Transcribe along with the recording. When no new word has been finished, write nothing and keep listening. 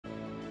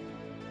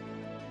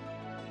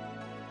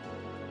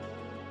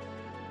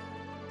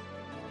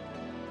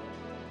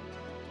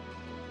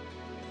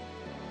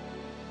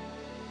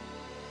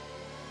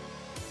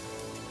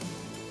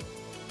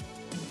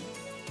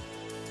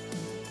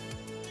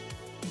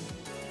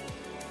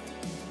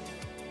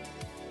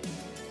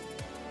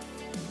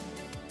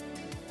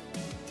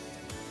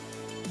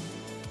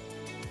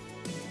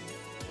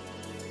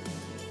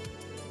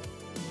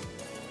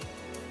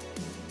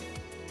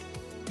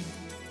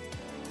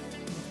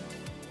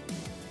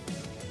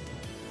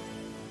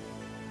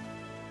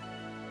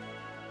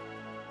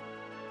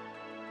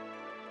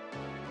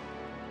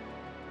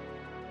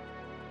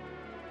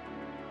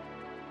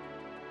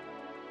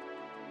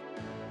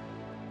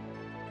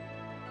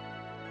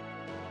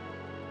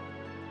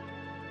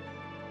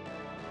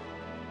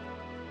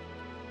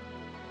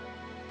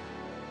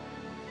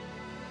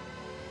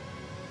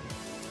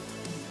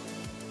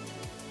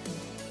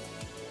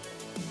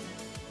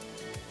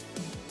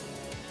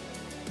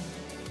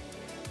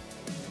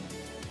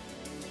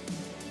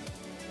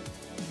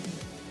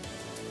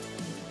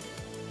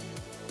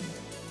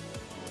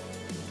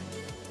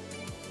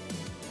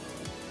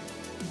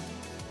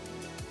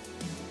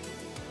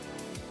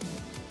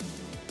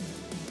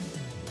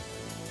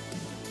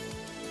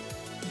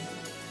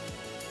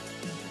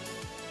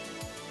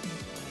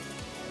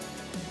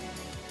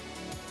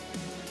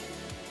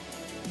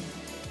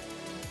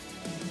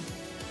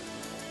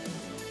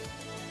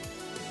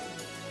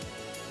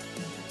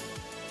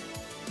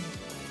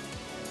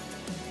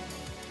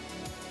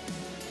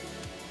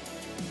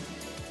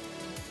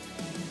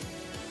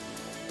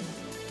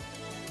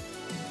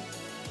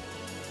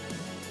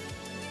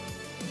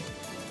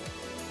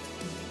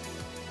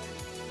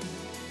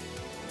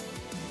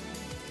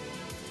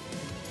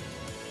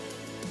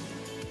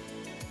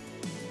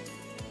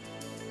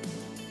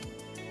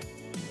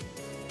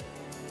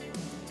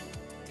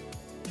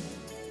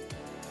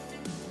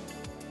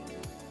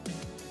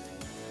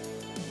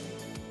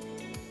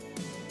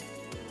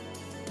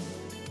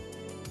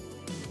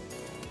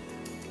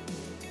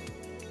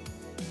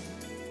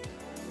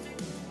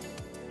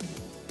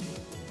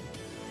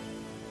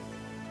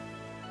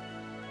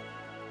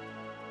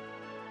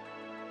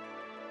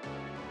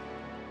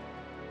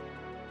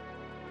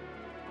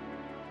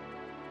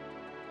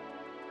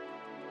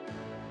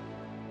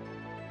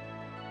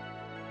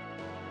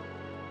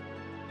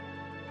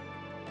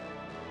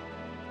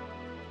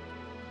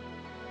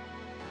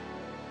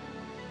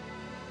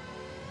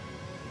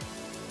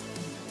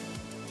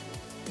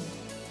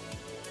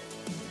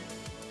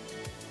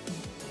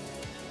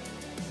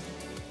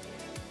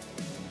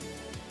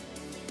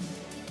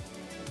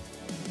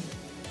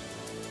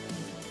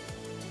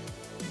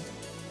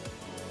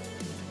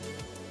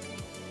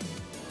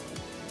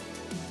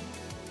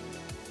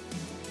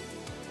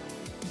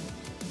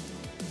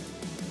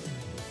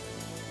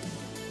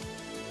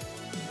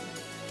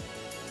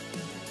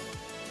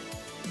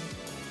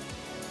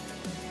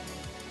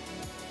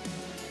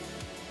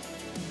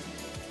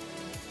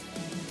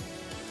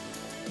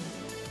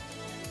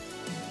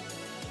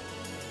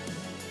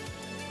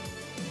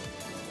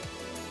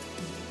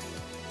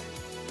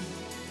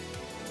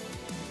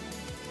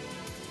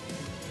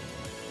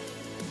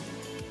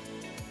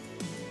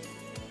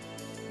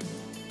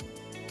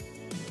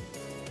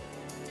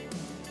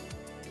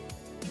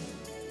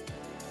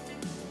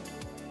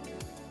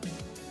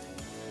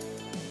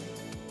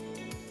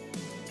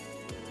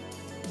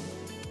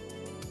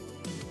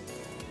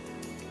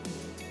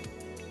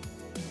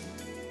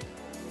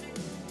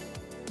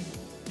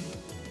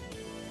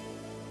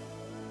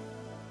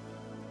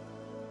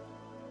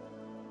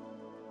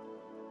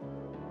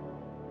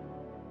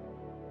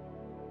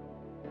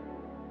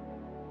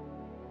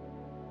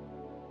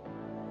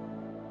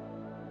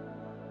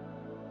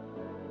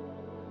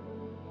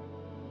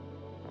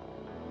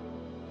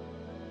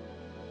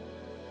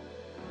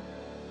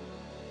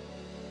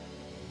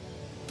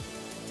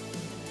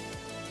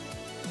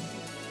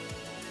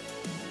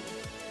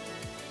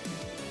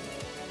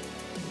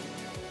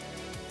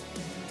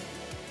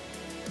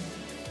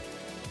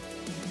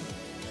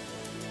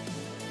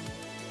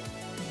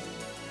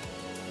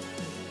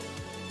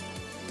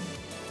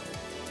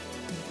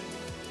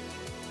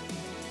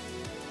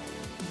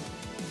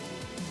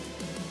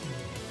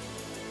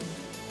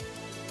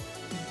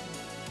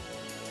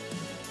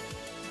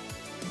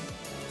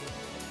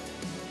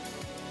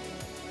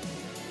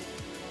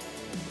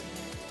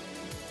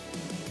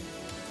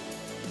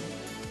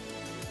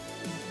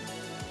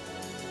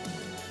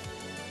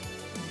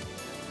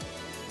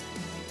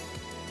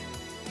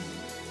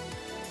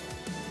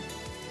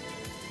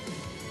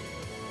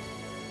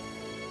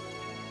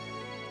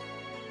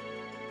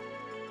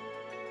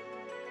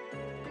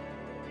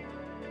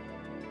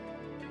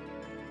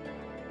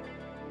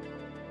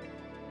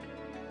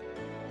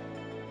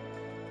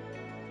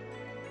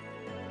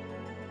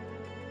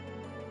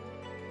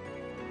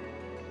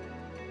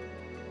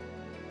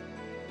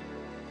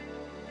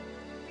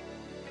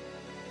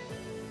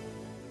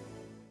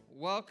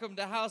Welcome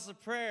to House of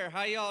Prayer.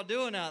 How y'all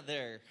doing out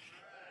there?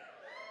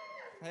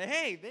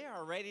 Hey, they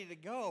are ready to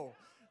go.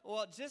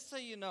 Well, just so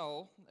you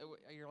know,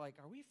 you're like,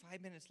 are we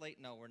 5 minutes late?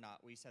 No, we're not.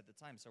 We set the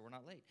time, so we're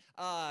not late.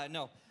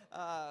 No,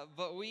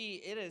 but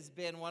it has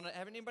been one.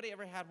 Have anybody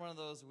ever had one of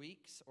those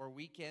weeks or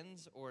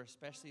weekends or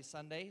especially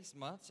Sundays,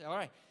 months? All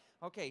right.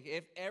 Okay,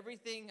 if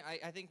everything,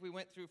 I think we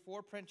went through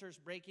 4 printers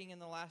breaking in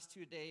the last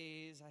 2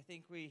 days. I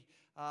think we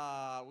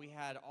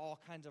had all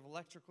kinds of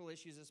electrical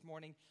issues this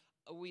morning.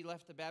 We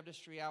left the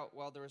baptistry out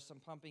while there was some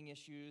pumping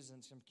issues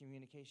and some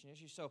communication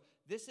issues. So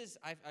this is,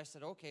 I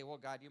said, okay, well,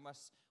 God, you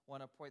must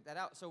want to point that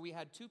out. So we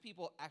had 2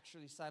 people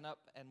actually sign up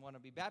and want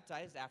to be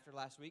baptized after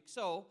last week.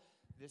 So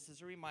this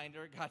is a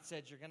reminder God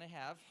said you're going to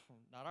have,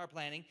 not our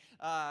planning,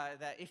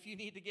 that if you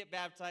need to get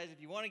baptized,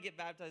 if you want to get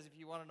baptized, if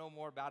you want to know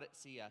more about it,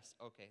 see us.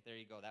 Okay, there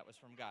you go. That was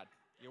from God.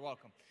 You're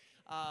welcome.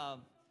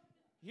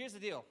 Here's the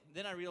deal.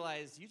 Then I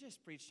realized you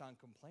just preached on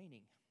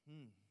complaining.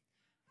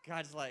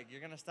 God's like,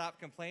 you're going to stop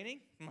complaining?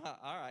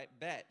 All right,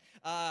 bet.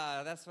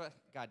 That's what,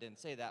 God didn't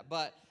say that,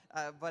 but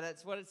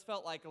it's what it's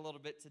felt like a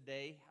little bit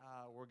today.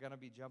 We're going to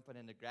be jumping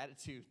into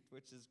gratitude,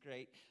 which is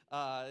great.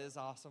 It is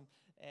awesome,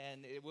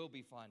 and it will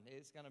be fun.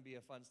 It's going to be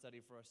a fun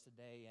study for us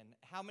today. And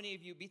how many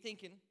of you, be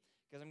thinking,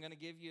 because I'm going to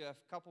give you a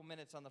couple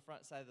minutes on the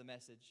front side of the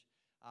message.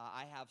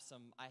 I have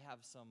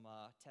some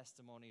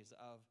testimonies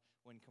of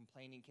when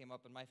complaining came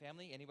up in my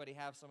family. Anybody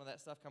have some of that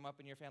stuff come up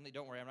in your family?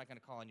 Don't worry, I'm not going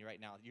to call on you right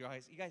now. You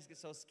guys get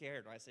so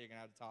scared when I say you're going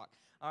to have to talk.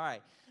 All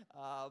right.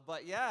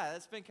 But yeah,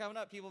 it's been coming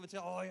up. People have been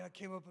saying, oh, yeah, it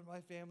came up in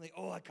my family.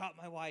 Oh, I caught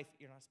my wife.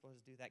 You're not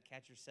supposed to do that.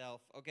 Catch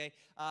yourself, okay?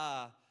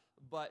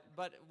 But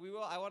we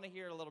will. I want to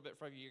hear a little bit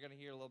from you. You're going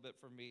to hear a little bit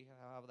from me,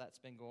 how that's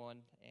been going.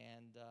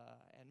 And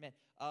man,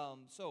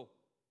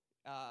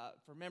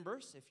 for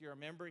members, if you're a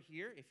member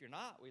here, if you're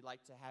not, we'd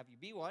like to have you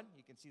be one.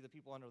 You can see the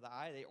people under the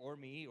eye, or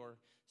me, or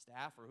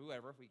staff, or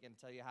whoever. We can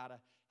tell you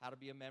how to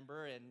be a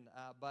member. And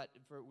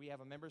we have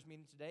a members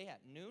meeting today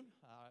at noon,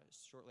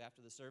 shortly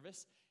after the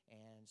service.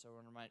 And so I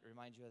want to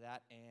remind you of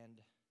that. And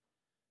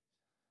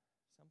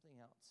something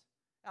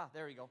else.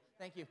 There we go.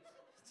 Thank you.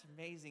 It's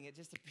amazing. It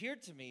just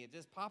appeared to me. It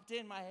just popped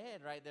in my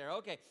head right there.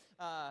 Okay.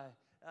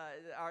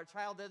 Our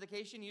child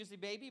dedication, usually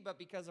baby, but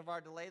because of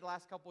our delay the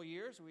last couple of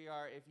years,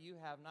 if you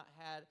have not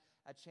had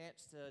a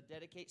chance to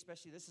dedicate,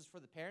 especially this is for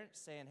the parents,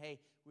 saying, hey,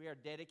 we are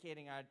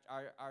dedicating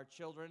our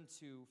children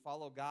to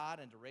follow God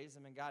and to raise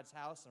them in God's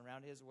house and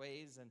around His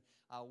ways, and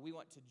we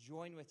want to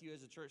join with you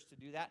as a church to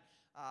do that.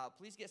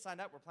 Please get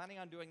signed up. We're planning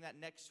on doing that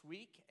next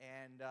week,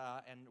 and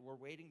we're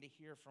waiting to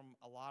hear from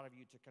a lot of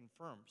you to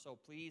confirm. So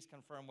please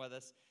confirm with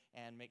us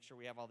and make sure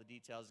we have all the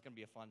details. It's going to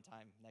be a fun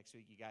time next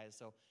week, you guys.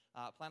 So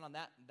plan on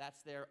that.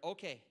 That's there.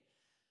 Okay.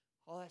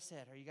 All that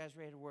said, are you guys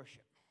ready to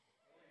worship?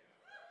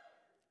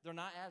 They're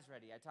not as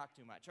ready. I talk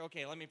too much.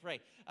 Okay, let me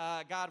pray.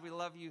 God, we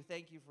love you.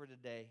 Thank you for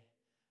today.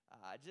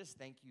 Just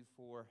thank you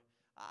for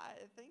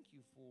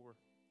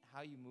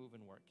how you move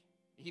and work.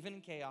 Even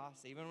in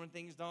chaos, even when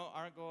things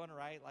aren't going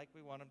right like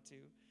we want them to,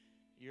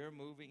 you're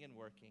moving and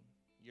working.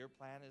 Your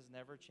plan has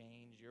never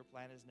changed. Your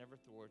plan is never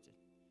thwarted.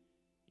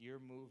 You're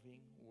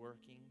moving,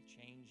 working,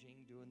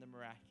 changing, doing the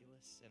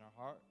miraculous in our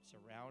hearts,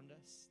 around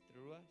us,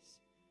 through us.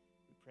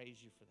 We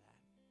praise you for that.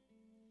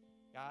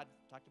 God,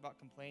 talked about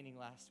complaining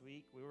last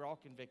week. We were all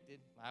convicted.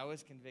 I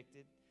was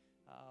convicted.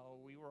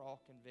 We were all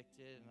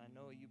convicted, and I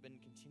know you've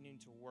been continuing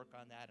to work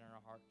on that in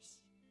our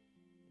hearts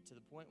to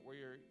the point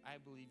where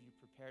I believe you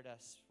prepared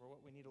us for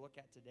what we need to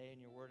look at today in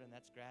your word, and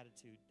that's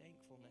gratitude,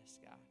 thankfulness,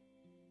 God.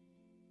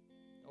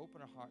 Open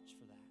our hearts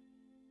for that.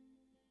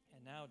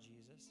 And now,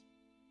 Jesus,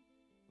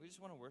 we just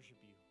want to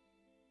worship you.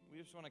 We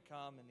just want to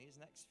come in these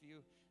next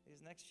few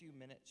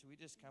minutes. We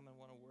just come and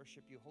want to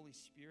worship you. Holy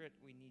Spirit,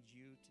 we need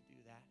you to do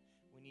that.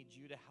 We need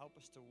you to help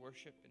us to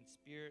worship in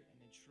spirit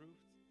and in truth.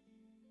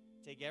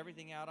 Take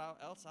everything else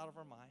out of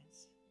our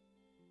minds.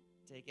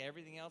 Take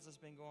everything else that's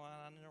been going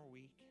on in our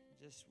week.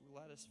 Just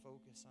let us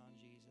focus on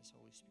Jesus,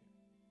 Holy Spirit.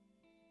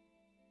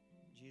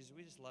 Jesus,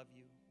 we just love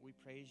you. We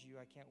praise you.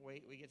 I can't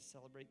wait. We get to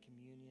celebrate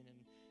communion and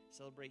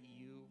celebrate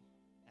you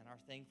and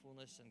our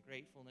thankfulness and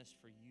gratefulness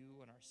for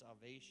you and our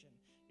salvation,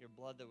 your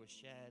blood that was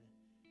shed.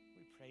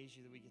 We praise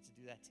you that we get to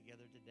do that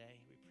together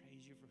today. We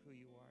praise you for who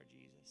you are,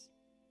 Jesus.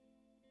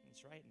 And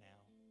it's right now.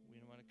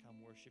 We want to come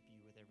worship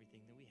you with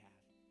everything that we have.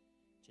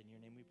 It's in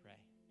your name we pray.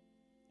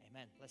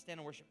 Amen. Let's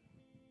stand and worship.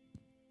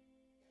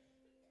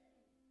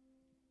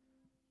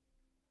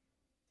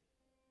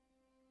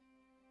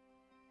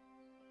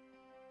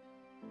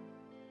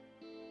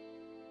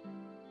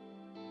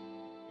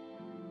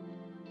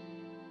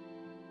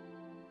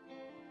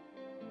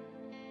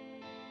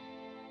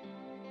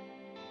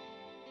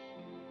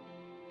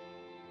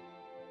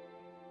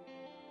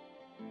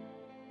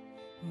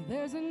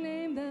 There's a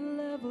name that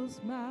levels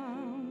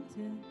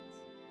mountains.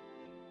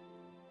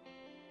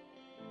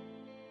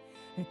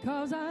 It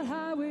carves out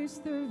highways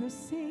through the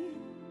sea.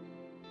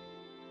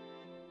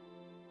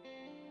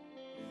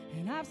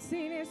 And I've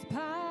seen His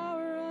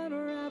power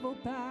unravel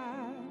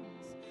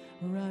paths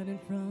right in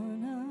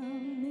front of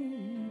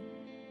me.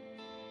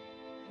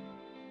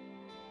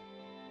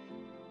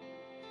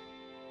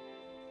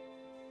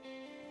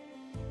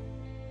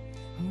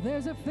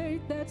 There's a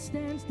faith that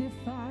stands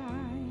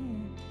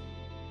defiant.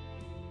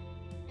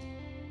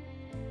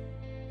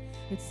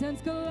 It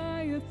sends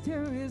Goliath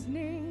to his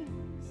knees.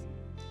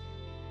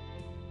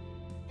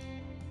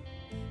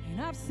 And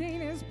I've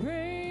seen his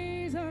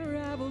praise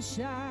unravel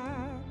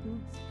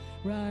shackles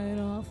right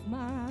off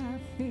my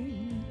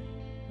feet.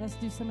 Let's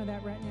do some of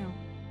that right now.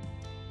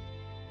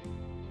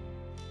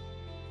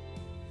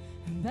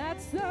 And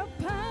that's the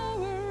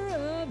power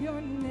of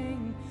your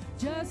name.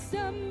 Just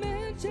a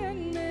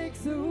mention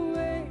makes a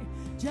way.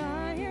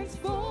 Giants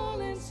fall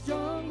and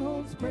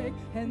strongholds break,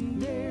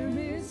 and there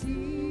is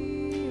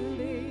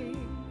healing.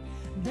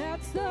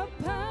 That's the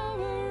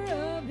power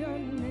of your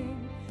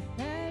name.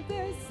 And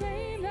the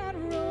same that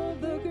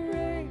rolled the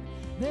grave.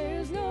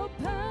 There's no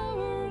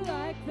power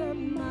like the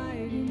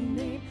mighty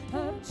name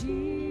of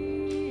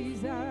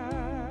Jesus.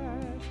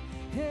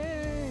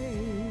 Hey,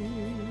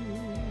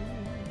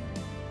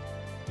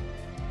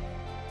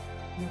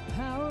 the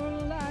power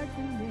like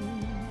the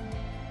name.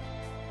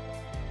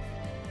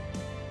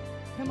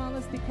 Come on,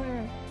 let's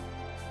declare it.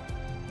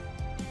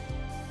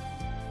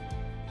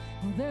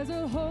 Well, there's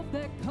a hope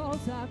that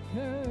calls out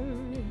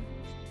courage.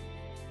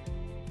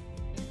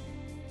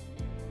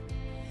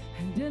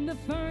 And in the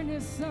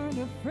furnace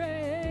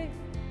unafraid,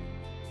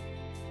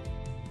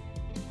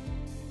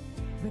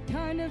 the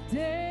kind of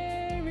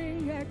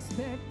daring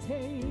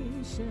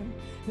expectation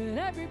that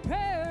every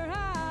prayer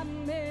I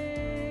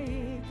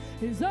made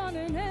is on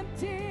an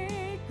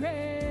empty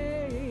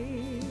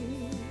grave.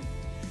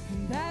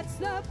 And that's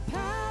the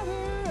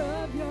power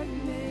of your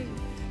name.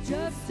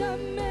 Just a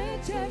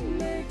mention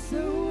makes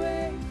a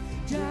way.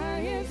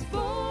 Giants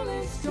fall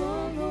and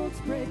strongholds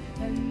break,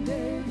 and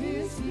there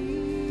is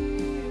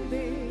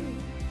healing.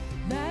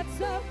 That's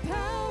the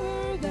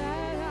power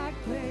that I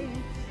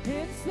claim.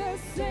 It's the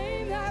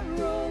same that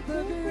rolled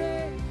the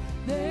grave.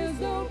 There's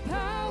no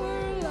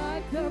power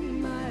like the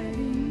mighty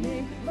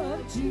name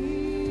of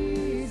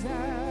Jesus.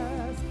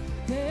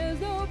 There's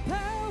no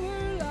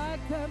power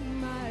like the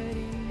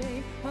mighty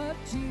name of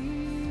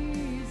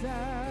Jesus.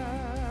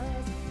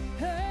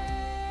 Hey.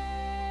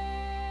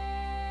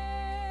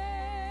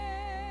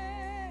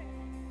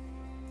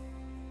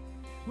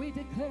 We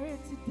declare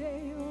it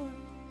today, Lord.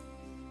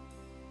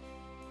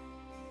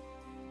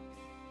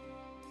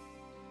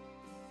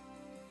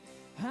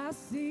 I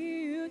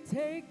see you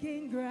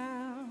taking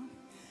ground.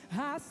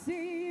 I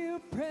see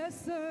you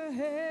press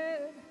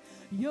ahead.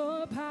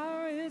 Your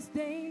power is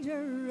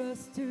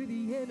dangerous to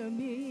the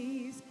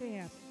enemy's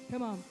camp.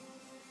 Come on.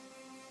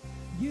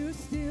 You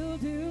still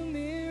do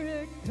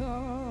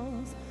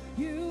miracles.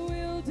 You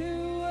will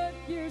do what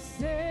you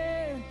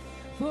said.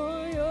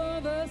 For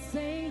you're the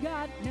same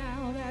God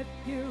now that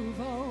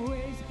you've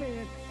always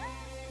been.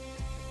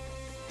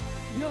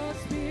 Your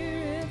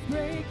spirit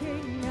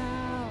breaking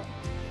out.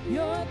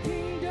 Your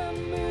kingdom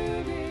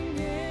moving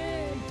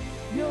in.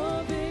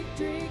 Your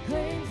victory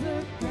claims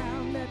the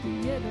ground that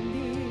the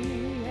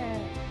enemy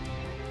had.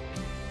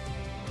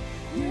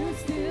 You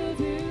still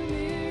do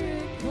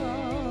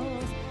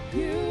miracles.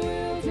 You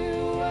will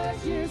do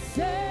what you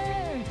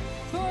say.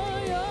 For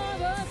you're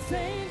the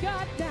same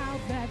God now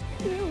that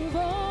you've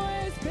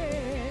always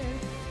been.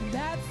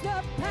 That's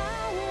the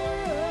power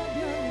of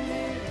your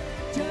name.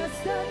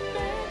 Just a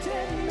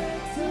mention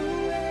makes a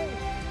way.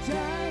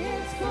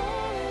 Giants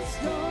fall and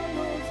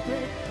strongholds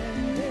break,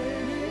 and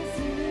there is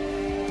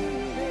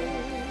healing.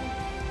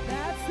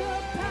 That's the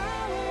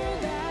power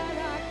that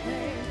I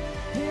claim.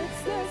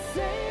 It's the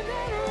same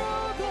that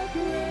rolled the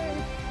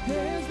grave.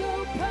 There's no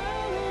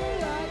power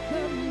like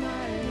the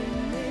mighty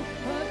name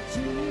of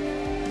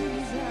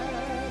Jesus.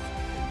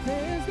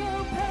 There's no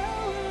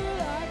power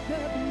like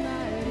the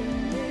mighty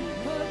name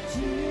of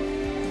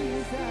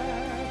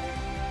Jesus.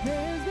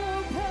 There's no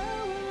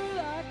power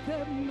like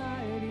the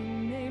mighty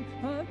name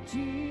of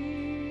Jesus.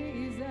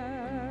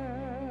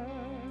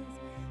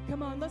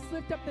 Come on, let's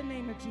lift up the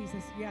name of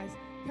Jesus, you guys.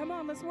 Come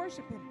on, let's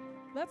worship him.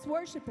 Let's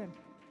worship him.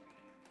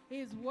 He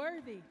is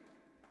worthy.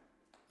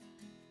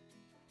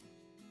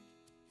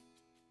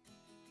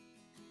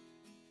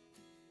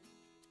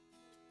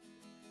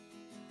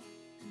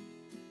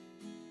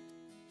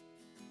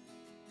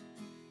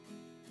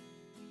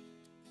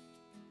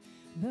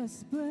 The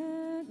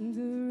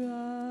splendor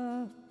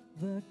of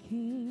the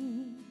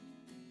King,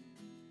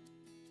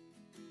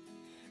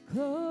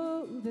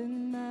 clothed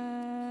in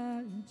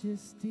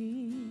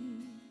majesty,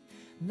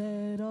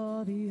 let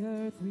all the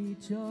earth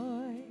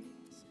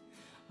rejoice,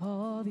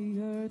 all the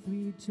earth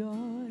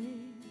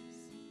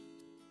rejoice.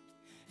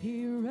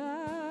 He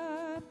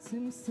wraps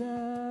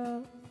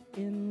himself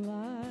in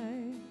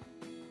light,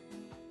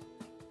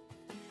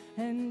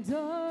 and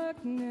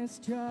darkness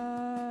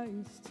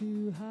tries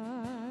to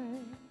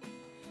hide.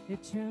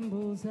 It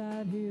trembles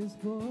at his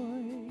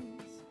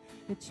voice.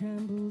 It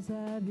trembles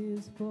at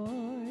his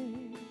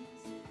voice.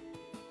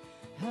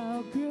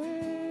 How great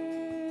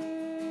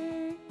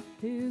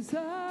is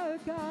our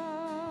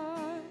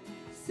God?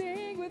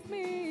 Sing with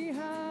me,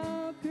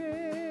 how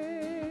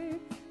great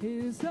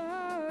is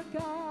our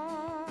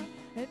God?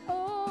 And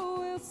oh,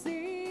 we'll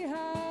see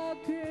how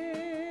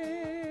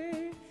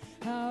great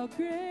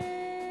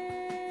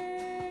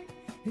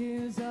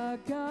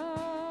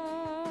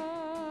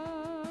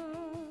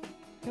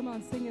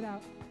on, sing it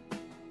out.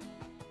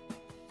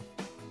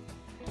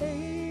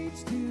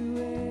 Age to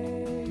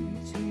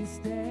age he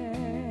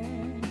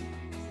stands,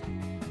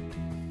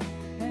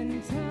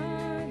 and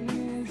time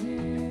is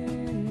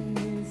in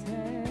his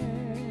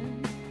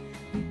hands,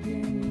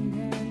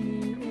 beginning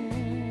and the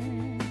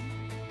end,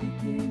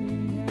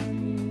 beginning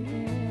and the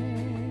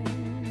end.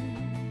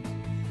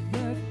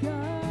 The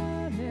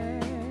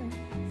Godhead,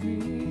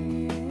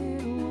 three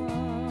in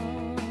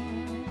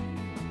one,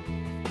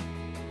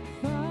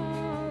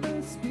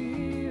 Father,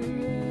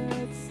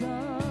 Spirit,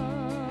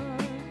 Son,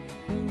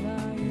 the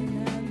Lion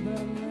and the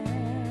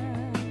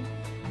Lamb,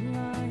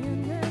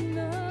 Lion and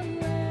the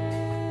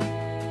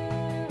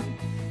Lamb.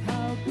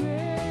 How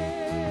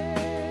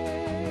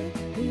great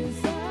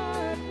is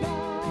our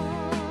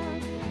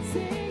God?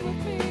 Sing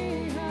with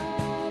me,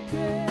 how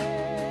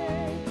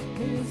great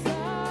is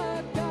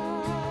our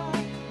God?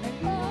 And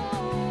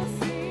all will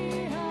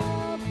see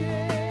how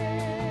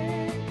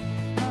great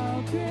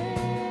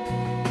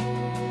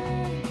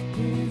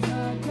is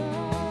our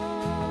God.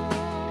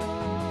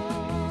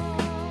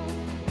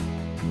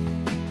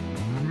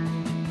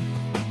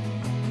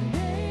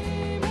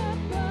 Name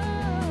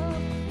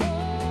above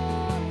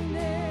all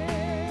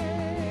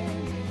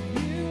names,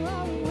 you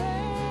are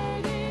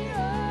worthy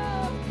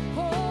of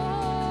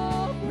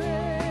all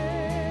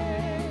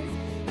praise,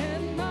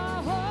 and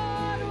my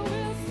heart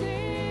will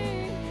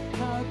sing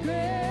how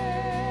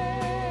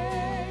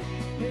great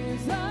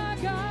is our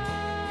God.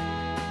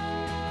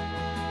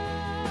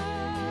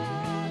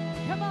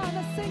 Come on,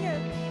 let's sing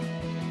it.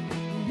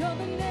 You're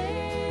the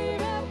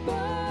name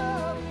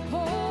above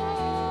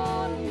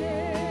all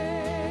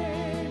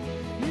names.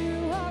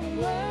 You are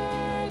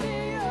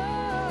worthy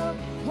of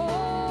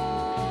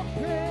all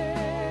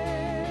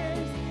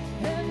praise,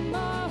 and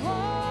my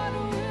heart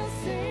will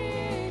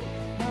sing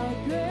how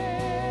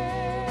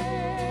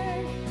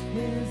great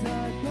is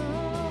our God.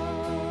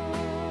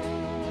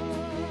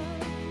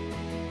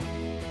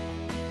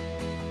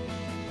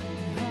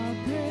 How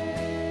great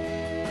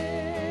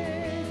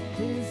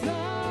is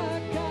our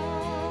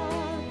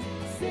God?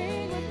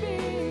 Sing with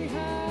me,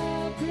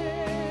 how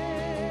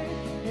great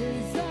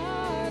is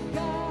our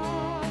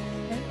God?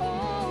 And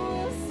all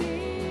will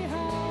see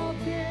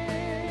how great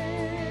is our God.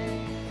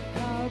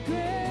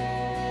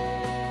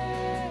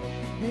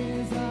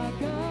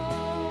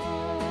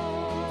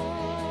 How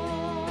great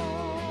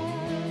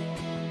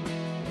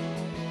is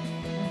our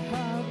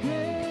God?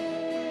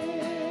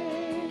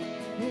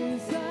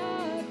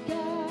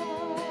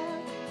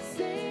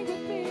 Sing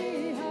with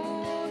me, how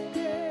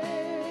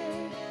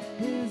great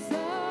is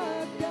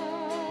our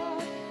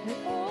God? And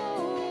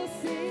all will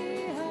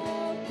see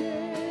how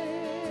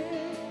great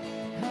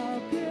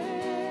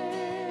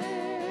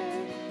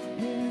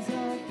is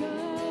our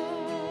God.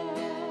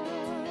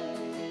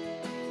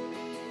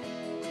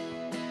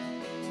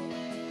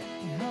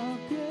 How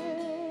great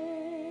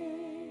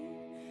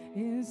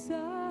is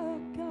our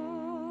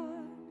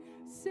God?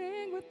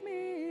 Sing with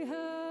me,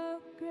 how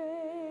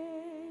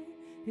great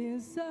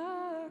is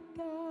our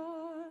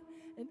God?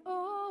 And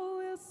all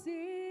will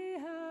see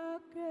how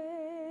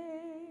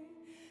great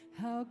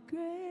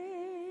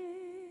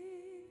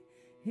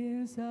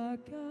is our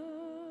God.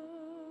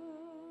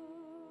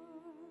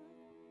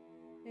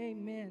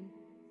 Amen.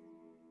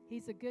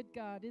 He's a good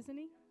God, isn't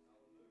he?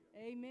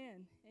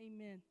 Amen.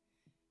 Amen.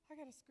 I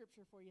got a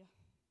scripture for you.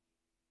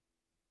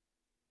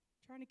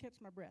 Trying to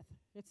catch my breath.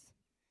 It's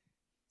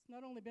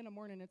not only been a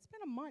morning, it's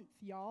been a month,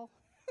 y'all.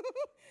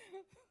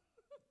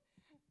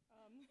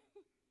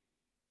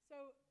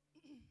 So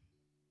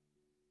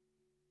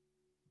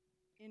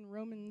in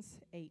Romans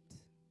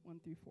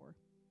 8:1-4,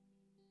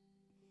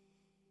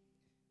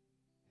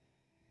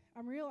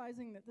 I'm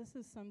realizing that this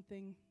is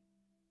something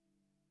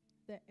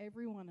that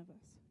every one of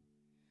us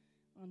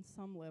on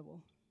some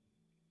level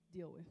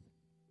deal with.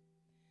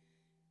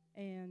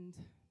 And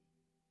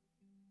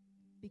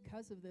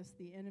because of this,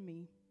 the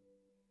enemy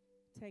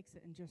takes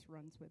it and just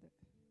runs with it.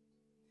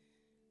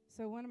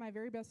 So one of my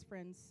very best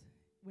friends,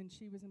 when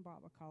she was in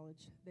Bible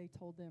college, they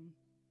told them,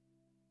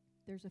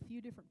 there's a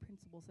few different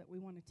principles that we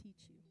want to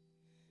teach you,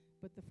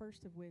 but the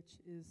first of which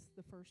is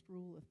the first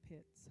rule of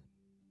pits.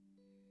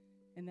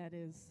 And that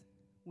is,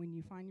 when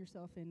you find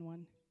yourself in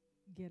one,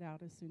 get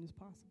out as soon as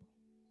possible.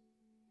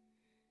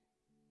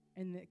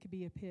 And that could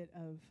be a pit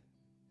of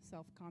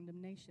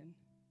self-condemnation.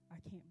 I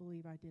can't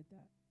believe I did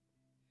that.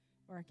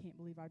 Or I can't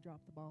believe I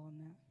dropped the ball on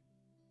that.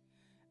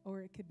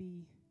 Or it could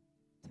be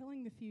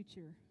telling the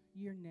future,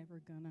 you're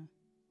never gonna,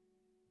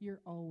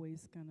 you're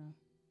always gonna,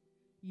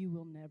 you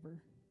will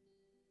never.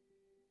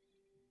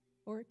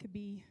 Or it could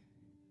be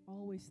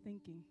always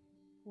thinking,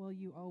 well,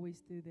 you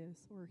always do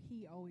this, or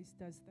he always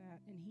does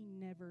that, and he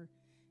never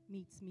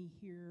meets me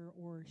here,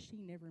 or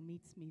she never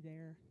meets me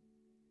there.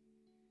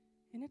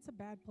 And it's a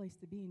bad place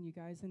to be in, you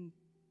guys. And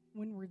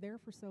when we're there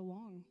for so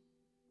long,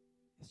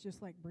 it's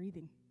just like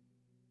breathing.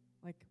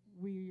 Like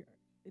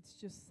it's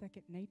just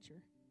second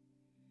nature.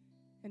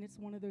 And it's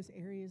one of those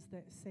areas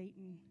that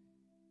Satan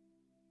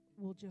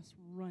will just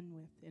run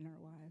with in our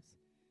lives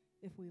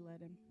if we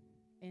let him.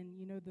 And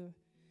you know,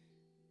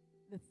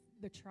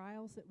 the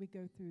trials that we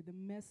go through, the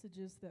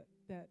messages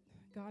that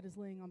God is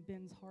laying on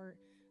Ben's heart,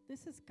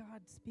 this is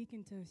God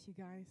speaking to us, you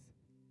guys.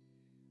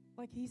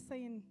 Like he's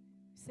saying,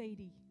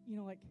 Sadie, you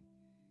know, like,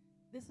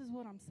 this is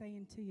what I'm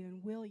saying to you,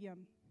 and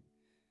William,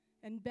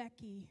 and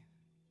Becky,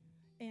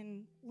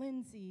 and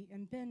Lindsay,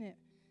 and Bennett.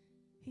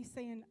 He's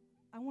saying,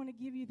 I want to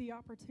give you the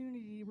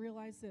opportunity to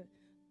realize that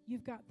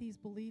you've got these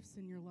beliefs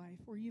in your life,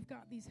 or you've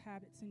got these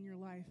habits in your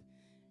life,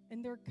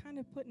 and they're kind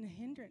of putting a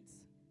hindrance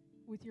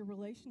with your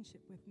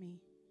relationship with me.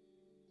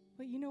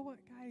 But you know what,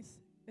 guys?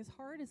 As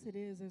hard as it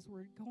is, as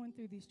we're going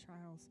through these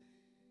trials,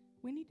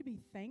 we need to be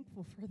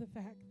thankful for the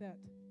fact that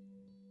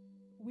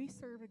we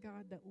serve a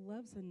God that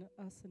loves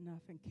us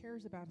enough and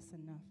cares about us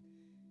enough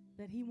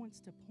that he wants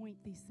to point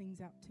these things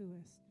out to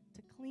us,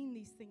 to clean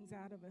these things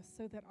out of us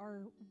so that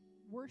our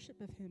worship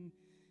of him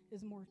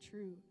is more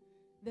true,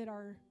 that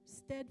our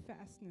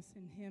steadfastness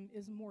in him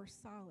is more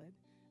solid,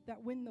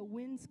 that when the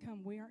winds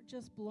come, we aren't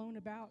just blown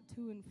about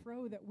to and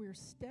fro, that we're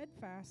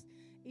steadfast.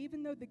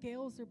 Even though the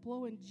gales are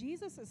blowing,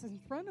 Jesus is in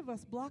front of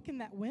us blocking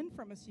that wind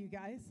from us, you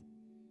guys.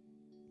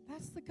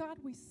 That's the God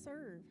we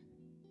serve.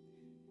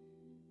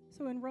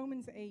 So in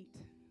Romans 8,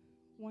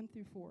 1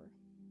 through 4,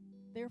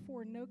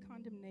 therefore no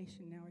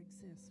condemnation now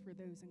exists for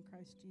those in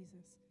Christ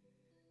Jesus,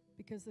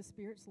 because the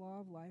Spirit's law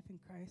of life in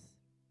Christ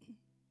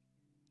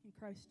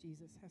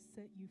Jesus has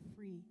set you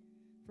free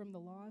from the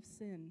law of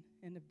sin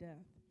and of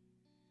death.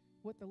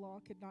 What the law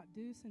could not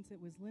do, since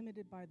it was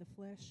limited by the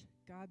flesh,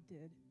 God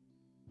did.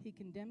 He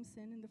condemned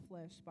sin in the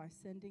flesh by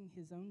sending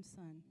his own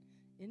Son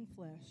in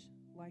flesh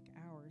like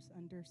ours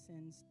under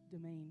sin's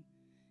domain,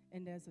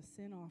 and as a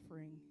sin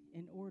offering,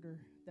 in order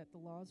that the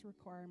law's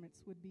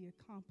requirements would be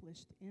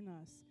accomplished in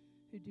us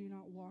who do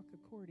not walk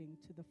according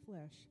to the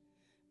flesh,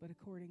 but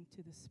according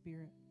to the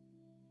Spirit.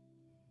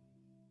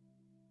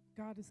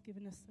 God has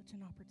given us such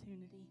an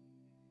opportunity.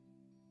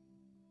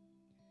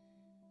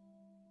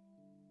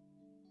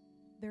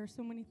 There are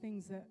so many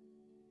things that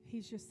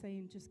he's just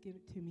saying, just give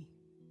it to me.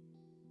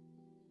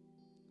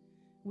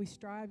 We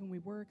strive and we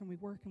work and we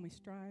work and we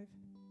strive,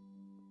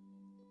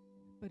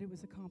 but it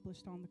was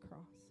accomplished on the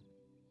cross.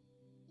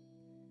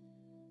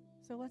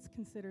 So let's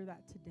consider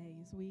that today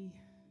as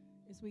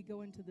we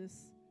go into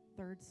this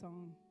third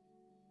song.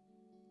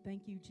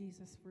 Thank you,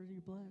 Jesus, for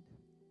your blood.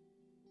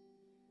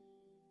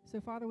 So,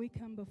 Father, we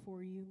come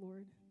before you,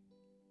 Lord.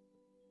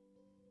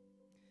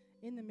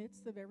 In the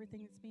midst of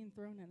everything that's being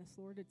thrown at us,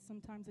 Lord,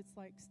 sometimes it's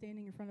like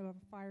standing in front of a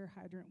fire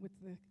hydrant with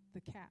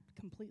the cap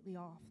completely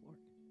off, Lord.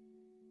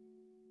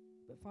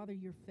 But, Father,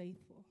 you're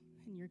faithful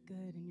and you're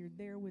good and you're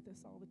there with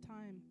us all the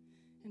time.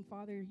 And,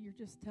 Father, you're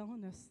just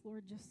telling us,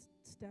 Lord, just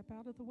step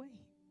out of the way.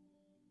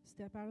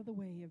 Step out of the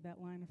way of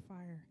that line of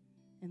fire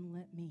and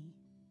let me.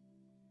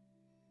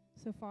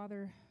 So,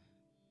 Father,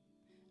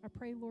 I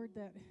pray, Lord,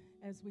 that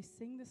as we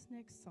sing this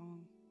next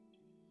song,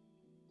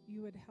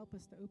 you would help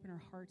us to open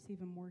our hearts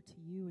even more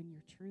to you and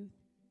your truth.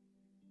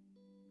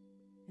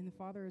 And,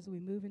 Father, as we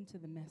move into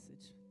the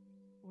message,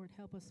 Lord,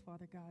 help us,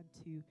 Father God,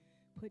 to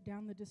put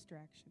down the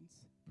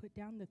distractions, put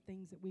down the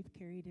things that we've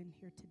carried in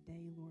here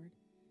today, Lord,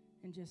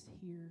 and just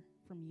hear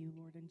from you,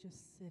 Lord, and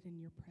just sit in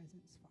your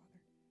presence, Father.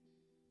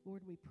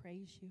 Lord, we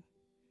praise you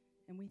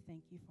and we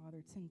thank you, Father.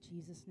 It's in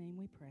Jesus' name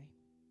we pray.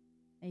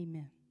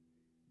 Amen.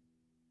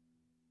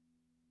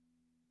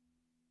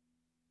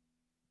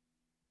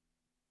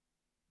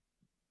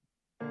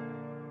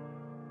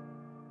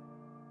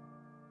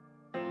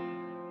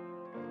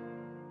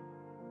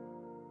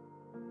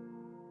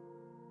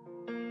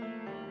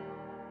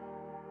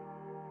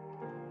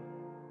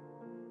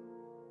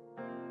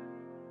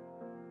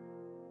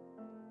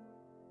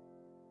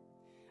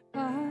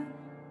 I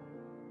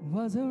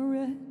was a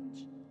wretch.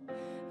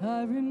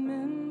 I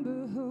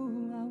remember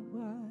who I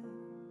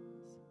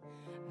was.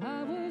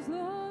 I was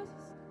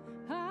lost.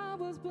 I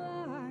was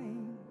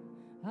blind.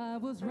 I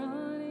was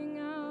running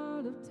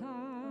out of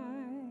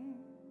time.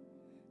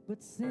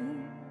 But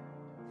sin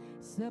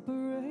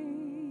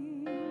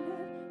separated.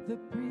 The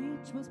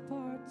breach was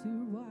far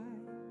too wide.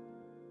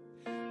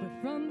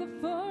 But from the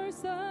far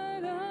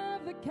side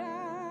of the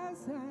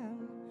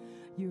chasm,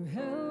 you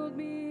held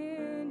me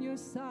in your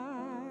sight.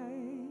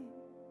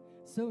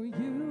 So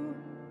you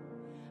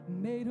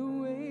made a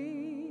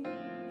way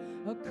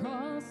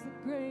across the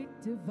great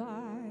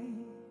divide,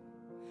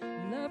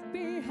 left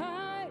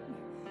behind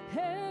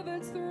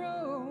heaven's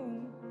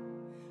throne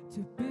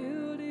to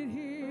build it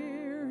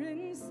here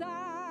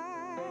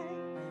inside.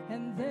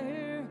 And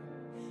there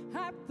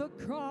at the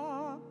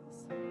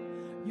cross,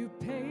 you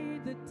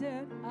paid the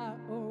debt I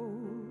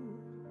owed,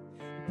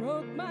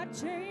 broke my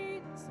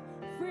chains,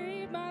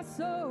 freed my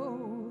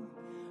soul.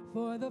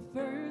 For the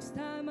first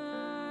time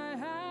I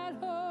had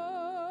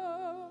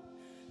hope.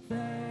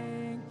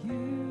 Thank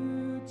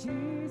you,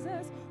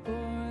 Jesus,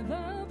 for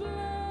the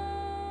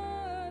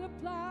blood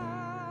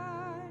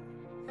applied.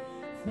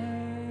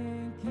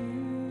 Thank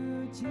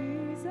you,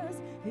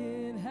 Jesus,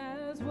 it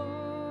has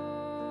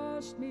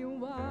washed me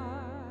white.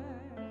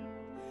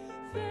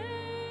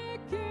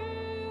 Thank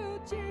you,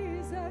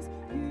 Jesus,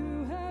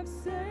 you have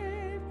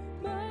saved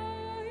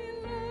my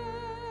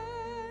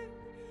life.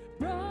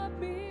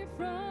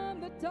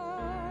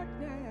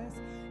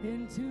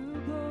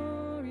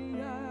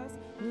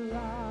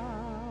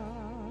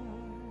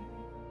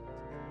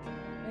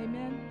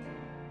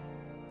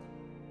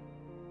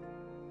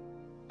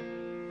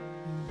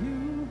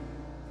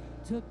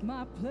 took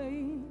my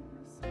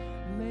place,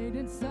 laid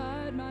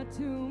inside my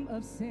tomb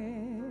of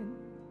sin.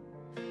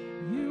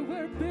 You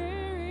were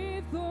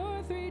buried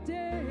for 3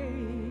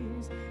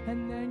 days,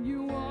 and then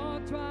you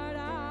walked right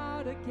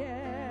out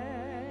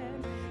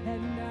again.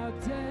 And now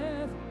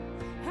death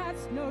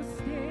has no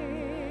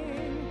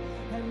sting,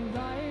 and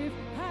life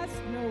has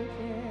no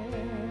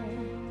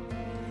end.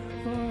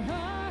 For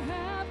I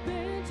have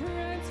been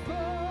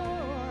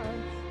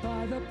transformed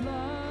by the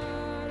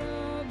blood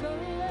of the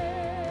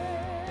Lamb.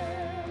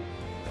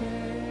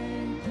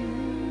 Thank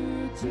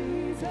you,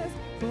 Jesus,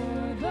 for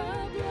the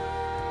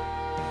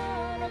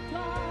blood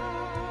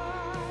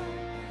applied.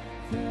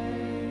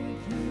 Thank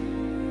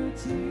you,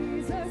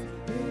 Jesus,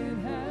 it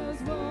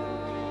has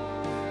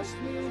washed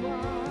me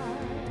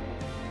white.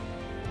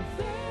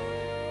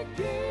 Thank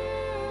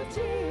you,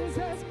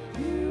 Jesus,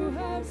 you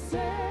have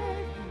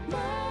saved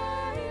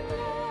my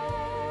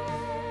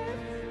life,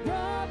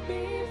 brought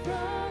me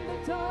from the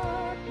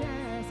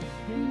darkness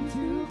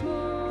into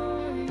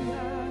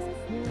glorious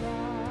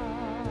light.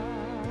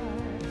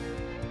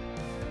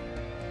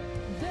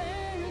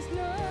 There is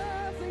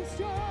nothing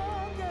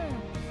stronger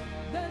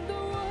than the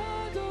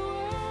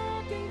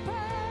wonder-working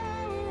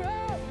power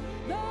of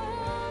the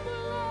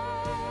blood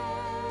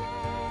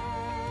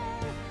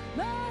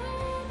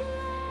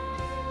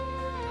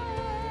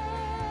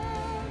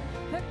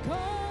that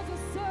calls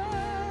us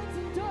sons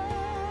and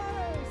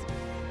daughters.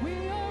 We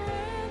are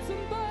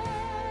ransomed by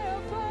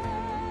our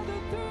Father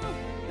through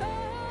the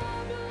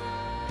blood.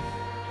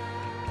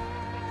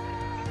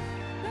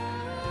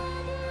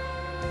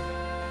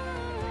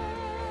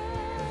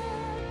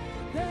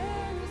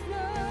 There is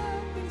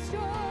nothing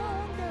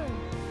stronger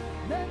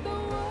than the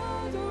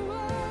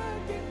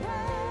wonder-working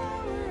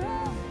power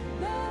of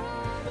the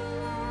blood.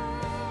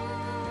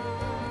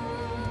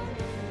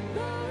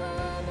 The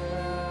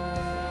blood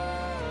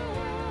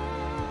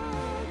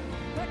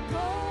that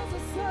calls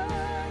us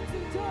sons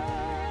and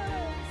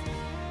daughters.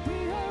 We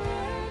are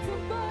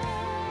ransomed by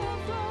our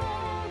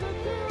Father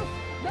through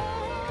the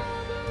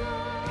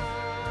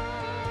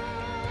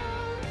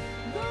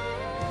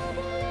blood.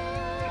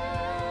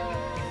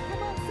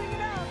 Come on, sing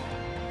it out.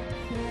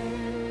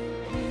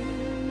 Thank you,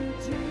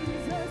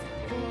 Jesus,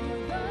 for the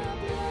blood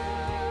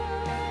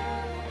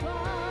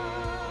applied.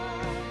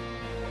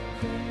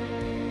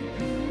 Thank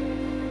you,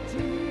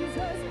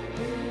 Jesus,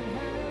 it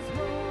has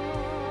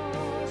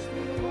washed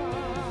me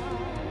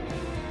white.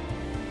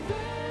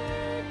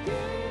 Thank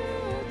you,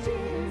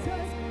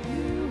 Jesus,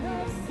 you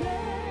have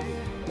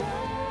saved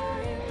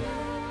my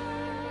life.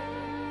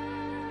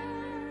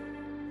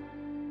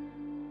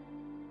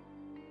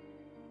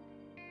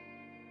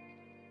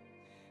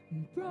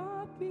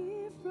 Brought me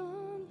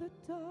from the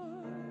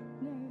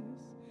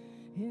darkness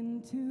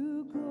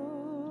into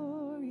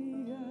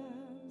glorious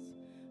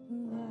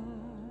light.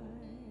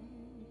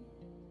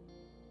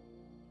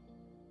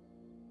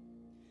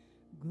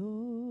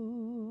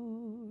 Glory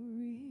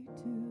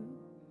to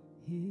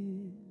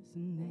his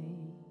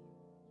name.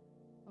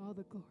 All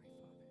the glory,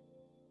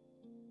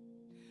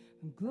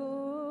 Father.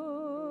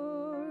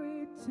 Glory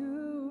to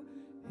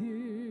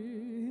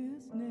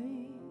his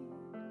name.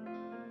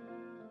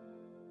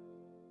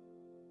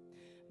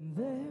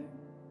 There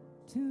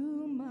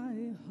to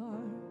my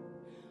heart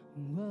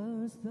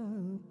was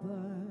the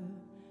blood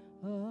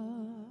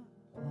applied.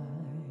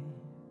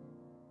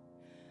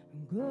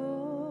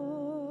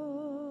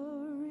 Glory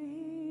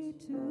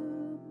to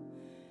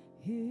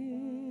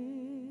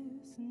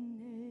his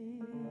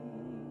name.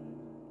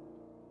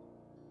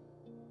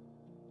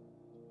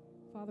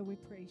 Father, we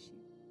praise you.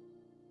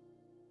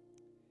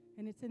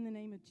 And it's in the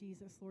name of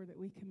Jesus, Lord, that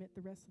we commit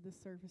the rest of this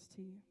service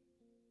to you.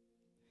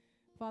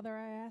 Father,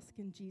 I ask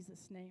in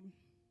Jesus' name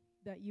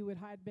that you would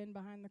hide Ben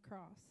behind the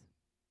cross.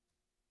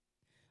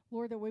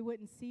 Lord, that we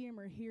wouldn't see him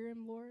or hear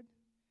him, Lord,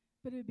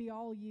 but it would be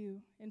all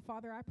you. And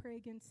Father, I pray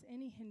against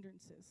any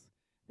hindrances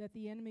that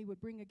the enemy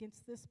would bring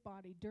against this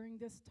body during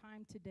this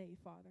time today,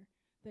 Father,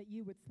 that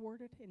you would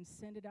thwart it and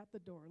send it out the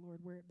door,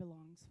 Lord, where it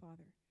belongs,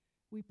 Father.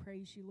 We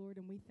praise you, Lord,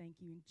 and we thank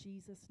you in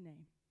Jesus'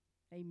 name.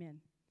 Amen.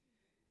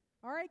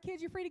 All right,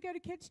 kids, you're free to go to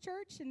Kids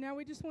Church, and now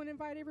we just want to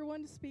invite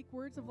everyone to speak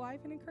words of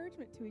life and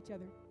encouragement to each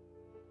other.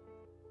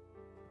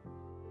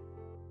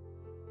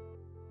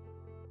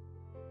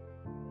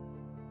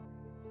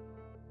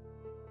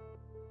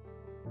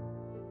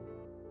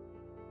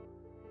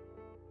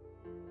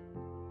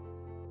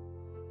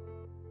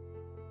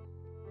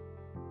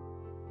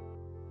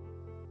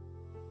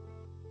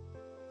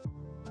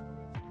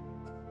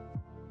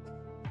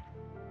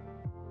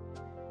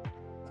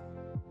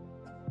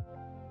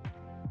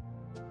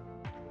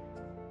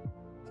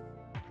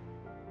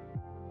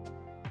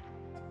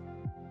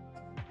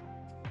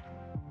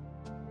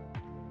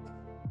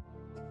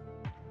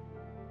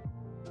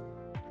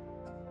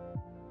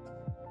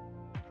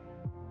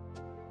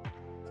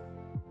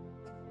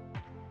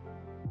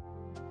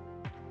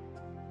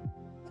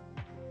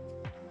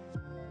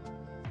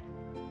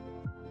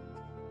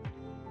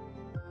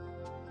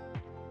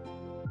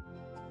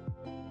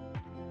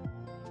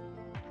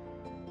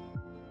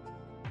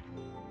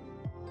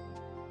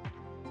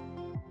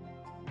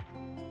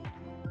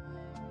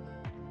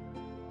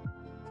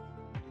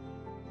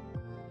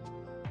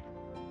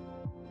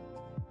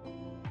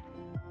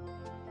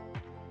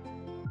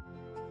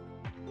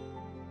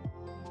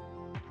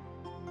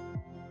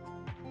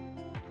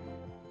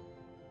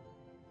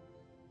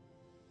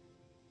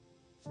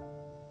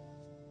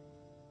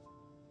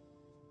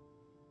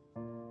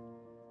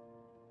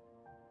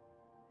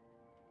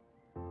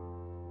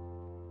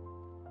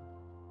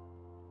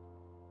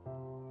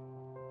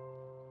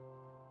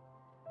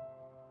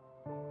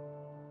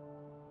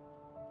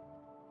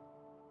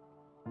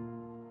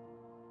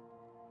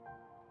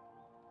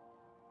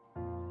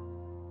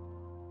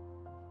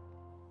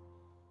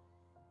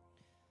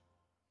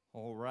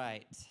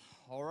 right.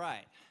 All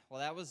right. Well,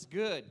 that was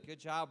good. Good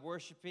job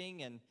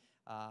worshiping, and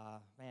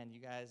man, you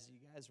guys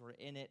were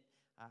in it.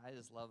 I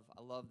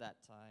love that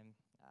time,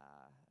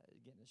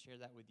 getting to share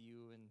that with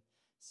you, and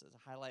it's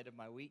a highlight of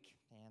my week,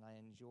 and I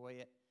enjoy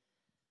it.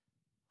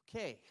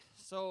 Okay,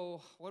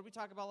 so what did we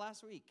talk about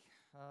last week?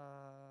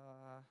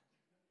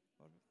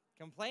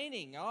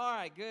 Complaining. All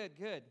right, good.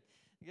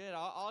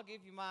 I'll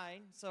give you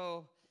mine.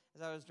 So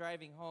as I was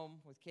driving home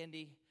with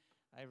Kendi,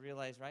 I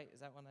realized, right? Is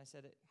that when I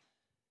said it?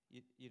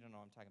 You don't know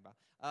what I'm talking about.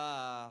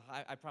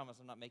 I promise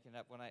I'm not making it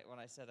up. When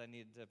I said I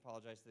needed to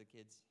apologize to the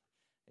kids,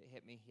 it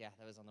hit me. Yeah,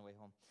 that was on the way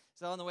home.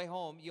 So on the way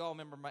home, you all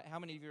remember how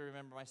many of you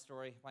remember my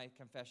story, my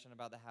confession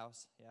about the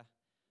house? Yeah?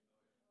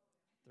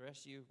 The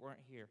rest of you weren't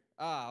here.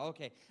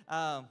 Okay.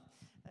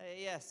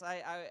 Yes,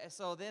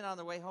 so then on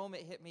the way home,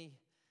 it hit me.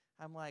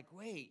 I'm like,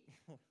 wait,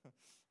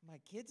 my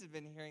kids have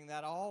been hearing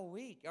that all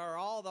week, or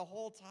all the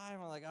whole time.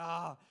 I'm like,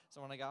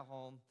 So when I got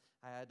home,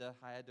 I had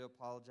to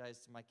apologize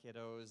to my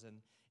kiddos,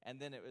 and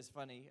then it was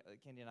funny.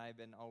 Kendi and I have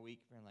been all week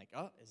being like,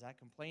 is that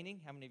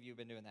complaining? How many of you have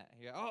been doing that?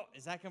 You go,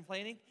 is that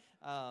complaining?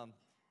 Have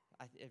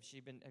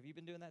you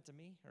been doing that to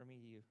me or me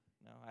to you?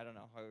 No, I don't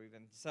know how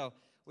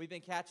we've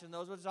been catching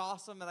those, which is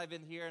awesome, and I've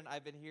been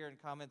hearing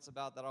comments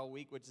about that all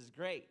week, which is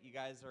great. You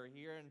guys are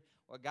hearing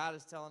what God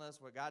is telling us,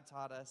 what God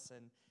taught us,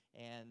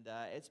 and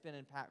it's been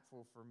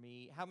impactful for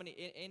me.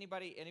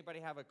 Anybody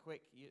have a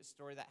quick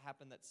story that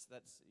happened that's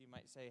you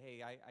might say,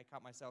 hey, I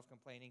caught myself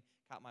complaining,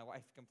 caught my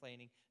wife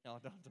complaining. No,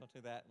 don't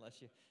do that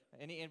unless you.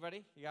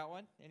 Anybody? You got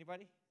one?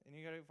 Anybody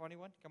got a funny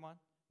one? Come on.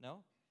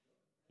 No?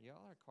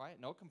 Y'all are quiet.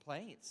 No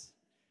complaints.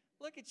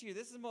 Look at you.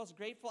 This is the most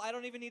grateful. I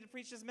don't even need to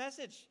preach this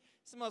message.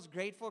 It's the most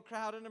grateful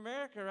crowd in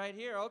America right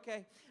here.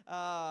 Okay.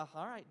 All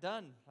right,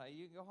 done.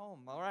 You can go home.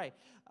 All right.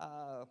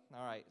 All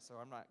right. So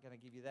I'm not going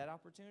to give you that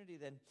opportunity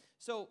then.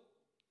 So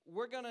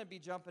we're going to be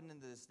jumping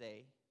into this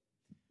day.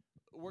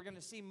 We're going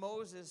to see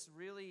Moses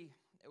really,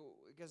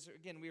 because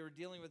again, we were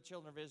dealing with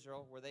children of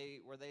Israel where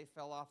they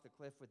fell off the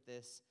cliff with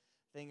this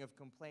thing of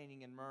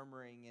complaining and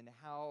murmuring, and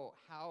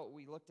how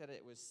we looked at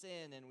it was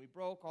sin, and we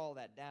broke all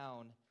that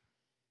down.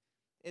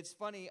 It's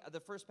funny, the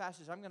first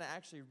passage, I'm going to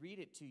actually read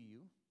it to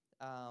you,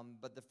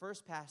 but the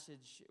first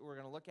passage we're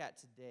going to look at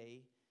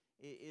today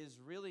is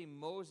really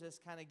Moses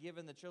kind of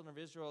giving the children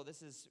of Israel,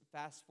 this is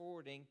fast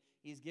forwarding,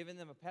 he's giving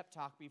them a pep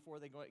talk before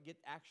they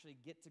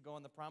get to go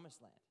in the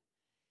promised land.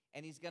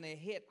 And he's going to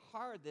hit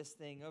hard this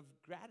thing of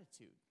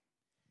gratitude.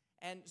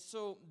 And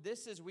so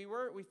this is, we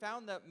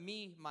found the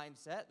me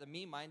mindset. The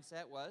me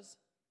mindset was,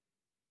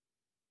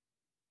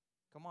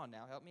 come on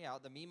now, help me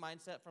out. The me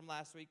mindset from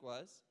last week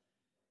was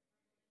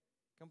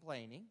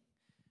complaining.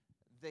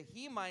 The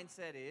he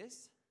mindset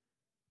is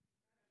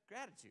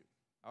gratitude.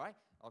 All right?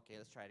 Okay,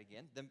 let's try it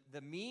again.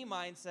 The me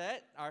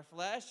mindset, our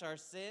flesh, our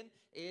sin,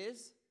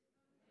 is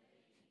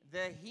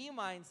the he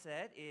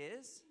mindset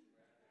is.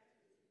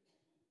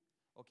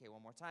 Okay,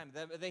 one more time.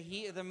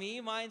 The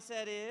me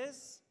mindset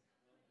is.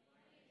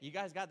 You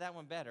guys got that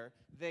one better.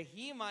 The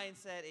he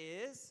mindset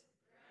is.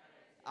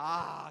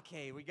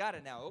 Okay, we got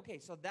it now. Okay,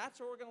 so that's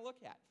what we're going to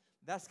look at.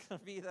 That's going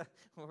to be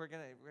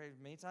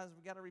many times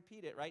we got to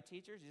repeat it, right,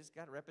 teachers? You just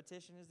got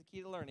repetition is the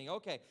key to learning.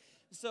 Okay,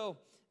 so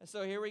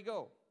here we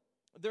go.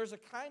 There's a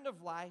kind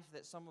of life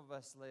that some of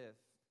us live.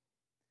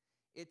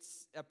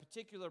 It's a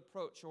particular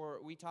approach, or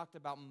we talked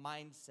about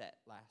mindset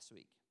last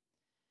week.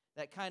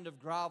 That kind of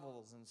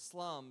grovels and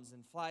slums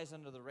and flies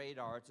under the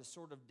radar. It's a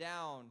sort of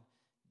down,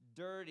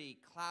 dirty,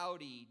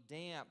 cloudy,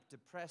 damp,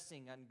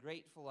 depressing,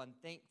 ungrateful,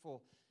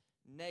 unthankful,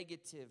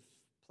 negative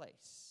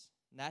place.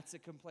 And that's a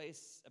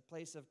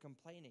place of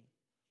complaining,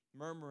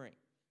 murmuring,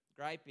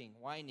 griping,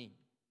 whining,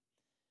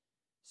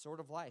 sort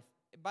of life.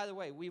 And by the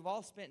way, we've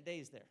all spent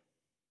days there.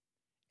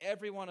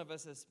 Every one of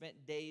us has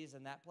spent days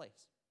in that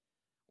place.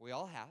 We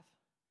all have.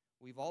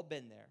 We've all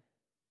been there.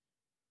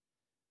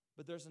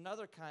 But there's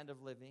another kind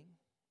of living,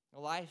 a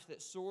life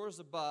that soars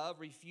above,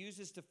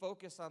 refuses to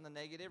focus on the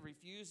negative,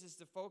 refuses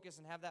to focus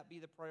and have that be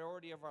the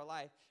priority of our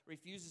life,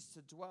 refuses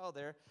to dwell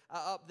there.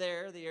 Up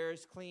there, the air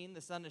is clean,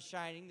 the sun is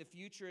shining, the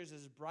future is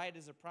as bright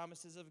as the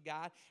promises of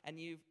God, and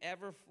you've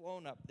ever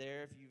flown up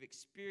there, if you've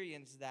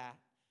experienced that,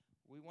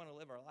 we want to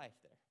live our life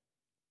there.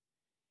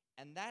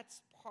 And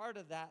that's part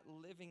of that,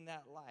 living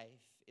that life,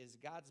 is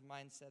God's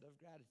mindset of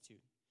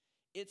gratitude.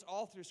 It's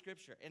all through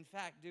Scripture. In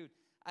fact, dude,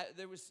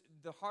 there was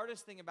the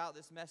hardest thing about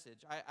this message.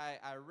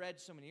 I read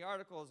so many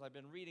articles. I've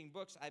been reading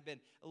books. I've been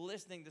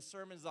listening to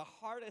sermons. The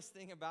hardest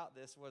thing about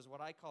this was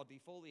what I call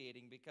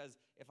defoliating, because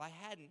if I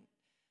hadn't,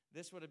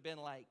 this would have been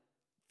like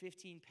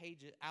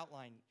 15-page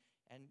outline,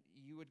 and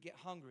you would get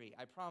hungry,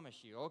 I promise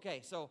you. Okay,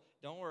 so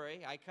don't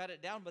worry. I cut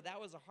it down, but that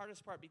was the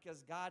hardest part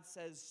because God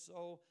says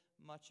so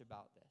much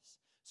about this.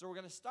 So we're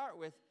going to start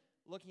with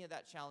looking at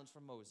that challenge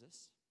from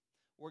Moses.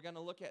 We're going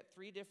to look at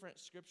 3 different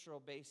scriptural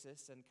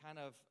bases and kind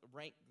of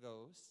rank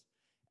those.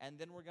 And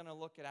then we're going to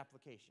look at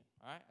application.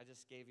 All right? I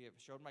just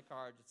showed my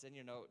cards. It's in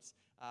your notes.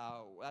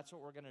 That's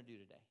what we're going to do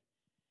today.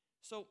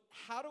 So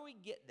how do we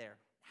get there?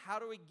 How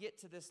do we get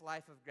to this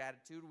life of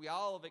gratitude? We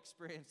all have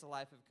experienced a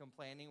life of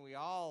complaining. We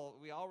all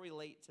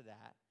relate to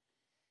that.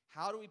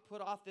 How do we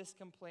put off this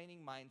complaining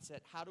mindset?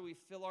 How do we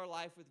fill our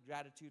life with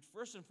gratitude?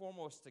 First and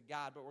foremost to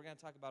God, but we're going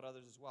to talk about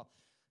others as well.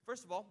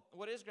 First of all,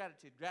 what is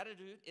gratitude?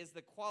 Gratitude is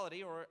the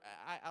quality, or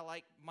I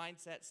like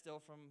mindset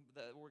still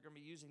we're going to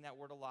be using that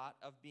word a lot,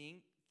 of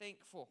being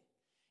thankful.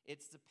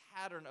 It's the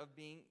pattern of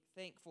being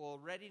thankful,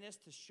 readiness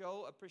to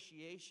show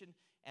appreciation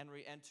and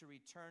to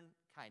return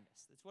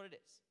kindness. That's what it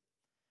is.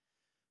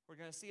 We're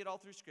going to see it all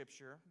through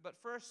Scripture. But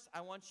first,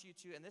 I want you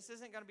to, and this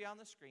isn't going to be on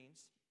the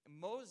screens,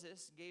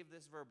 Moses gave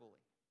this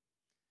verbally.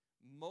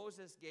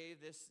 Moses gave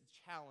this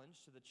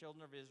challenge to the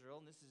children of Israel,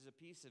 and this is a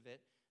piece of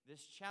it.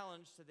 This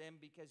challenge to them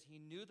because he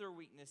knew their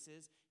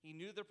weaknesses. He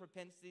knew their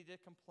propensity to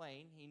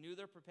complain. He knew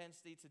their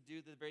propensity to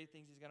do the very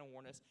things he's going to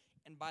warn us.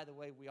 And by the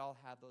way, we all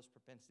have those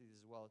propensities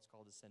as well. It's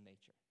called a sin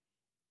nature.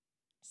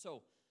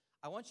 So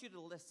I want you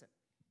to listen.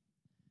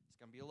 It's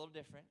going to be a little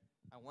different.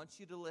 I want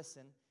you to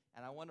listen,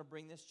 and I want to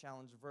bring this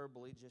challenge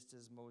verbally just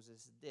as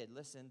Moses did.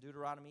 Listen,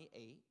 Deuteronomy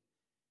 8,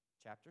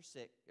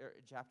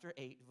 chapter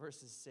 8,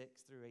 verses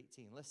 6 through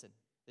 18. Listen,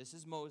 this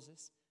is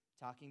Moses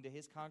talking to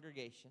his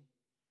congregation,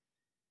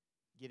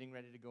 getting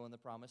ready to go in the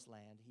promised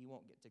land. He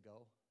won't get to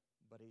go,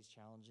 but he's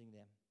challenging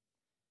them.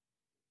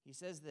 He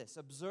says this,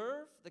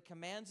 observe the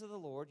commands of the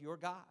Lord your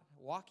God,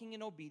 walking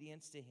in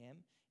obedience to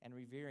him and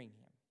revering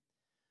him.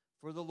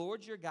 For the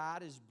Lord your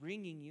God is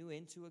bringing you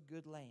into a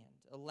good land,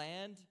 a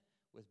land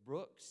with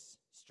brooks,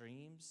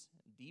 streams,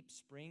 deep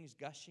springs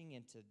gushing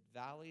into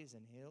valleys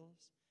and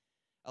hills,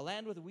 a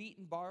land with wheat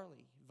and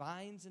barley,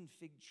 vines and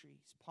fig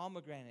trees,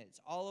 pomegranates,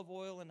 olive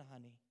oil and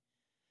honey,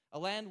 a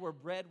land where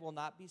bread will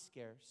not be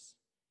scarce,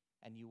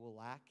 and you will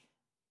lack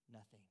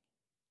nothing.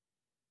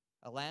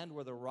 A land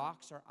where the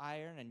rocks are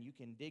iron and you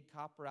can dig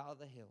copper out of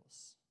the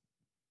hills.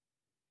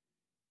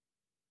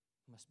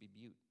 Must be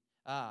Butte.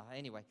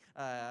 Anyway,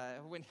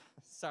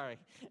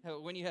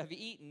 when you have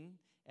eaten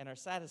and are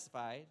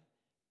satisfied,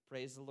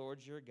 praise the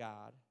Lord your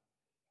God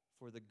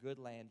for the good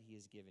land he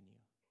has given you.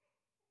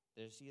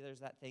 There's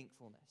that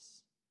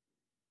thankfulness.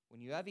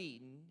 When you have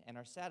eaten and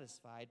are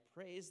satisfied,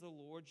 praise the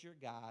Lord your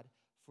God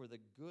for the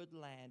good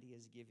land he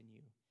has given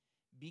you.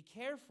 Be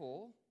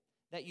careful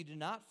that you do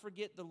not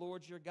forget the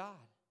Lord your God,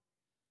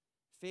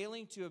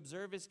 failing to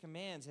observe his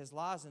commands, his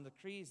laws, and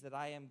decrees that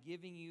I am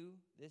giving you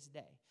this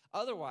day.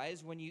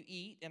 Otherwise, when you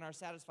eat and are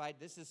satisfied,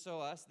 this is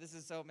so us,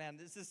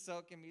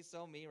 can be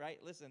so me, right?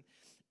 Listen,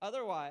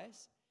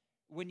 otherwise,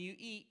 when you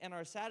eat and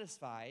are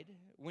satisfied,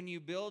 when you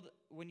build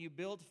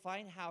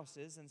fine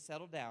houses and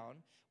settle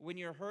down, when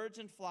your herds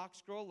and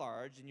flocks grow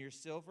large, and your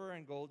silver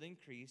and gold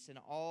increase, and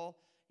all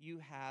you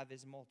have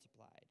is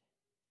multiplied,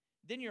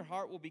 then your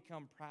heart will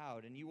become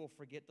proud, and you will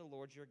forget the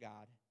Lord your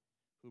God,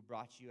 who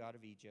brought you out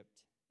of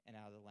Egypt and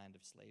out of the land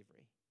of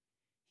slavery.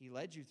 He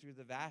led you through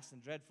the vast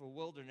and dreadful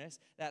wilderness,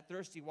 that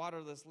thirsty,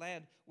 waterless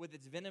land with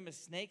its venomous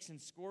snakes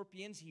and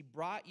scorpions. He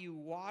brought you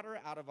water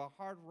out of a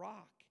hard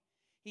rock.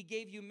 He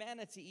gave you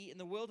manna to eat in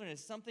the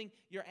wilderness, something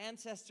your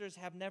ancestors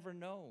have never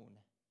known,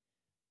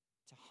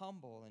 to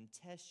humble and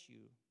test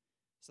you,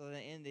 so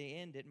that in the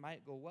end it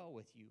might go well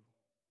with you.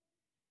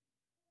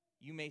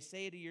 You may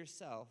say to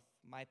yourself,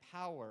 my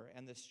power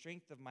and the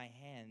strength of my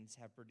hands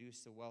have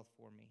produced the wealth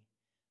for me.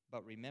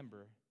 But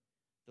remember,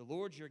 the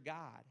Lord your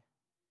God,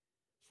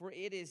 for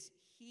it is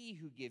he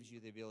who gives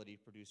you the ability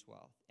to produce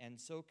wealth, and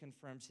so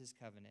confirms his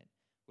covenant,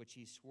 which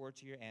he swore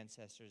to your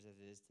ancestors as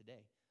it is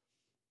today.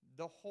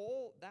 That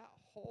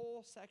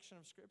whole section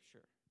of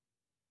Scripture,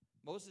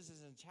 Moses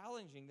is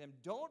challenging them.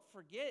 Don't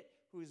forget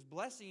who is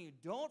blessing you.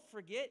 Don't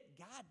forget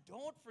God.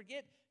 Don't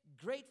forget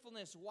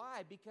gratefulness.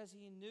 Why? Because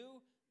he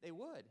knew they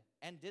would.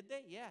 And did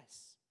they?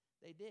 Yes,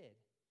 they did.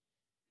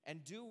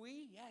 And do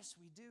we? Yes,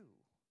 we do.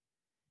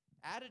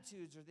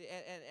 Attitudes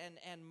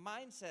and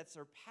mindsets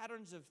are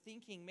patterns of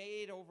thinking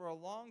made over a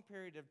long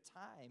period of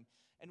time.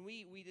 And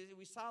we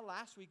saw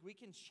last week we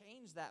can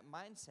change that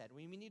mindset.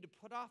 We need to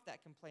put off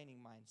that complaining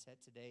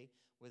mindset today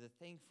with a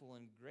thankful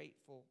and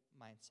grateful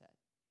mindset.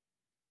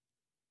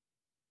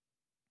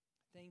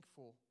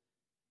 Thankful,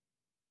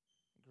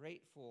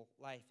 grateful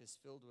life is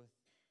filled with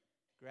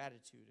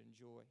gratitude and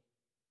joy.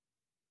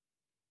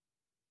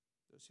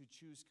 Those who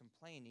choose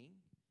complaining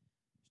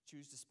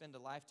choose to spend a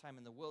lifetime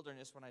in the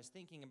wilderness. When I was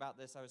thinking about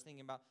this, I was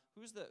thinking about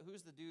who's the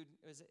dude?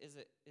 Is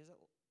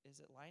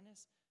it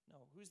Linus? No,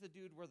 who's the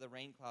dude where the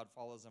rain cloud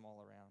follows him all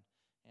around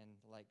and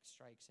like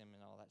strikes him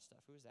and all that stuff?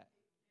 Who's that?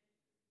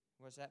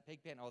 What's that?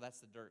 Pigpen? Oh, that's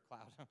the dirt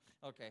cloud.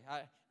 Okay,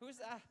 who's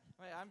that?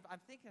 I'm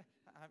thinking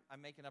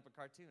I'm making up a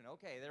cartoon.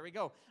 Okay, there we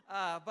go.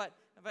 But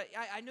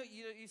I know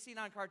you've seen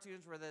on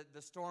cartoons where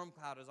the storm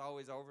cloud is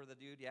always over the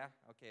dude. Yeah.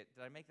 Okay.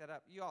 Did I make that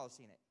up? You all have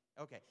seen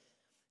it. Okay.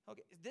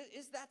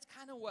 That's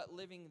kind of what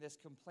living this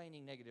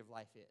complaining negative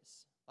life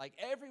is. Like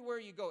everywhere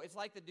you go, it's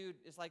like the dude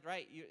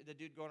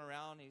going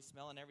around, he's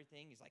smelling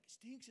everything. He's like, it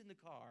stinks in the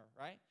car,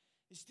 right?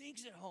 It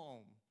stinks at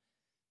home.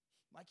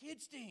 My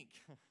kids stink.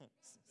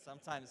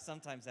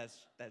 sometimes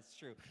that's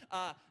true.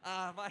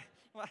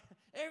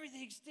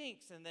 Everything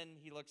stinks. And then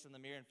he looks in the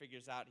mirror and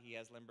figures out he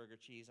has Limburger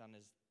cheese on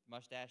his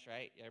mustache,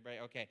 right? Everybody,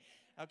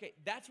 okay.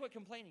 That's what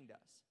complaining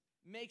does.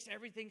 Makes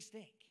everything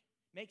stink.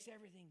 Makes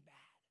everything bad.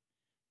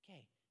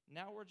 Okay,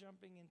 now we're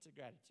jumping into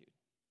gratitude.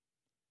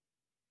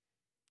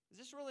 Is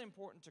this really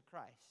important to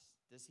Christ?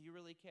 Does he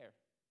really care?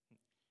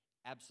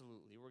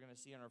 Absolutely. We're going to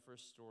see in our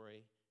first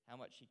story how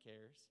much he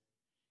cares,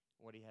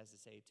 what he has to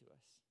say to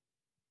us.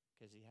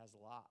 Because he has a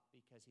lot,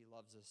 because he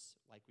loves us,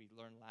 like we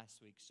learned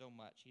last week, so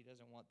much. He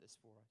doesn't want this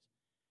for us.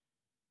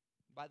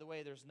 By the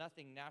way, there's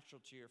nothing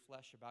natural to your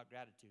flesh about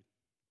gratitude.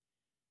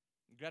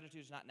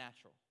 Gratitude is not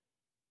natural.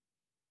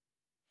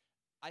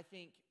 I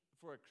think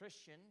for a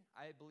Christian,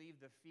 I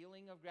believe the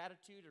feeling of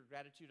gratitude or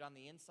gratitude on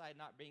the inside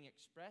not being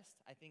expressed,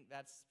 I think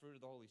that's fruit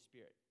of the Holy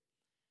Spirit.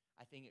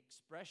 I think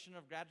expression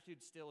of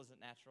gratitude still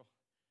isn't natural.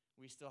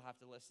 We still have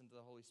to listen to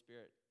the Holy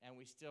Spirit, and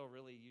we still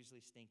really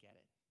usually stink at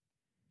it.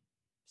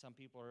 Some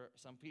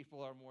people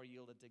are more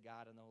yielded to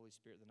God and the Holy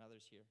Spirit than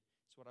others here.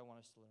 It's what I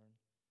want us to learn.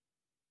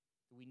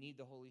 We need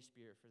the Holy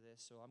Spirit for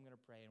this, so I'm going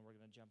to pray and we're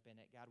going to jump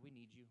in it. God, we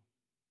need you.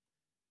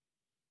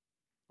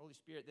 Holy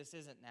Spirit, this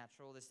isn't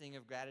natural. This thing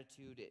of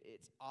gratitude,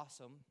 it's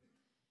awesome.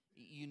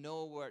 You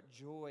know what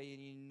joy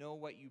and you know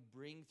what you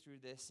bring through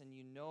this, and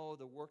you know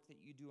the work that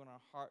you do in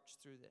our hearts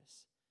through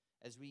this.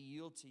 As we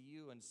yield to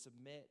you and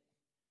submit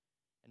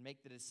and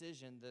make the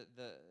decision,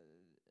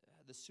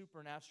 the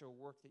supernatural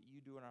work that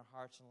you do in our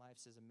hearts and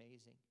lives is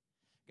amazing.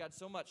 God,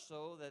 so much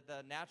so that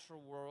the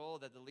natural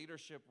world, that the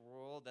leadership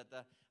world, that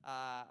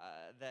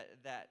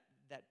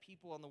that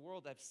people in the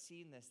world have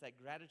seen this, that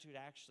gratitude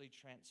actually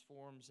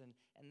transforms,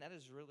 and that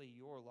is really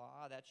your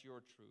law, that's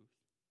your truth.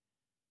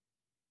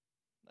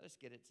 Let us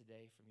get it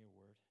today from your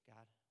word.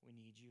 God, we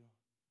need you.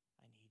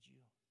 I need you.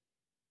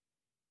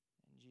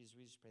 And Jesus,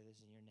 we just pray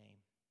this in your name.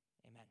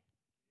 Amen.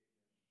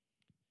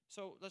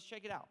 So let's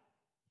check it out.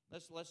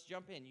 Let's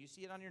jump in. You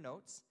see it on your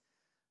notes.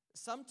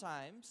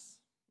 Sometimes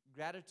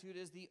gratitude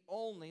is the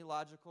only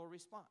logical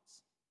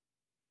response.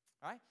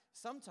 All right?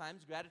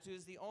 Sometimes gratitude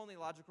is the only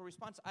logical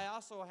response. I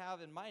also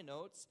have in my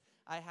notes,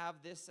 I have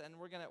this, and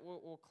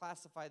we'll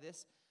classify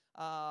this.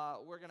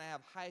 We're going to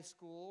have high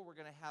school, we're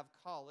going to have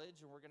college,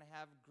 and we're going to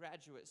have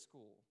graduate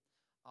school.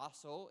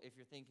 Also, if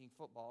you're thinking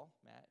football,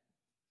 Matt,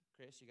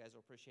 Chris, you guys will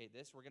appreciate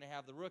this. We're going to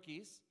have the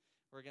rookies,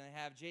 we're going to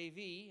have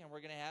JV, and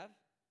we're going to have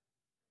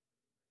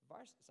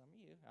varsity. Some of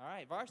you. All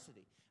right,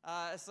 varsity.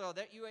 So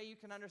that you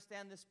can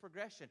understand this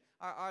progression.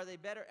 Are they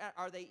better?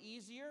 Are they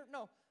easier?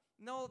 No.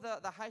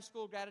 The high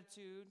school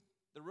gratitude,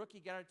 the rookie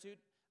gratitude,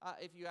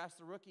 if you ask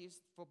the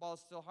rookies, football is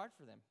still hard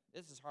for them.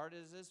 It's as hard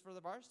as it is for the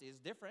varsity.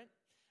 It's different.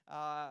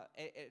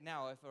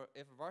 Now,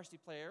 if a varsity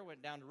player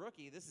went down to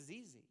rookie, this is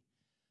easy.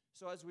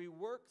 So as we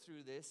work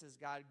through this, as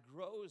God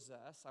grows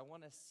us, I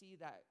want to see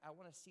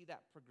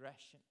that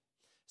progression.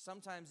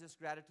 Sometimes this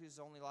gratitude is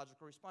the only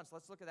logical response.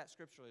 Let's look at that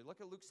scripturally.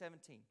 Look at Luke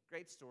 17.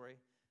 Great story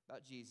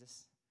about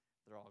Jesus.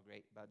 They're all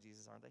great about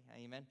Jesus, aren't they?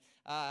 Amen.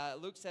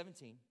 Luke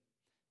 17.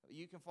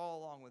 You can follow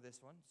along with this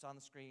one. It's on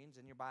the screens,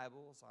 in your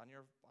Bibles, on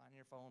your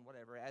phone,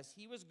 whatever. As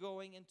he was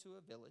going into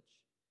a village,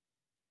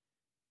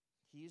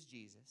 he is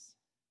Jesus,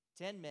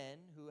 10 men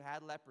who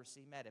had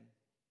leprosy met him.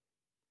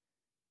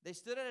 They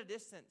stood at a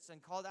distance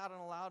and called out in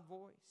a loud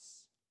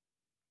voice,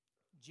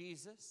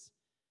 Jesus,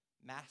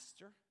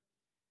 Master,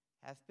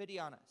 have pity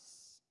on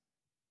us.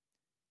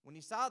 When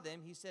he saw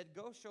them, he said,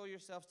 go show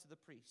yourselves to the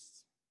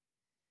priests.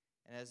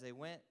 And as they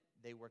went,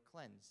 they were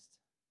cleansed.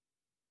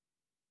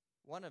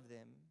 One of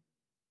them,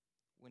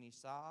 when he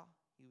saw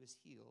he was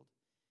healed,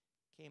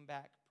 came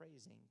back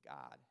praising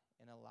God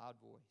in a loud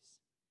voice.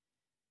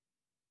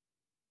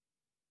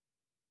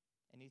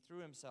 And he threw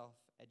himself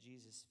at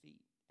Jesus'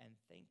 feet and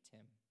thanked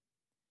him.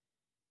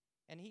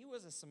 And he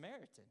was a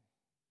Samaritan.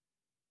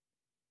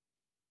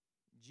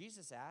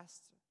 Jesus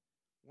asked,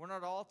 were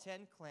not all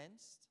 10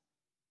 cleansed?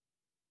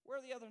 Where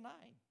are the other 9?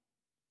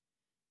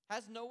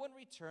 Has no one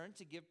returned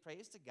to give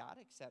praise to God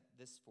except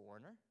this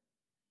foreigner?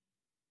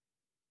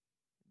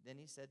 Then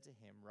he said to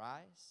him,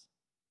 rise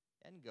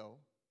and go.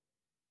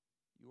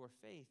 Your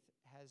faith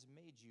has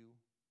made you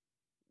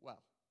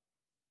well.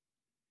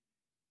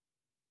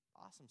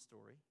 Awesome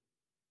story.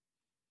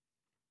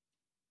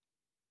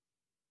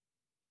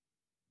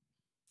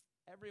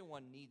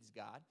 Everyone needs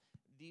God.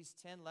 These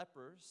 10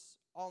 lepers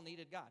all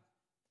needed God.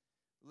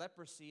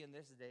 Leprosy in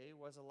this day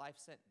was a life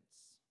sentence.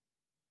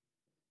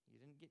 You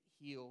didn't get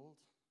healed.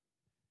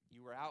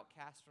 You were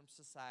outcast from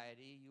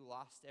society. You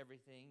lost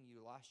everything.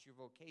 You lost your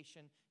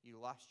vocation. You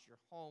lost your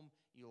home.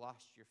 You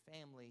lost your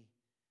family.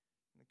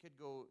 And I could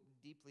go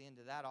deeply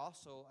into that.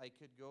 Also, I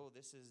could go,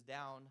 this is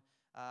down.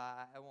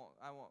 I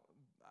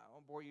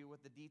won't bore you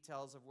with the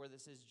details of where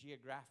this is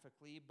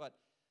geographically, but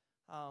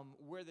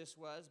where this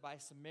was by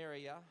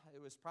Samaria,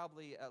 it was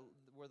probably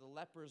where the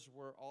lepers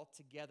were all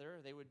together.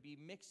 They would be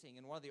mixing,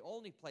 and one of the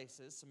only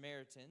places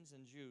Samaritans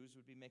and Jews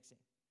would be mixing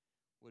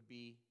would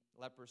be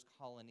lepers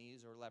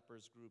colonies or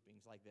lepers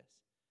groupings like this.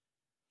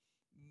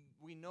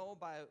 We know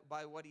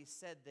by what he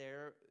said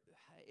there,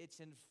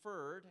 it's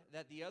inferred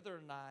that the other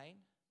 9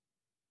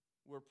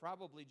 were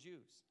probably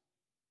Jews.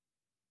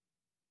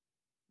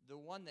 The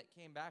one that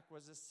came back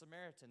was a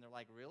Samaritan. They're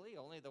like, really?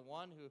 Only the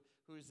one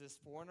who's this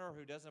foreigner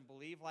who doesn't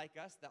believe like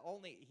us?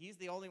 He's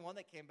the only one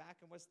that came back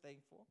and was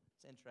thankful?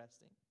 It's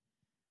interesting.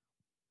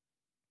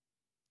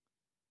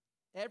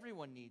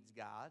 Everyone needs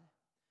God.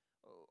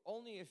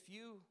 Only a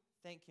few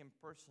thank him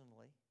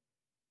personally.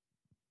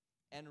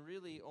 And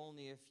really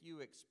only a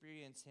few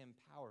experience him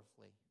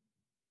powerfully.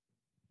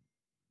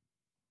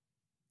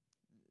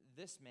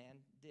 This man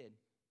did.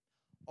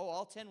 Oh,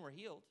 all 10 were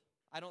healed.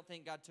 I don't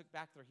think God took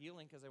back their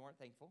healing because they weren't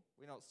thankful.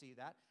 We don't see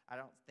that. I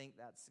don't think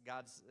that's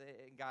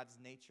God's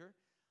nature.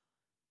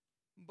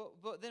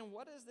 But then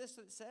what is this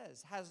that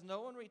says? Has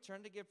no one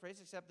returned to give praise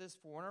except this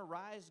foreigner?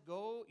 Rise,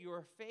 go,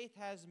 your faith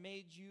has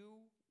made you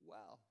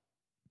well.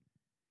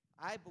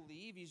 I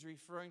believe he's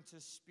referring to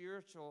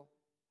spiritual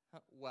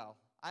well.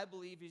 I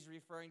believe he's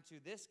referring to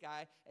this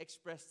guy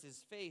expressed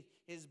his faith.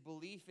 His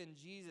belief in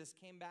Jesus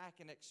came back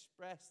and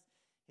expressed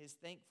his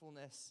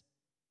thankfulness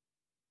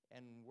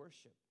and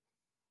worship.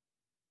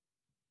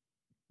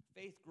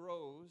 Faith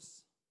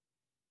grows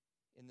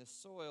in the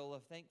soil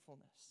of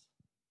thankfulness.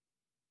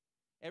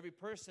 Every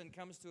person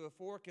comes to a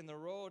fork in the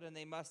road and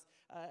they must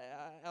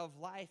of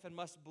life and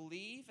must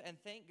believe and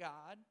thank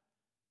God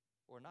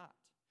or not.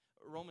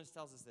 Romans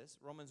tells us this.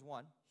 Romans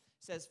 1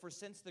 says, for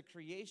since the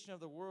creation of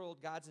the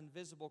world, God's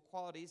invisible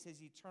qualities,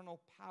 his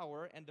eternal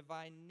power and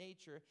divine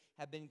nature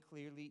have been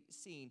clearly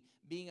seen,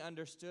 being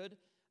understood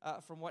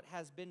from what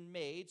has been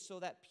made, so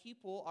that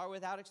people are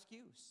without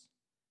excuse.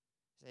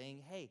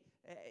 Saying, hey,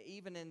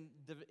 even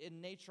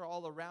in nature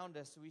all around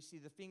us, we see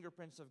the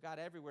fingerprints of God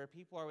everywhere.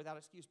 People are without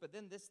excuse. But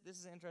then this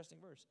is an interesting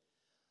verse.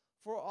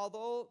 For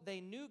although they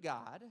knew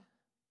God,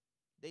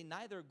 they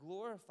neither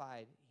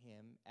glorified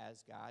him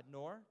as God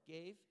nor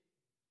gave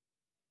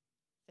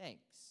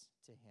thanks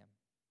to him.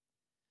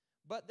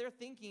 But their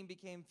thinking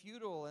became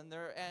futile, and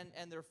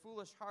their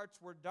foolish hearts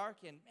were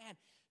darkened. Man,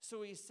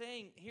 so he's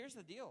saying, here's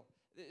the deal.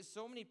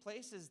 So many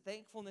places,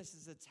 thankfulness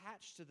is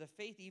attached to the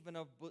faith, even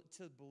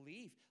to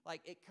belief. Like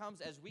it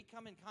comes as we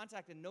come in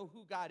contact and know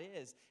who God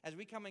is, as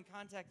we come in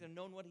contact and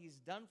know what he's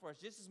done for us,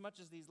 just as much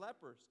as these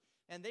lepers.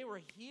 And they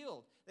were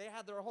healed. They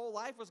had their whole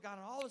life was gone,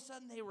 and all of a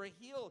sudden they were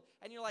healed.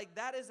 And you're like,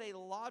 that is a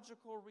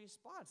logical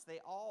response. They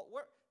all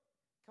were.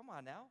 Come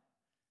on now.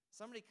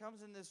 Somebody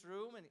comes in this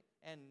room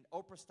and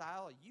Oprah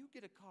style, you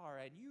get a car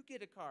and you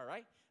get a car,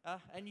 right?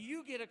 And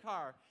you get a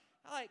car.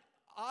 Like,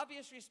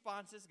 obvious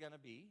response is going to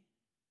be,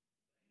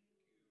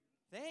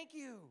 thank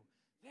you.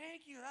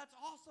 Thank you. That's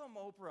awesome,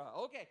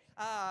 Oprah. Okay,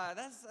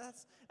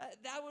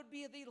 that would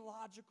be the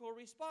logical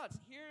response.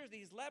 Here,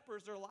 these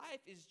lepers, their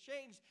life is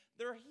changed.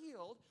 They're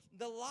healed.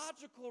 The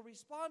logical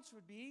response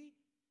would be,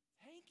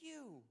 thank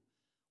you.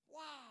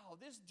 Wow,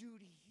 this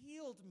dude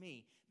healed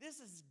me. This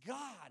is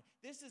God.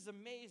 This is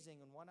amazing.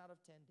 And 1 out of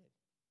 10 did.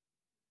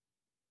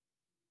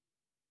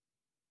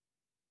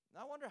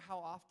 Now, I wonder how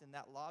often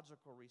that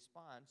logical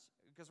response,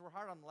 because we're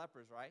hard on the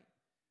lepers, right?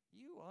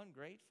 You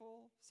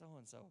ungrateful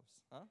so-and-sos,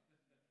 huh?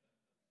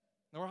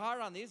 And we're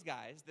hard on these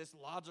guys, this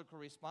logical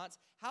response.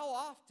 How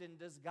often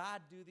does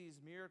God do these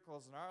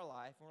miracles in our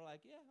life? And we're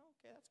like, yeah,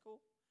 okay, that's cool.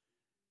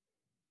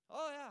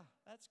 Oh, yeah,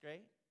 that's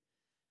great.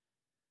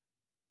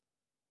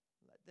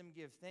 Let them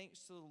give thanks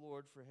to the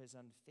Lord for his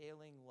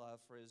unfailing love,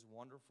 for his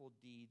wonderful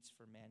deeds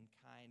for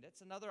mankind.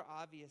 That's another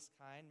obvious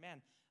kind.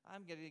 Man,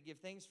 I'm going to give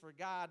thanks for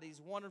God,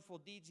 these wonderful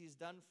deeds he's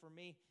done for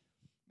me.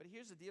 But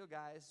here's the deal,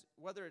 guys.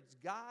 Whether it's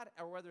God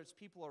or whether it's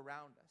people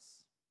around us,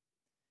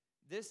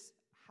 this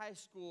high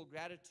school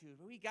gratitude,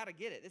 we got to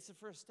get it. It's the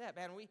first step,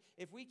 man.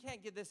 If we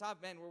can't get this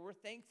up, man, where we're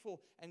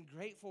thankful and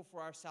grateful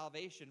for our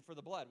salvation, for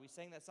the blood. We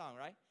sang that song,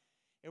 right?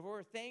 If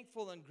we're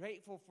thankful and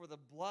grateful for the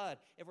blood,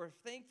 if we're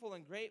thankful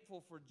and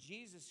grateful for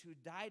Jesus who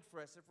died for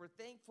us, if we're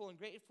thankful and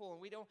grateful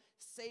and we don't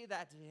say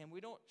that to him,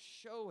 we don't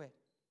show it.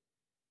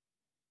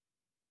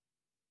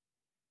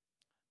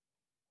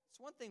 It's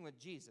one thing with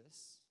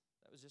Jesus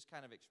that was just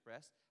kind of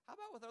expressed. How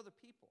about with other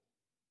people?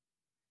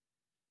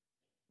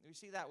 We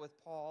see that with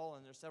Paul,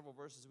 and there's several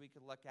verses we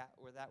could look at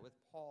with that with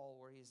Paul,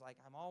 where he's like,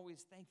 I'm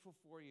always thankful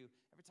for you.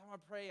 Every time I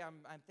pray,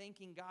 I'm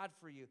thanking God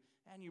for you.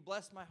 And you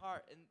bless my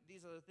heart, and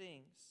these are the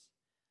things.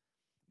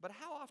 But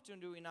how often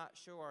do we not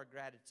show our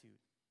gratitude?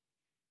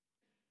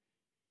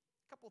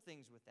 A couple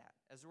things with that.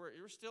 As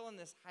we're still in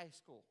this high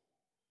school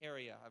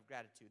area of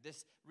gratitude,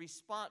 this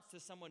response to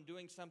someone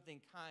doing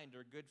something kind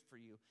or good for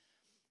you.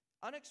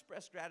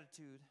 Unexpressed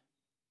gratitude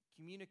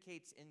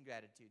communicates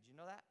ingratitude. You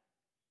know that?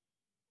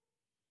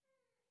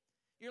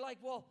 You're like,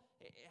 well,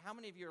 how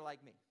many of you are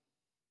like me?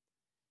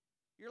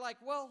 You're like,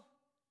 well,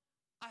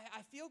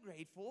 I feel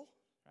grateful,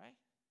 right?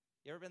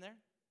 You ever been there?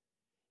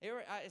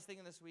 I was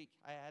thinking this week,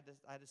 I had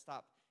to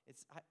stop.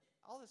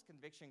 All this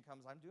conviction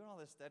comes. I'm doing all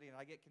this study, and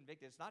I get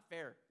convicted. It's not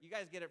fair. You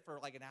guys get it for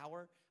like an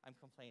hour. I'm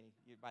complaining,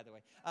 by the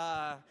way.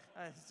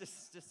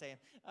 Just saying.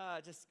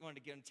 Just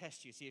wanted to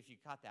test you, see if you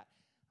caught that.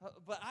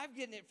 But I'm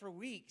getting it for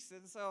weeks,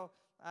 and so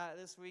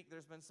this week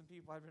there's been some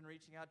people I've been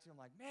reaching out to. I'm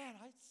like, man,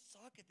 I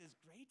suck at this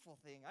grateful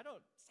thing. I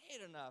don't say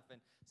it enough. And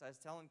so I was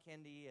telling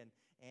Kendi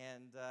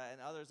and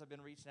others I've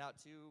been reaching out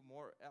to.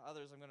 More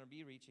others I'm going to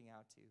be reaching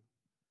out to.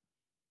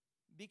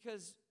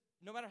 Because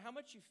no matter how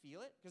much you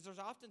feel it, because there's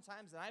often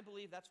times, and I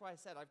believe that's why I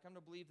said I've come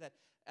to believe that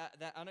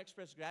that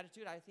unexpressed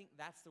gratitude, I think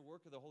that's the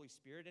work of the Holy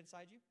Spirit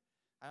inside you.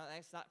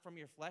 That's not from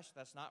your flesh.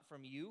 That's not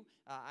from you.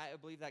 I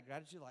believe that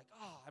gratitude, like,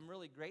 oh, I'm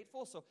really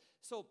grateful.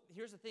 So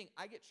here's the thing.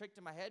 I get tricked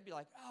in my head, be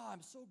like, oh,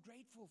 I'm so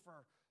grateful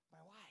for my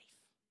wife.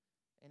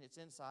 And it's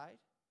inside.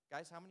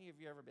 Guys, how many of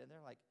you ever been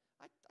there? Like,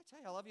 I tell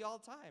you, I love you all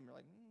the time. You're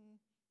like,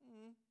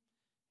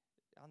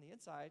 On the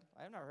inside,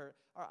 I have never heard.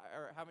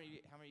 Or how many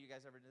of you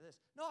guys ever did this?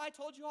 No, I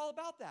told you all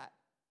about that.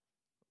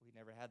 We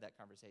never had that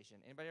conversation.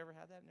 Anybody ever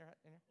had that in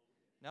here?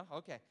 No?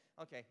 Okay.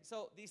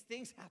 So these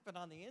things happen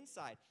on the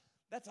inside.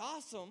 That's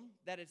awesome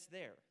that it's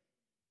there.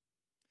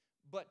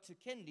 But to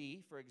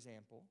Kendi, for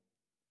example,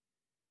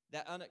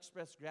 that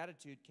unexpressed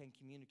gratitude can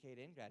communicate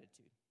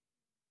ingratitude.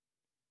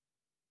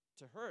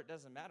 To her, it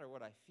doesn't matter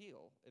what I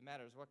feel. It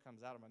matters what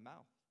comes out of my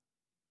mouth.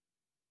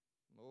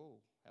 Oh,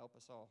 help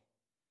us all.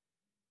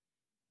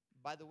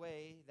 By the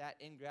way, that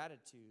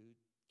ingratitude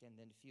can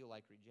then feel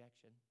like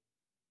rejection.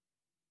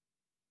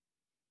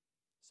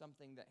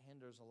 Something that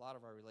hinders a lot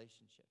of our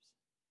relationships.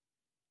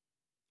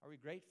 Are we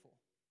grateful?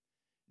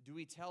 Do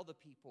we tell the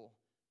people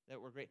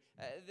that we're great?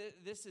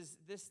 This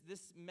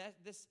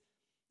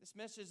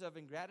message of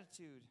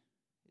ingratitude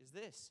is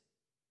this: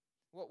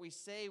 what we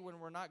say when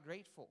we're not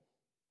grateful.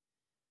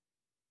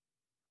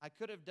 I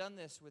could have done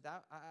this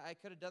without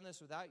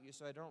you,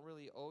 so I don't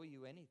really owe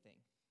you anything.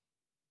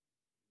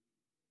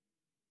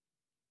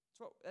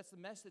 That's the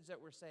message that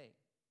we're saying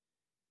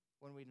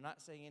when we're not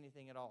saying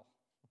anything at all.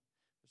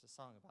 There's a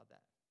song about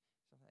that.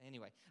 So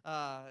anyway,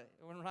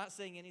 when we're not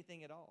saying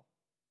anything at all.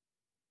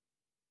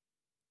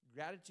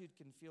 Gratitude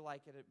can feel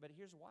like it, but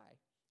here's why.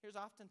 Here's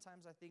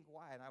oftentimes I think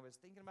why. And I was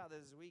thinking about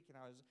this week, and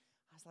I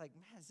was like,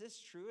 man, is this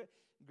true?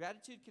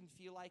 Gratitude can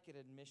feel like an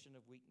admission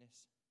of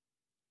weakness.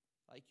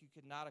 Like you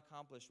could not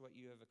accomplish what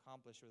you have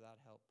accomplished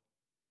without help.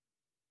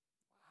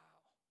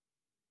 Wow.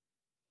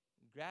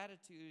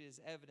 Gratitude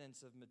is evidence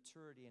of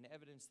maturity and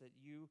evidence that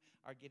you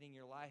are getting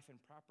your life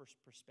in proper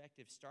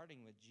perspective,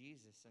 starting with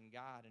Jesus and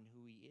God and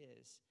who He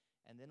is,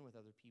 and then with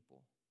other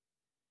people.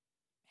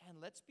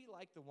 Man, let's be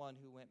like the one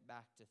who went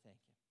back to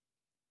thank Him.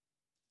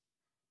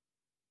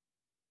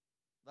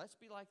 Let's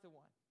be like the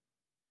one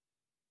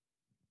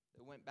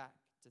that went back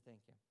to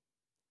thank Him.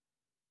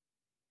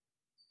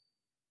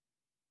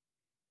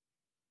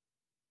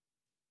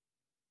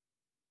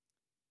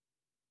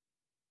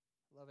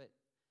 Love it.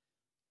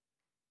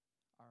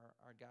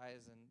 Our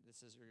guys, and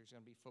there's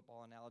going to be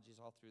football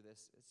analogies all through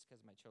this. It's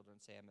because my children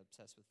say I'm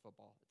obsessed with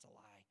football. It's a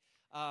lie.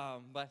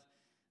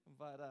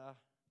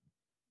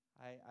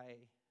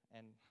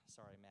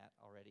 Sorry, Matt,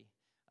 already.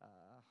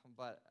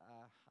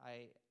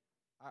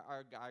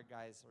 Our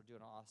guys are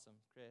doing awesome.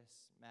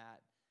 Chris, Matt,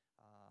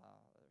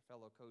 their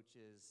fellow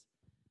coaches,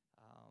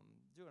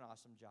 doing an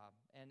awesome job.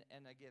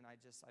 And again,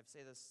 I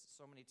say this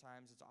so many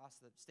times. It's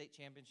awesome. The state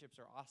championships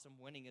are awesome.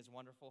 Winning is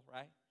wonderful,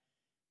 right?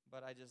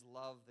 But I just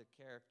love the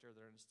character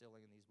they're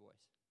instilling in these boys.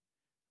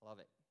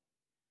 Love it.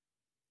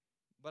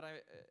 But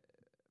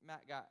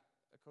Matt got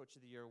a Coach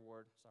of the Year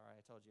award. Sorry,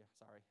 I told you.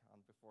 Sorry,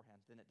 on beforehand.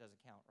 Then it doesn't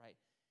count, right?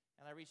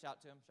 And I reached out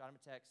to him, shot him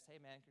a text.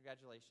 Hey, man,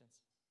 congratulations.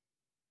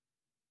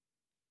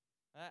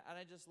 And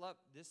I just love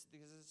this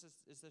because it's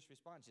this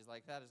response. He's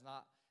like, that is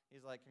not.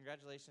 He's like,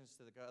 congratulations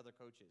to the other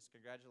coaches.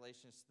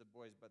 Congratulations to the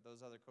boys, but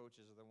those other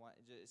coaches are the one.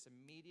 It's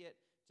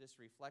immediate, just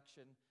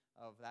reflection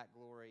of that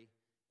glory.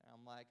 And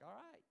I'm like, all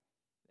right.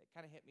 It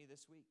kind of hit me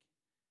this week.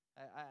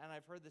 And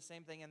I've heard the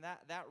same thing, and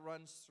that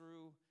runs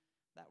through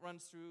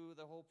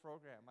the whole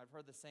program. I've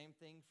heard the same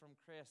thing from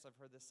Chris. I've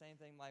heard the same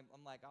thing.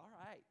 I'm like, all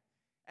right.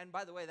 And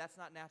by the way,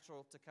 that's not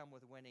natural to come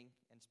with winning,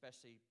 and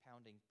especially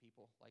pounding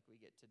people like we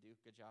get to do.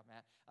 Good job,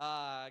 Matt.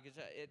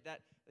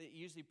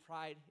 Usually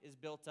pride is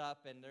built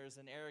up, and there's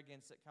an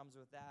arrogance that comes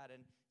with that.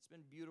 And it's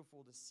been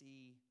beautiful to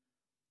see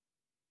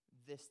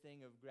this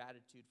thing of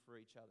gratitude for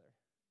each other.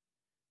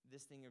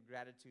 This thing of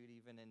gratitude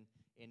even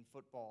in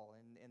football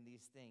and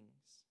these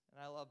things.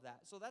 And I love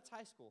that. So that's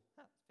high school.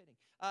 Fitting.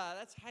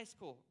 That's high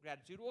school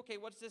gratitude. Okay,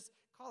 what's this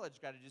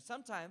college gratitude?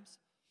 Sometimes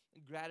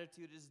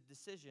gratitude is a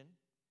decision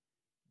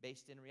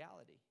based in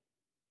reality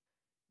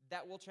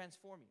that will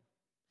transform you.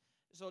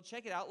 So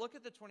check it out. Look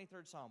at the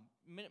 23rd Psalm.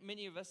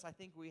 Many of us, I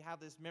think we have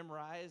this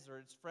memorized or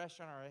it's fresh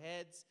on our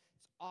heads.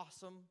 It's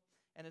awesome.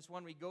 And it's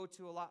one we go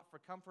to a lot for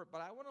comfort.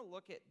 But I want to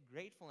look at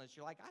gratefulness.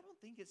 You're like, I don't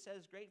think it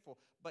says grateful.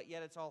 But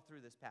yet it's all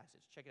through this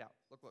passage. Check it out.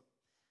 Look.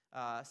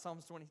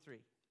 Psalms 23.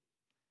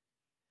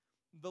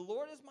 The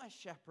Lord is my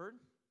shepherd,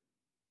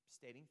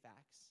 stating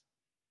facts,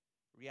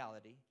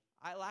 reality.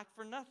 I lack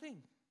for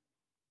nothing.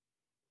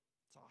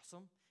 It's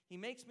awesome. He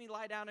makes me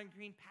lie down in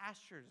green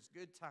pastures,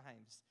 good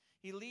times.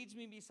 He leads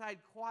me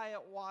beside quiet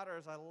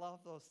waters. I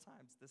love those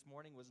times. This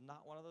morning was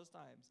not one of those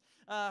times.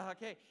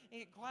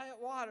 Quiet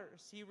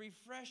waters. He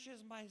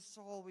refreshes my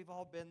soul. We've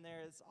all been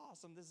there. It's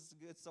awesome. This is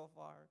good so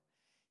far.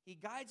 He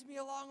guides me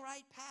along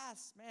right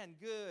paths. Man,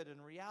 good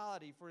and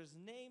reality for His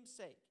name's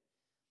sake.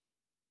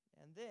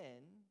 And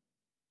then,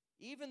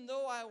 even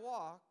though I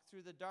walk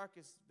through the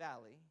darkest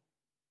valley,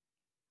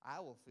 I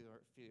will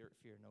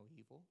fear no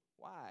evil.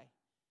 Why?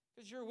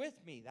 Because you're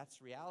with me.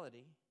 That's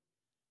reality.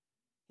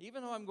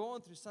 Even though I'm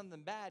going through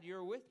something bad,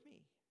 you're with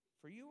me.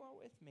 For you are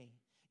with me.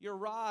 Your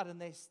rod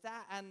and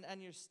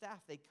your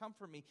staff, they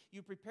comfort me.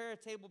 You prepare a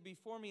table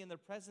before me in the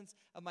presence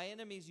of my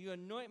enemies. You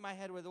anoint my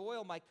head with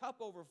oil. My cup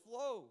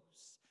overflows.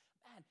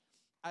 Man,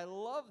 I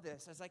love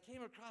this. As I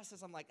came across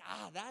this, I'm like,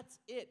 that's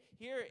it.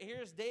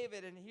 Here's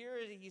David, and here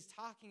he's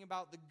talking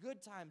about the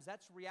good times.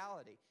 That's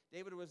reality.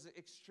 David was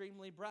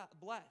extremely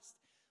blessed.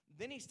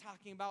 Then he's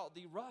talking about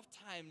the rough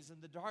times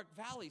and the dark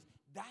valleys.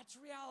 That's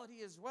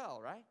reality as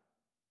well, right?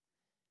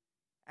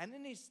 And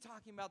then he's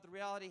talking about the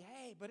reality,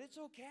 hey, but it's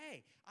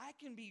okay. I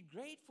can be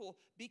grateful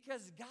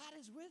because God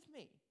is with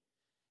me.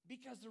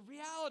 Because the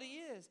reality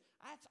is,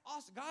 that's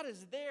awesome. God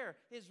is there.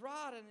 His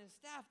rod and his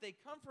staff, they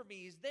comfort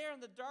me. He's there in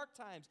the dark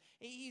times.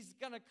 He's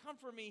going to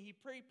comfort me. He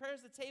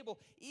prepares the table,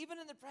 even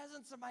in the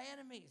presence of my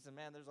enemies. And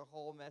man, there's a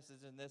whole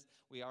message in this.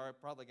 We are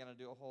probably going to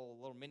do a whole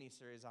little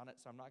mini-series on it,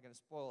 so I'm not going to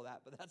spoil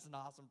that, but that's an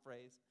awesome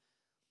phrase.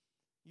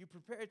 You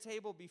prepare a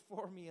table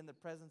before me in the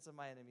presence of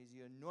my enemies.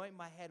 You anoint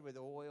my head with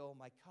oil.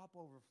 My cup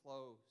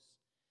overflows.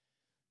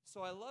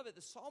 So I love it.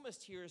 The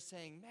psalmist here is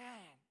saying,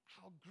 man,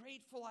 how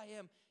grateful I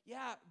am.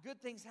 Yeah,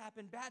 good things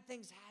happen, bad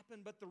things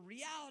happen, but the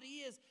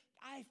reality is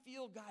I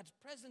feel God's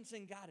presence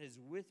and God is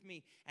with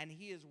me, and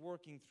he is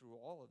working through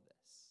all of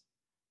this.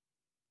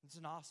 It's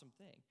an awesome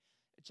thing.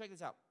 Check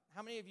this out.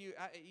 How many of you,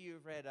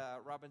 you've read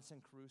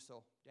Robinson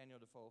Crusoe, Daniel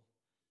Defoe?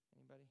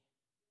 Anybody?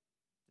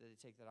 Did they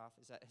take that off?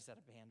 Is that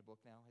a banned book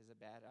now? Is it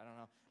bad? I don't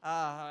know.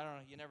 I don't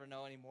know. You never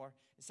know anymore.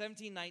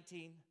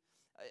 1719.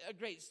 A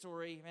great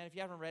story. Man, if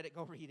you haven't read it,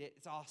 go read it.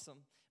 It's awesome.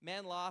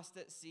 Man lost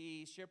at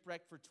sea,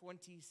 shipwrecked for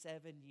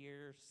 27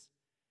 years.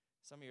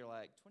 Some of you are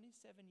like,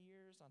 27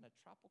 years on a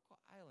tropical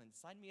island.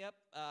 Sign me up.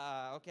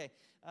 Okay.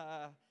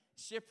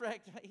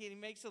 Shipwrecked. He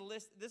makes a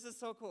list. This is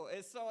so cool.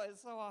 It's so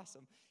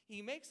awesome.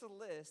 He makes a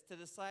list to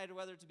decide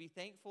whether to be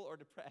thankful or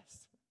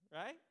depressed.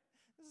 Right?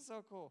 This is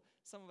so cool.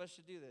 Some of us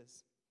should do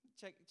this.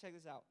 Check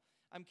this out.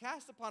 I'm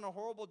cast upon a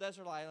horrible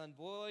desert island,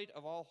 void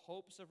of all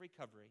hopes of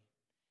recovery.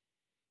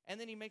 And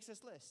then he makes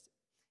this list.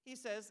 He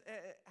says,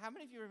 how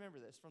many of you remember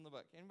this from the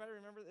book? Anybody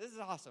remember this? This is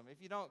awesome.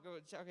 If you don't, go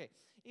check. Okay.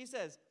 He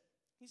says,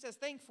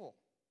 thankful.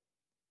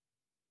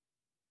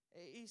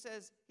 He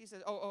says,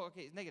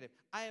 okay, negative.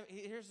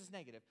 Here's his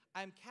negative.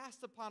 I'm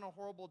cast upon a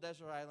horrible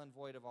desert island,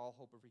 void of all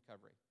hope of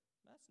recovery.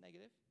 That's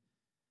negative.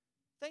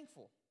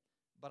 Thankful.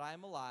 But I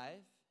am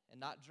alive and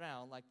not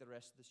drowned like the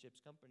rest of the ship's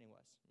company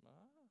was.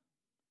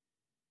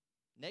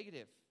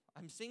 Negative.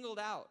 I'm singled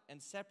out and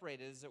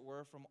separated, as it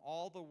were, from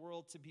all the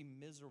world to be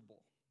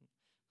miserable.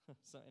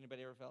 So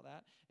anybody ever felt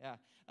that?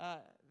 Yeah.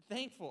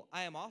 Thankful.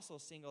 I am also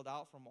singled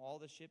out from all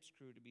the ship's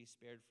crew to be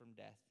spared from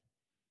death.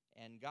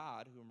 And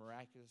God, who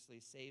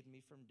miraculously saved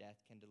me from death,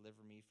 can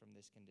deliver me from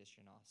this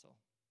condition also.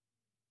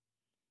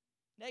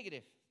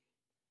 Negative.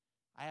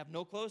 I have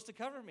no clothes to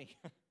cover me.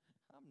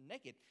 I'm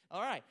naked.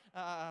 All right.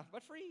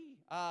 But free.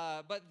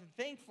 But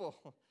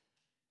thankful.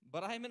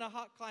 But I'm in a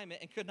hot climate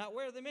and could not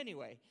wear them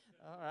anyway.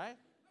 All right.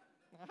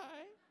 All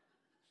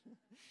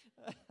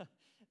right.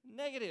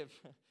 Negative.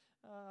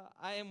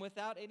 I am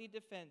without any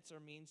defense or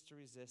means to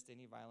resist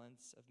any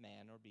violence of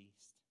man or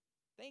beast.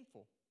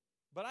 Thankful.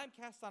 But I'm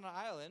cast on an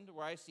island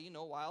where I see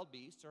no wild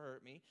beast to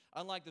hurt me,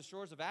 unlike the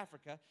shores of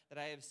Africa that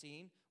I have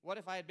seen. What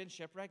if I had been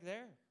shipwrecked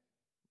there?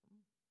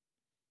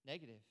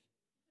 Negative.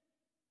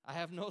 I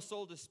have no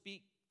soul to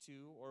speak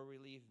to or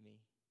relieve me.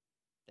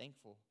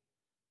 Thankful.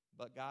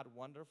 But God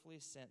wonderfully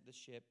sent the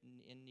ship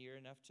in near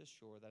enough to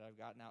shore that I've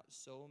gotten out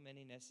so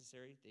many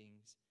necessary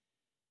things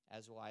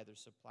as will either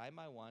supply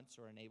my wants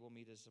or enable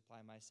me to supply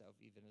myself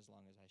even as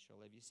long as I shall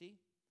live. You see,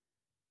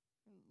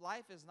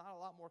 life is not a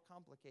lot more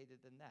complicated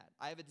than that.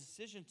 I have a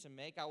decision to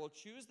make. I will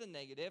choose the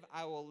negative.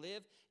 I will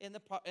live in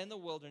the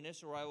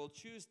wilderness, or I will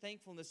choose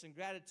thankfulness and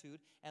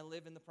gratitude and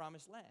live in the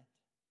promised land.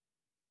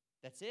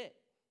 That's it.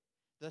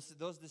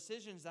 Those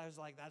decisions, I was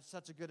like, that's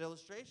such a good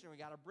illustration. We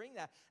got to bring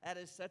that. That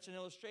is such an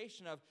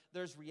illustration of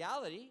there's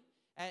reality,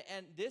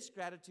 and this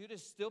gratitude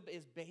is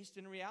based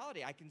in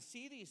reality. I can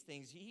see these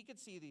things. He could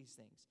see these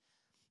things.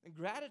 And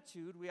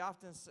gratitude, we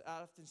often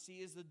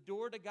see, is the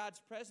door to God's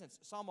presence.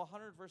 Psalm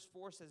 100, verse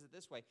 4 says it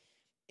this way: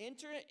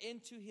 enter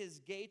into his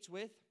gates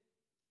with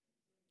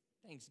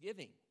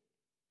thanksgiving.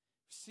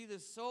 See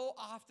this so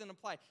often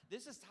applied.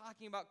 This is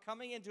talking about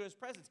coming into his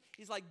presence.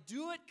 He's like,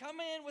 do it, come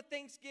in with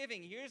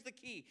thanksgiving. Here's the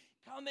key.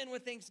 Come in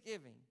with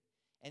thanksgiving.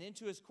 And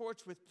into his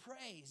courts with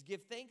praise.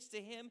 Give thanks to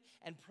him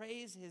and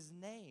praise his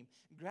name.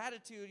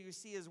 Gratitude, you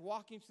see, is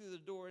walking through the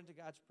door into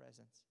God's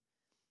presence.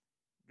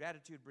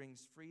 Gratitude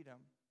brings freedom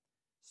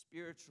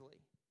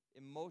spiritually,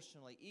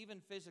 emotionally,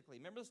 even physically.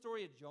 Remember the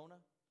story of Jonah?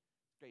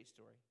 Great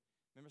story.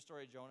 Remember the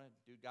story of Jonah?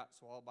 Dude got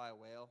swallowed by a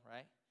whale,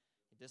 right?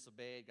 He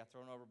disobeyed, got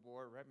thrown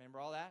overboard, right?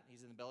 Remember all that?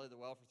 He's in the belly of the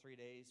whale for 3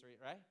 days,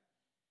 right?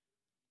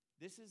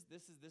 This is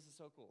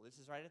so cool. This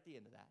is right at the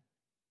end of that.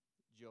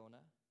 Jonah,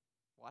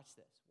 watch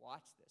this.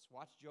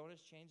 Watch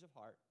Jonah's change of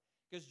heart.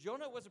 Because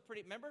Jonah was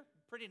pretty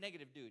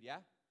negative dude, yeah?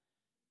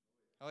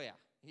 Oh, yeah.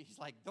 He's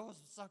like, those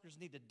suckers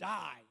need to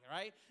die,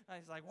 right? And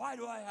he's like, why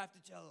do I have to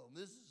tell them?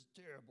 This is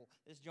terrible.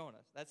 It's Jonah.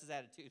 That's his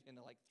attitude in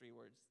like 3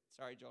 words.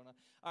 Sorry, Jonah.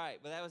 All right,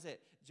 but that was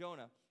it.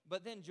 Jonah.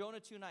 But then Jonah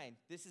 2:9.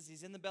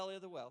 He's in the belly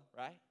of the whale,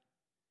 right?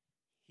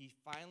 He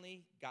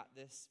finally got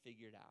this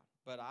figured out.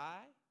 But I,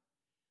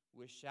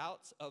 with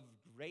shouts of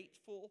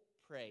grateful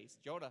praise,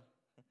 Jonah,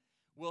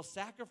 will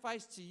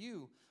sacrifice to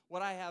you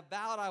what I have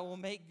vowed I will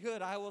make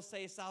good. I will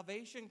say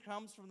salvation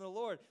comes from the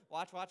Lord.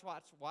 Watch.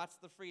 Watch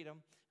the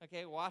freedom.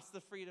 Okay, watch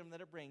the freedom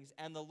that it brings.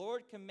 And the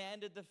Lord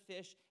commanded the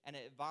fish, and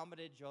it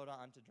vomited Jonah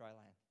onto dry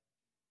land.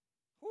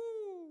 Whoo!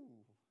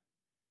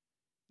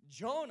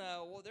 Jonah,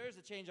 well, there's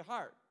a change of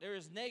heart. There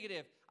is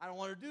negative. I don't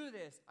want to do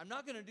this. I'm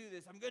not going to do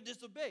this. I'm going to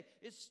disobey.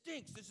 It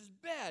stinks. This is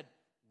bad.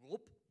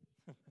 Whoop.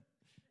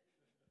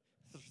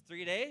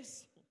 3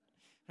 days,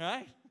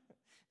 right?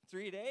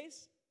 3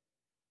 days.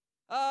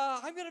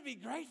 I'm going to be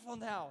grateful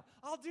now.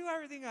 I'll do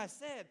everything I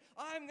said.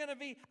 I'm going to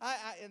be,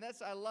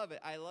 I love it.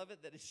 I love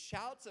it that it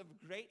shouts of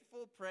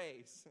grateful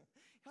praise.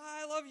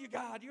 I love you,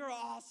 God. You're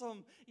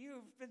awesome.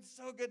 You've been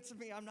so good to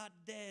me. I'm not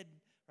dead,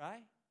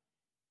 right?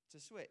 To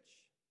switch.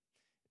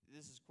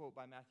 This is a quote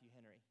by Matthew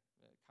Henry,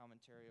 a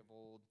commentary of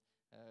old,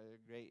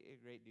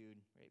 great dude,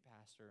 great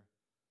pastor.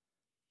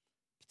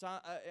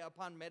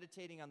 Upon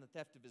meditating on the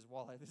theft of his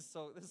wallet, this is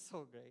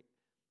so great.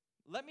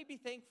 Let me be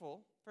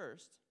thankful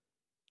first,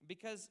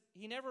 because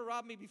he never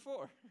robbed me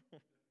before.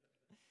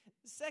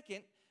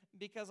 Second,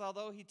 because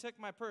although he took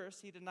my purse,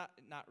 he did not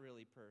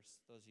really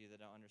purse. Those of you that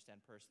don't understand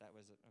purse, that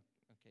was,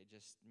 okay,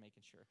 just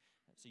making sure.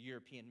 It's a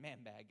European man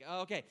bag.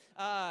 Okay,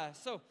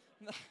 sorry.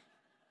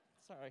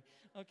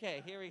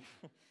 Okay, here we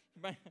go.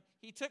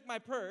 He took my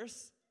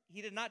purse,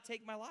 he did not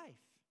take my life.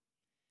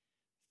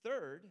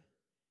 Third,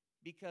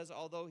 because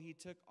although he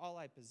took all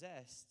I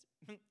possessed,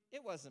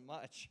 it wasn't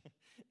much.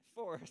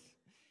 Fourth,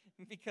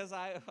 because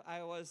I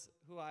was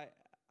who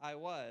I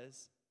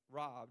was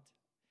robbed,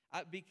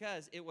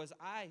 because it was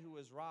I who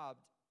was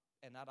robbed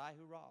and not I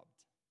who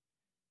robbed.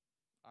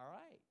 All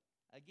right.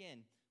 Again,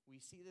 we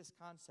see this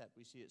concept.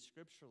 We see it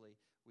scripturally.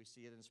 We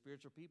see it in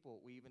spiritual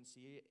people. We even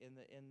see it in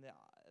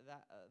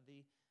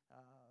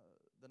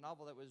the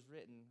novel that was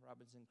written,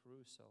 Robinson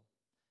Crusoe.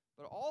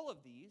 But all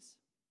of these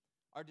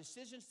are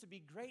decisions to be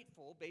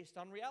grateful based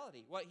on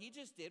reality. What he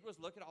just did was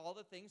look at all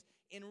the things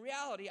in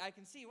reality I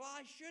can see. Well,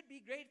 I should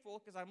be grateful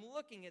because I'm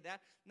looking at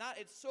that. Not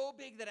it's so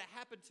big that it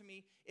happened to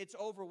me, it's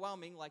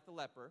overwhelming like the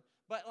leper.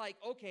 But like,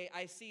 okay,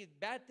 I see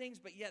bad things,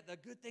 but yet the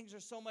good things are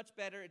so much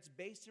better. It's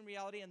based in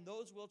reality, and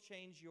those will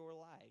change your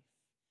life.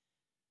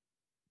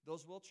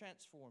 Those will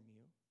transform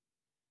you.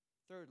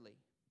 Thirdly,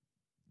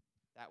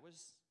 that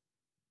was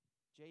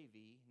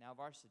JV, now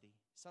varsity.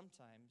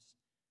 Sometimes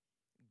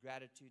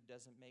gratitude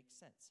doesn't make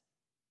sense.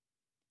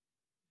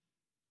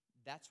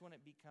 That's when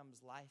it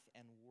becomes life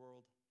and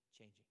world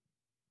changing.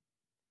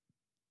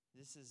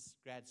 This is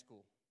grad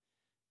school.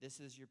 This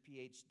is your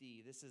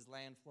PhD. This is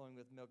land flowing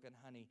with milk and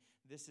honey.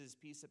 This is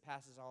peace that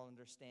passes all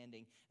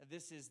understanding.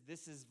 This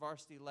is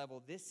varsity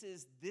level. This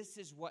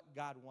is what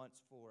God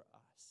wants for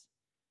us.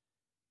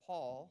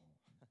 Paul,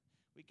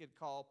 we could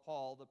call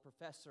Paul the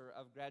professor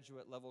of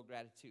graduate level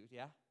gratitude,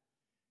 yeah?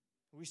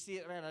 We see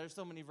it, man, there's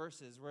so many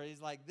verses where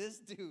he's like, this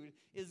dude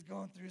is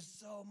going through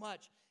so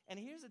much. And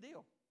here's the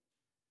deal.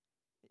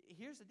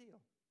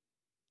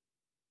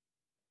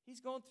 He's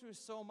going through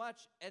so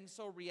much, and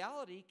so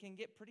reality can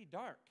get pretty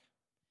dark.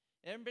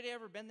 Anybody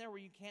ever been there where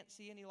you can't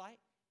see any light?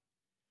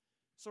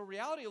 So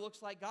reality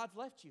looks like God's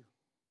left you.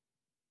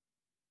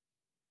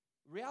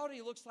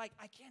 Reality looks like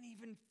I can't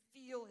even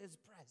feel his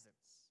presence.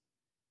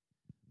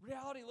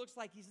 Reality looks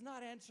like he's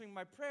not answering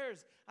my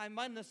prayers. I'm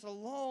in this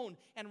alone.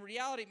 And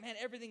reality, man,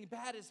 everything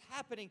bad is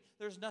happening.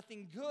 There's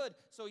nothing good.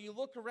 So you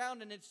look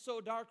around and it's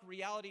so dark.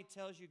 Reality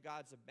tells you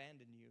God's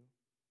abandoned you.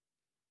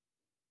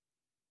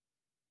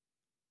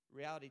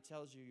 Reality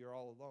tells you you're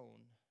all alone.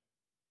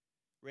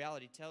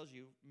 Reality tells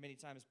you, many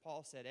times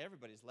Paul said,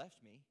 everybody's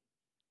left me.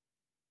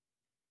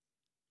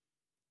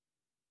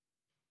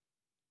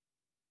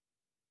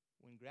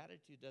 When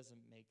gratitude doesn't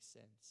make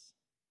sense,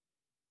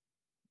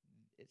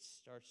 it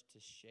starts to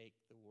shake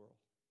the world.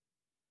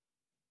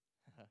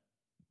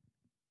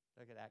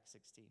 Look at Acts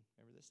 16.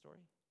 Remember this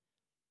story?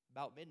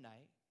 About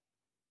midnight,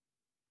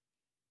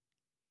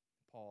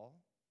 Paul,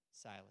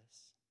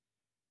 Silas,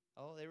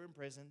 they were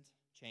imprisoned,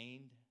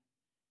 chained.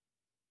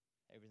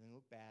 Everything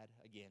looked bad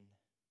again.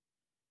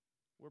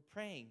 We're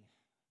praying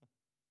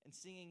and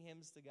singing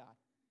hymns to God.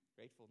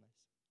 Gratefulness.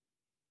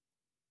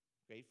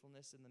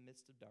 Gratefulness in the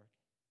midst of dark.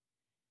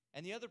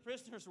 And the other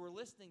prisoners were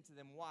listening to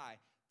them. Why?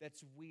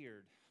 That's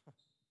weird.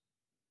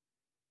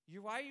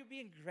 Why are you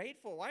being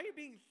grateful? Why are you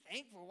being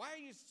thankful? Why are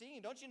you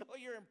singing? Don't you know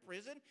you're in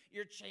prison?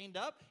 You're chained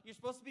up. You're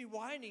supposed to be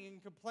whining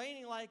and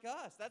complaining like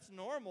us. That's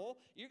normal.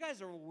 You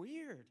guys are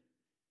weird.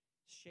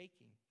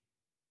 Shaking.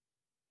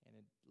 And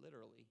it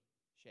literally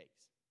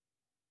shakes.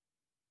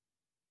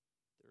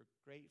 Their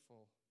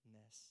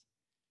gratefulness,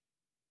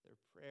 their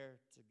prayer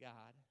to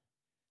God,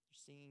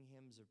 they're singing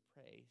hymns of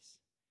praise.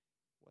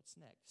 What's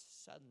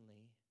next?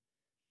 Suddenly,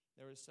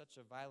 there was such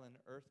a violent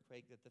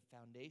earthquake that the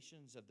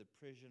foundations of the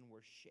prison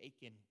were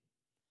shaken.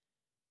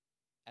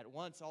 At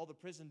once, all the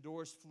prison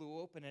doors flew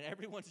open and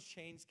everyone's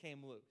chains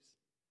came loose.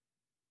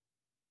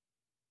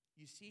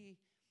 You see,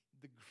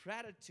 the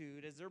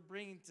gratitude as they're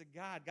bringing to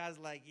God, God's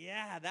like,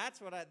 yeah, that's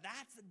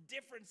the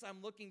difference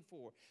I'm looking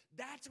for.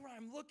 That's what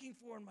I'm looking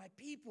for in my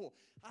people.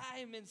 I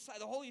am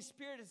inside. The Holy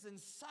Spirit is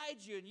inside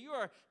you, and you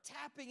are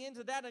tapping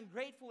into that and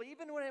grateful,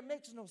 even when it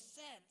makes no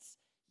sense.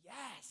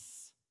 Yes.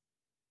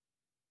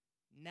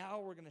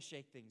 Now we're going to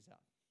shake things up.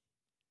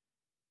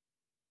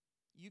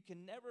 You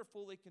can never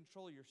fully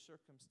control your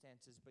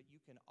circumstances, but you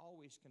can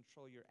always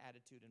control your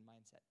attitude and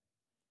mindset.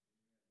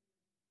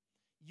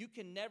 You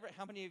can never,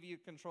 how many of you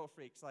control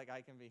freaks like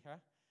I can be, huh?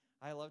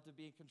 I love to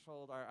be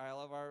controlled. I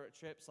love our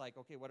trips, like,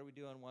 okay, what are we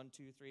doing? 1,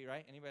 2, 3,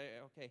 right? Anybody?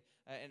 Okay.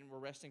 And we're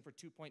resting for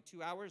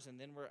 2.2 hours, and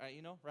then we're,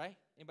 right?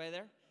 Anybody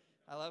there?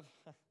 I love,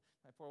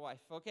 my poor wife.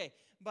 Okay.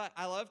 But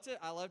I love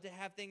to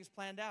have things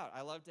planned out.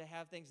 I love to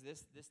have things,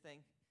 this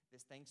thing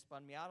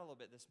spun me out a little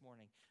bit this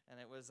morning. And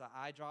it was,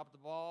 I dropped the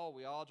ball,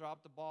 we all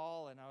dropped the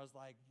ball, and I was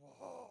like,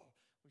 whoa,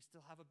 we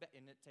still have a bet.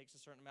 And it takes a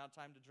certain amount of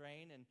time to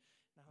drain, and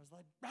I was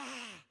like, bah!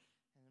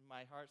 And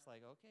my heart's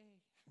like, okay,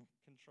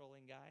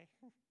 controlling guy.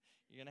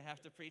 You're going to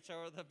have to preach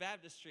over the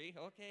baptistry.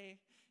 Okay.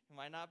 It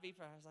might not be.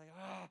 I was like,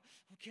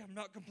 okay, I'm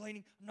not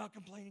complaining.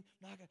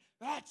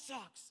 That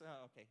sucks.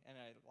 Oh, okay. And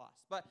I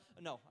lost. But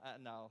no,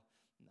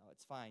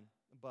 it's fine.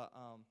 But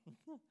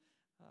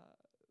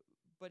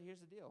but here's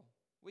the deal.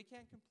 We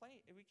can't complain.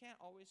 We can't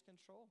always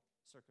control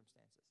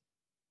circumstances.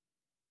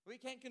 We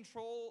can't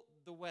control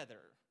the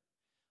weather.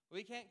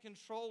 We can't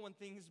control when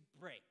things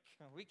break.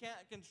 We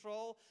can't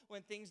control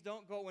when things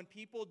don't go, when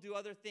people do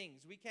other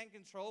things. We can't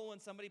control when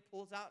somebody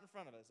pulls out in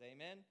front of us.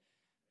 Amen?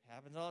 It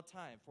happens all the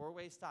time.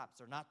 4-way stops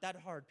are not that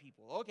hard,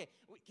 people. Okay,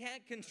 we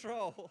can't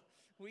control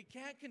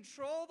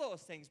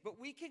those things, but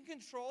we can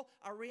control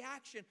our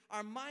reaction,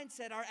 our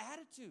mindset, our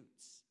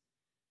attitudes.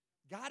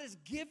 God has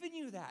given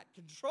you that.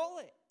 Control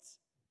it.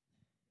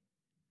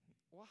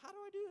 Well, how do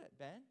I do that,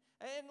 Ben?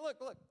 And look,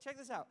 check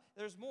this out.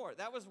 There's more.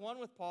 That was one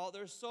with Paul.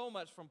 There's so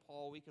much from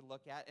Paul we could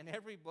look at. In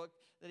every book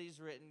that he's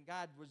written,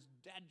 God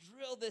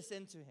drilled this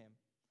into him.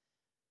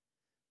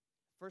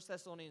 1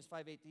 Thessalonians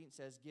 5:18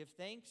 says, give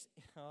thanks.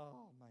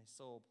 Oh, my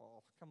soul,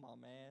 Paul. Come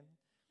on, man.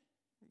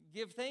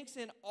 Give thanks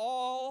in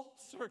all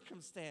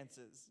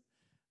circumstances.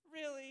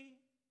 Really?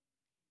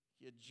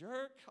 You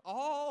jerk.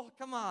 All?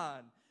 Come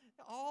on.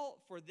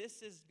 All, for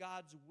this is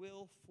God's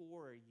will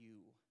for you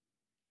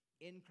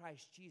in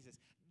Christ Jesus.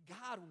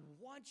 God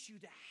wants you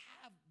to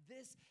have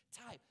this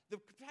type, the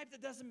type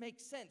that doesn't make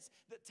sense,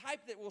 the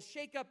type that will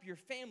shake up your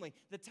family,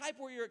 the type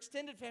where your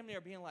extended family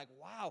are being like,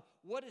 wow,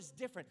 what is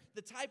different?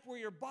 The type where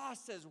your boss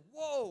says,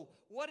 whoa,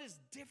 what is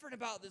different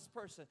about this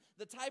person?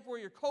 The type where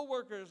your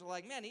coworkers are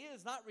like, man, he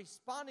is not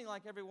responding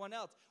like everyone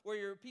else, where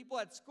your people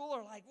at school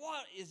are like,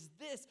 what is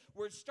this?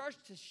 Where it starts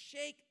to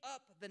shake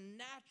up the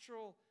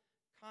natural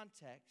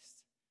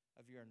context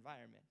of your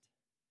environment.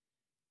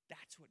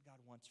 That's what God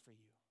wants for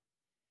you.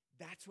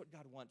 That's what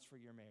God wants for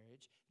your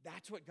marriage.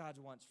 That's what God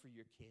wants for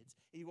your kids.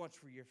 He wants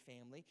for your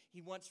family. He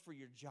wants for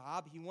your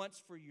job. He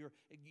wants for your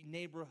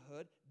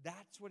neighborhood.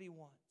 That's what he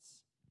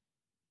wants.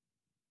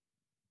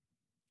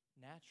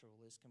 Natural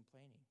is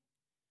complaining.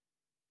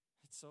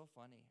 It's so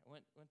funny. I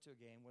went to a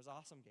game. It was an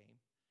awesome game.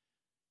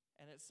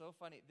 And it's so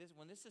funny.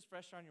 When this is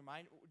fresh on your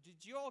mind,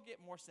 did you all get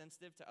more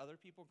sensitive to other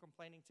people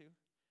complaining too?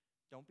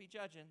 Don't be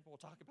judging. We'll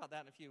talk about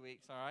that in a few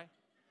weeks, all right?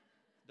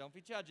 Don't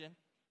be judging.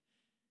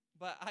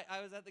 But I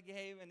was at the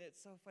game, and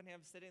it's so funny.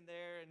 I'm sitting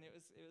there, and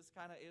it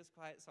was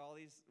quiet. So all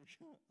these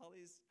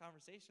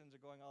conversations are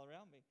going all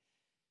around me.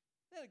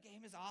 The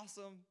game is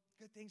awesome.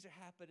 Good things are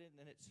happening,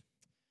 and it's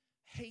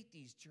hate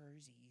these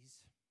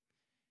jerseys.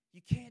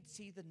 You can't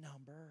see the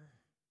number.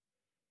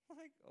 I'm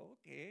like,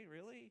 okay,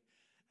 really?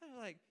 And I'm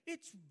like,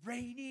 it's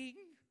raining.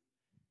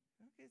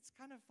 Okay, it's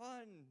kind of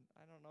fun.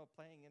 I don't know,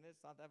 playing in it,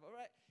 it's not that fun,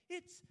 right?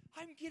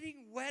 I'm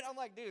getting wet. I'm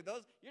like, dude,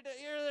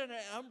 you're in an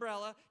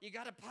umbrella. You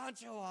got a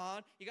poncho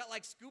on. You got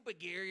like scuba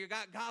gear. You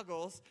got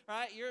goggles,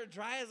 right? You're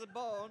dry as a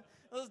bone.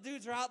 Those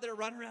dudes are out there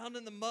running around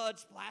in the mud,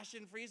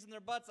 splashing, freezing their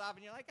butts off,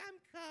 and you're like, I'm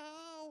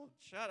cold.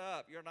 Shut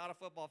up. You're not a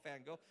football fan.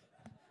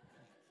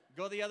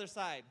 Go the other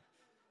side.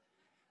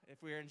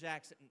 If we were in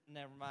Jackson,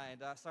 never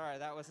mind. Sorry,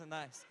 that wasn't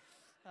nice.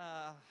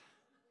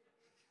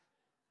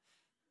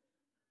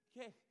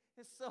 Okay.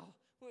 It's so,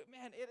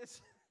 man, it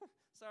is,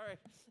 sorry,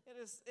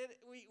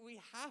 we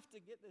have to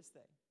get this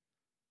thing.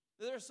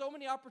 There are so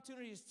many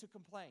opportunities to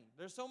complain.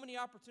 There's so many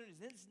opportunities.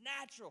 It's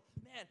natural.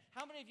 Man,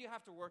 how many of you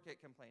have to work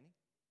at complaining?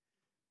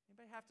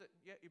 Anybody have to,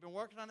 you've been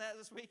working on that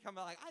this week? I'm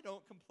like, I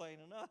don't complain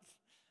enough.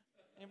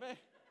 Anybody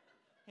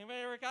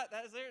ever got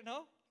that? Is there?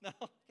 No? No?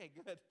 Okay,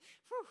 good.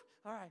 Whew.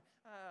 All right.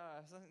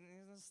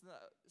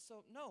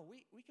 So no,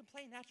 we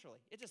complain naturally.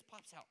 It just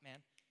pops out, man.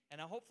 And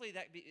hopefully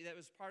that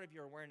was part of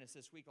your awareness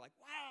this week. Like,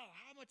 wow,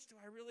 how much do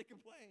I really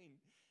complain?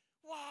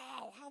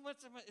 Wow, how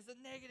much is it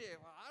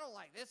negative? Well, I don't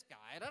like this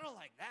guy, and I don't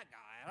like that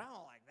guy, and I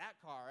don't like that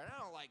car, and I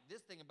don't like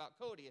this thing about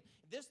Cody, and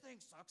this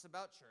thing sucks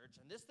about church,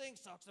 and this thing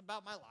sucks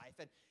about my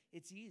life, and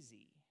it's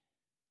easy.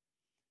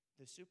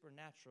 The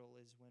supernatural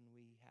is when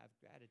we have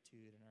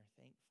gratitude and are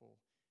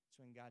thankful. It's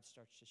when God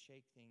starts to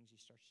shake things.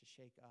 He starts to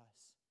shake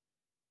us,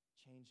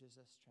 changes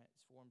us,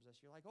 transforms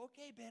us. You're like,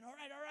 okay, Ben, all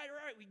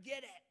right, we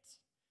get it.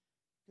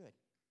 Good.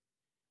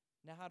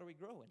 Now how do we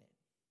grow in it?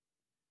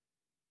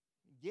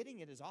 Getting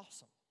it is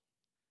awesome.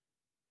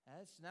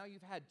 Now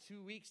you've had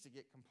 2 weeks to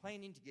get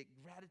complaining, to get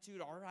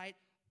gratitude. All right,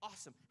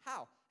 awesome.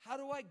 How? How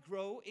do I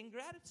grow in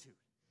gratitude?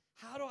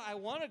 How do I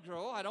want to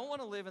grow? I don't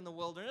want to live in the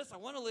wilderness. I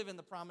want to live in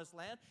the promised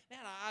land. Man,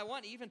 I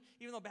want, even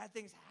though bad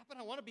things happen,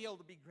 I want to be able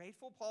to be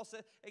grateful. Paul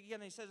said,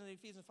 again, he says in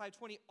Ephesians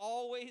 5:20,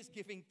 always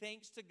giving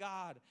thanks to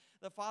God,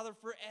 the Father,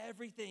 for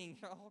everything.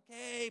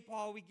 Okay,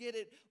 Paul, we get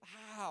it.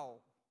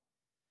 How?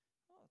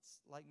 Well, it's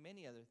like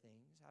many other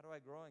things. How do I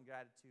grow in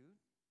gratitude?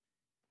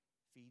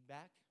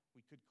 Feedback,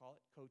 we could call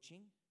it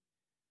coaching.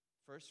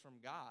 First, from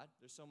God.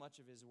 There's so much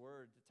of His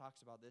Word that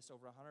talks about this.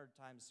 Over 100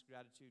 times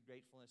gratitude,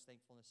 gratefulness,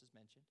 thankfulness is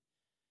mentioned.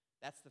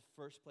 That's the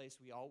first place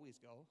we always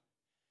go.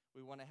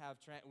 We want to have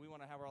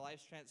our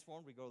lives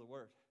transformed, we go to the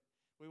Word.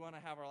 We want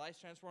to have our lives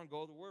transformed,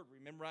 go to the Word.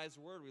 We memorize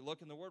the Word. We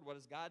look in the Word. What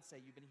does God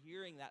say? You've been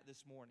hearing that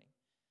this morning.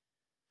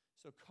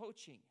 So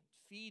coaching,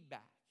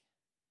 feedback.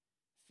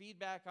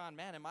 Feedback on,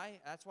 man,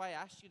 that's why I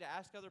asked you to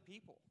ask other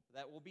people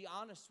that will be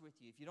honest with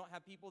you. If you don't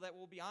have people that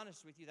will be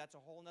honest with you, that's a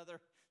whole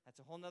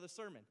nother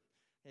sermon.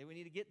 Okay, we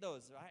need to get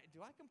those.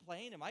 Do I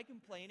complain? Am I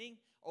complaining?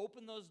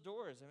 Open those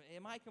doors.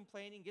 Am I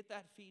complaining? Get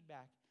that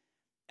feedback.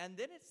 And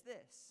then it's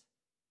this.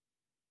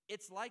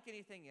 It's like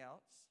anything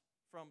else,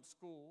 from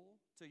school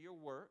to your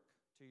work,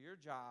 to your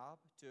job,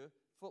 to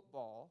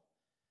football.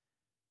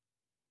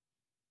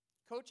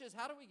 Coaches,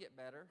 how do we get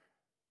better?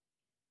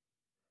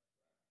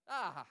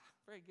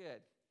 Very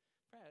good.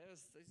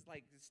 It's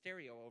like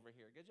stereo over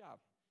here. Good job.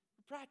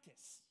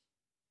 Practice.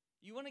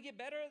 You want to get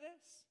better at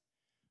this?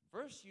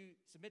 First, you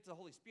submit to the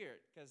Holy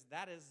Spirit, because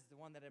that is the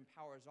one that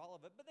empowers all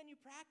of it. But then you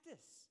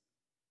practice.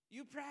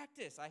 You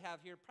practice. I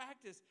have here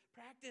practice,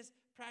 practice,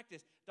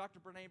 practice. Dr.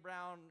 Brene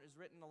Brown has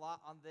written a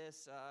lot on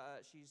this.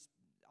 She's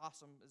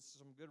awesome. It's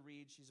some good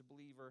reads. She's a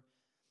believer.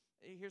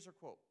 Here's her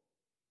quote.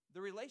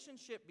 The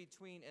relationship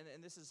between,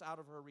 and this is out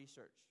of her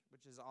research,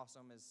 which is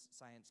awesome as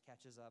science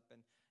catches up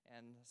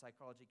and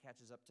psychology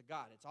catches up to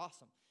God. It's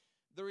awesome.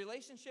 The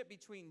relationship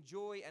between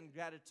joy and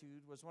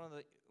gratitude was one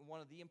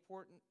of the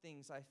important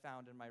things I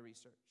found in my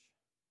research.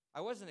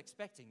 I wasn't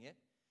expecting it.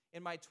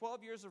 In my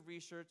 12 years of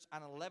research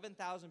on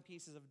 11,000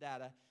 pieces of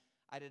data,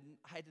 I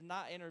did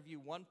not interview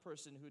one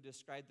person who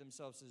described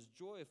themselves as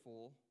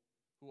joyful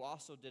who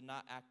also did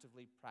not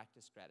actively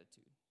practice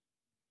gratitude.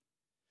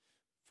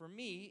 For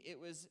me, it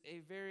was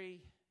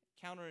very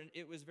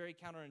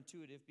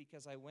counterintuitive,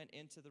 because I went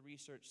into the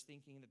research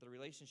thinking that the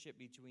relationship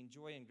between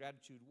joy and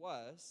gratitude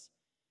was,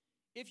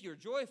 if you're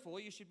joyful,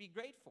 you should be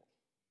grateful.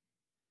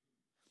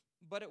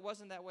 But it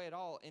wasn't that way at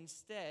all.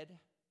 Instead,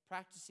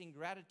 practicing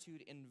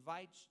gratitude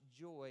invites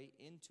joy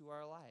into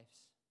our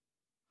lives.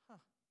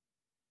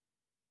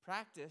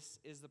 Practice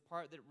is the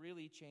part that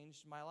really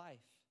changed my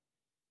life.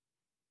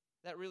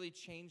 That really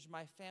changed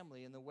my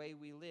family and the way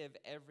we live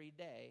every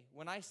day.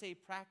 When I say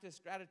practice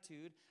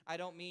gratitude, I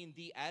don't mean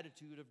the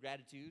attitude of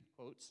gratitude,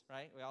 quotes,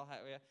 right? We all have,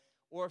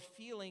 or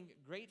feeling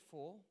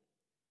grateful.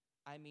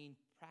 I mean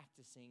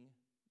practicing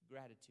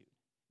gratitude.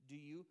 Do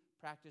you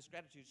practice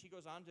gratitude? She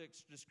goes on to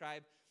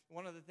describe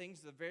one of the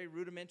things, the very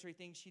rudimentary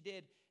things she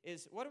did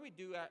is, what do we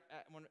do at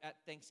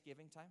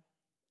Thanksgiving time?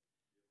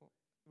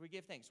 We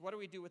give thanks. What do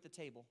we do with the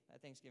table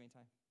at Thanksgiving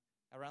time?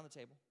 Around the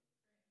table?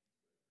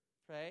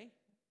 Pray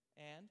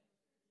and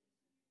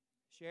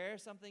share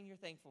something you're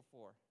thankful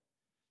for.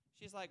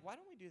 She's like, why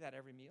don't we do that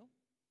every meal?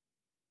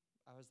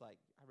 I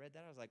read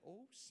that, I was like,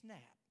 oh, snap.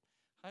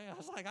 I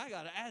was like, I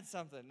got to add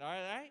something, all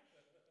right?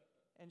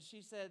 And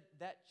she said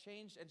that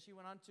changed, and she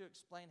went on to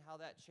explain how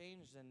that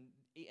changed,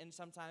 and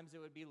sometimes it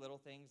would be little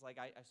things, like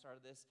I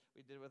started this,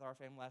 we did it with our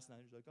family last night.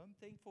 She's like, I'm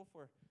thankful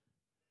for,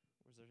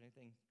 was there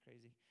anything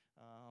crazy?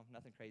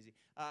 Nothing crazy.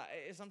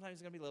 Sometimes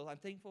it's going to be little, I'm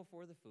thankful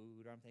for the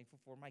food, or I'm thankful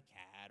for my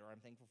cat, or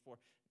I'm thankful for,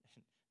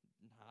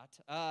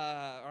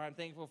 or I'm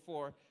thankful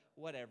for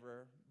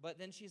whatever. But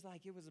then she's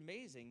like, it was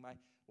amazing.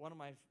 One of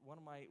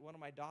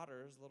my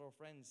daughter's little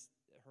friends,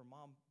 her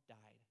mom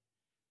died.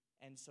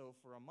 And so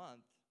for a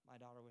month, my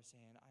daughter was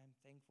saying, I'm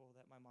thankful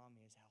that my mommy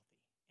is healthy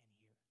and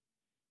here.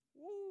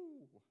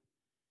 Woo!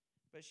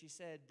 But she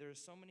said there's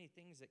so many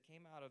things that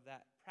came out of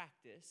that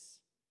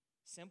practice,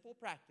 simple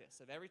practice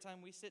of every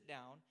time we sit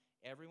down,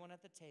 everyone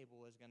at the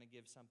table is going to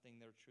give something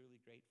they're truly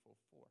grateful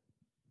for.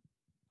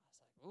 I was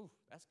like, ooh,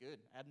 that's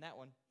good. Adding that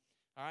one.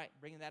 All right,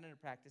 bringing that into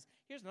practice.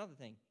 Here's another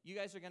thing. You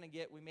guys are going to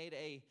get,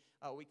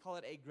 we call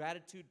it a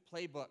gratitude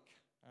playbook.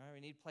 All right,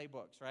 we need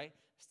playbooks, right?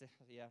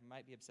 Yeah,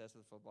 might be obsessed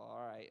with football.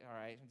 All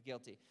right, I'm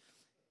guilty.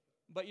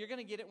 But you're going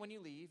to get it when you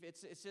leave.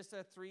 It's just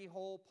a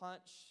 3-hole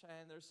punch,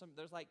 and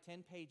there's like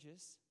 10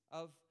 pages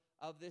of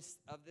this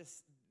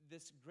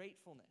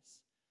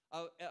gratefulness,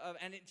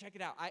 Check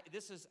it out.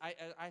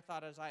 I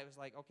thought as I was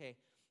like, okay,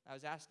 I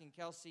was asking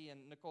Kelsey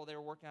and Nicole, they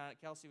were working on it.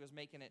 Kelsey was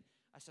making it.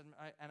 I said,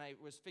 I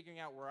was figuring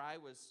out where I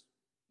was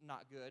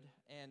not good.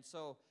 And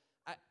so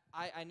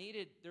I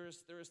needed, there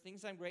was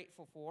things I'm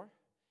grateful for.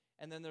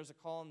 And then there's a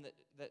column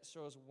that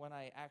shows when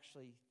I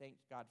actually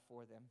thanked God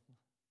for them.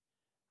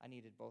 I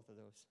needed both of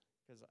those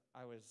because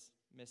I was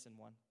missing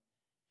one.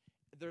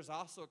 There's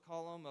also a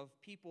column of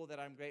people that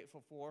I'm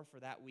grateful for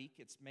that week.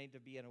 It's made to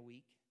be in a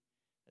week.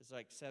 It's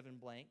like 7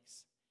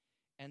 blanks.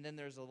 And then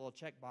there's a little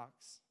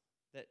checkbox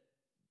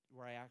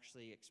where I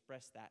actually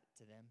express that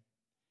to them.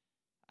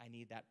 I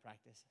need that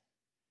practice.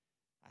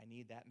 I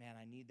need that, man.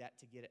 I need that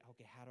to get it.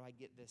 Okay, how do I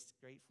get this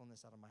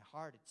gratefulness out of my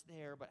heart? It's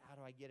there, but how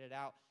do I get it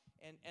out?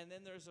 And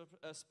then there's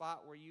a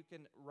spot where you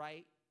can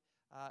write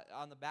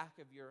on the back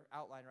of your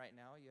outline right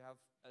now. You have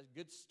a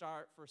good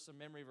start for some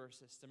memory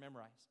verses to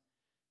memorize.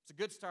 It's a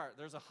good start.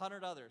 There's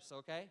 100 others,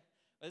 okay?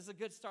 But it's a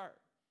good start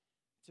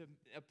to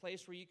a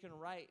place where you can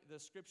write the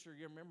scripture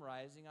you're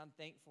memorizing on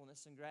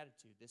thankfulness and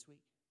gratitude this week.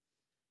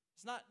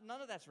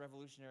 None of that's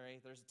revolutionary.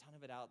 There's a ton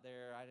of it out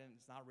there.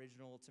 It's not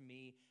original to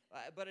me.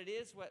 But it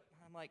is what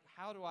I'm like,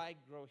 how do I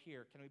grow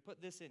here? Can we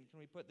put this in? Can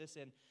we put this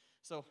in?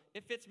 So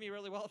it fits me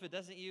really well. If it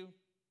doesn't you,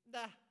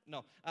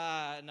 no,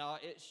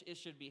 it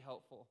should be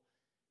helpful.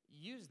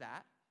 Use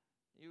that.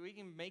 We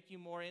can make you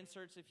more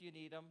inserts if you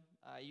need them.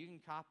 You can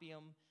copy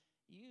them.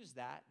 Use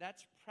that.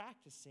 That's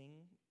practicing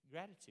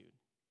gratitude.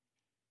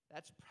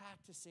 That's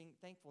practicing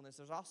thankfulness.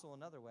 There's also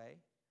another way.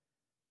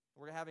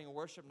 We're having a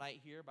worship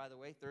night here, by the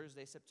way,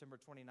 Thursday, September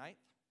 29th,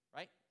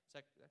 right?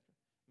 Let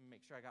me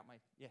make sure I got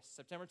yes,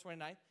 September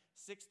 29th.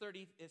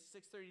 6:30, it's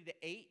 6:30 to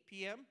 8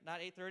 p.m., not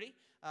 8:30.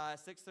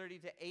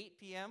 6:30 to 8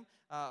 p.m.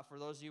 For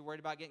those of you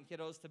worried about getting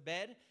kiddos to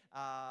bed,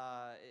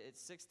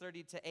 it's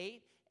 6:30 to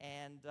 8.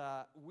 And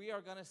we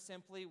are going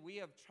to we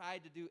have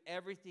tried to do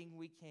everything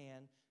we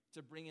can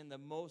to bring in the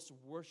most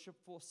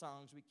worshipful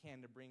songs we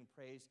can to bring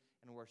praise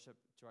and worship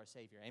to our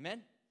Savior.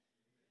 Amen?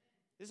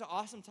 This is an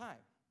awesome time.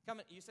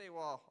 You say,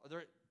 well,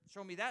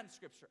 show me that in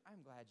Scripture.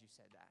 I'm glad you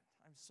said that.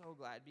 I'm so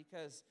glad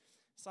because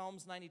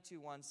Psalms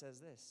 92:1 says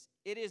this.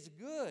 It is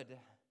good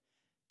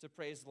to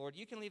praise the Lord.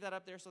 You can leave that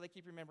up there so they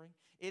keep remembering.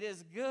 It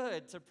is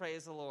good to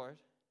praise the Lord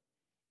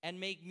and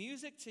make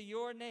music to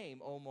your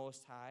name, O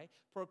Most High,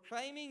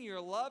 proclaiming your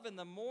love in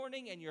the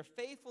morning and your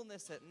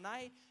faithfulness at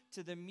night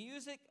to the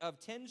music of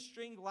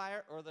 10-string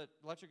lyre or the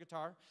electric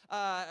guitar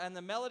and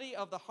the melody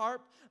of the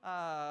harp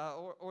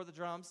or the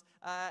drums.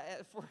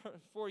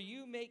 For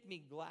you make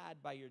me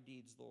glad by your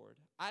deeds, Lord.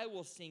 I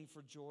will sing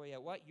for joy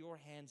at what your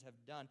hands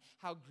have done.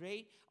 How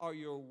great are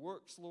your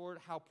works, Lord.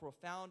 How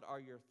profound are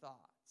your thoughts.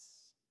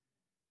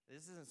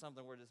 This isn't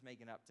something we're just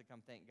making up to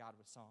come thank God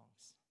with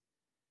songs.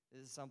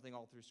 This is something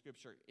all through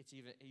Scripture. It's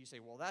even, you say,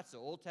 well, that's the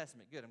Old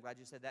Testament. Good, I'm glad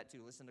you said that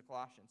too. Listen to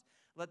Colossians.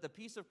 Let the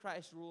peace of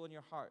Christ rule in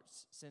your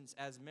hearts, since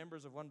as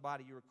members of one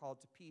body you are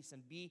called to peace,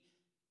 and be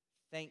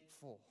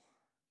thankful.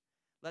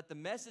 Let the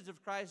message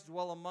of Christ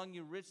dwell among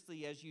you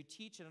richly as you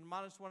teach and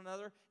admonish one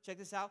another. Check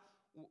this out.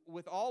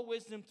 With all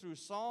wisdom through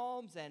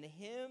psalms and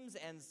hymns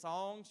and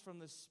songs from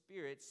the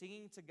Spirit,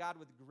 singing to God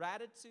with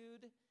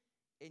gratitude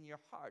in your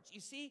hearts.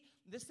 You see,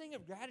 this thing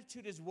of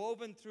gratitude is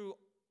woven through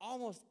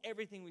almost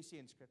everything we see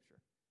in Scripture.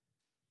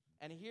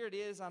 And here it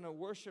is on a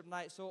worship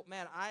night. So,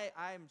 man,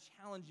 I'm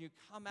challenging you.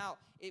 Come out.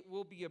 It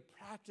will be a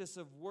practice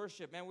of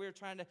worship. Man, we're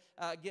trying to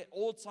get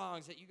old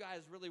songs that you guys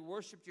really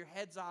worshiped your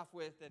heads off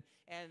with.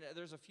 And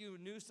there's a few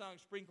new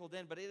songs sprinkled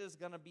in. But it is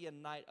going to be a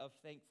night of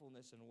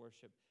thankfulness and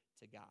worship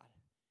to God.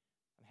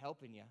 I'm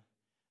helping you.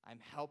 I'm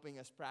helping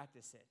us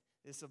practice it.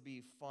 This will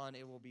be fun.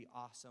 It will be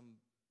awesome.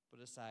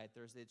 Put aside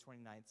Thursday the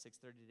 29th,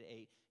 6:30 to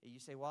 8. You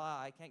say, well,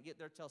 I can't get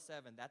there till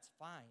 7. That's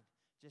fine.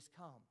 Just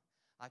come.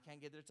 I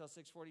can't get there till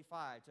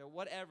 6:45, to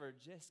whatever.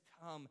 Just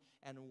come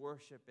and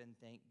worship and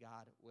thank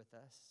God with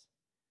us.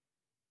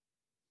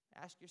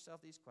 Ask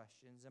yourself these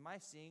questions. Am I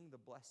seeing the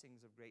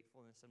blessings of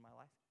gratefulness in my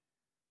life?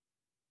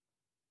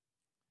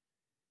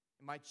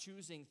 Am I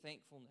choosing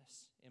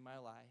thankfulness in my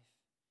life,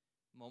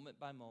 moment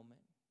by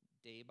moment,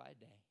 day by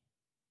day?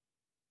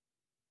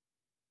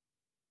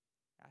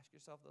 Ask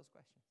yourself those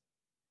questions.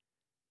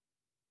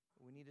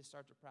 We need to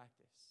start to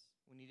practice.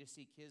 We need to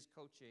seek his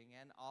coaching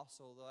and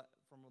also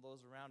from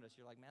those around us.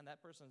 You're like, man,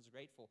 that person's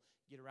grateful.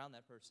 Get around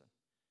that person.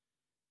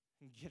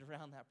 Get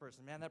around that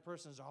person. Man, that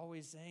person is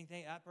always saying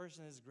things. That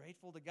person is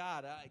grateful to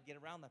God. Get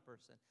around that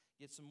person.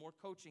 Get some more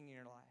coaching in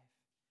your life.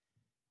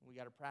 We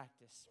got to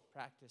practice,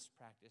 practice,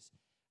 practice.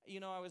 You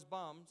know, I was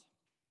bummed.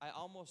 I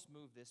almost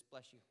moved this.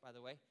 Bless you, by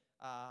the way.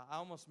 I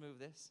almost moved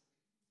this.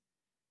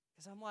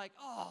 Because I'm like,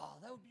 oh,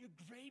 that would be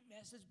a great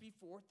message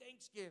before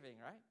Thanksgiving,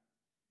 right?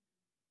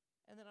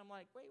 And then I'm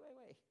like, wait.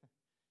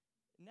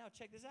 Now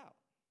check this out.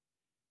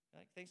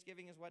 Like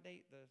Thanksgiving is what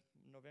date? The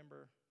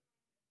November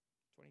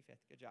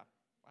 25th. Good job.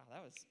 Wow,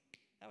 that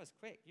was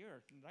quick.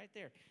 You're right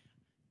there.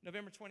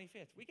 November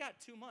 25th. We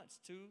got 2 months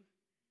to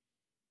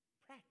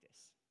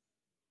practice.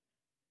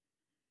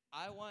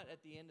 I want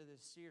at the end of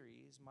this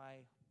series,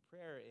 my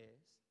prayer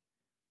is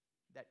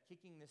that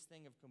kicking this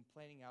thing of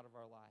complaining out of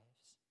our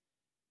lives,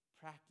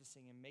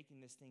 practicing and making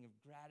this thing of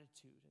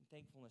gratitude and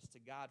thankfulness to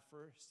God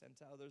first and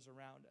to others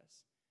around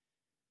us,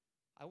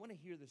 I want to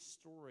hear the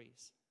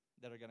stories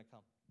that are going to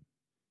come.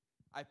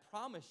 I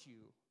promise you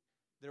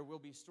there will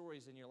be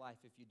stories in your life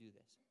if you do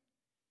this.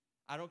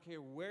 I don't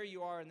care where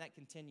you are in that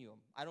continuum.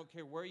 I don't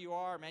care where you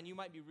are. Man, you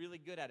might be really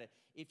good at it.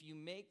 If you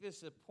make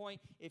this a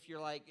point, if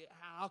you're like,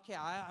 okay,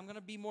 I'm going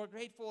to be more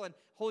grateful, and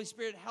Holy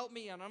Spirit, help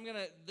me, and I'm going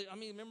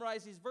to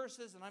memorize these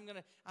verses, and I'm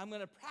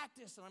going to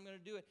practice, and I'm going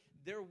to do it,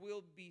 there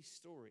will be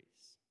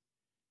stories.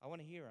 I want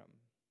to hear them.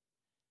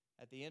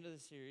 At the end of the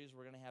series,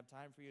 we're going to have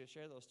time for you to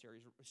share those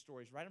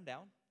stories. Write them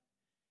down.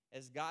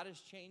 As God is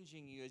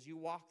changing you, as you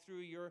walk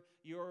through your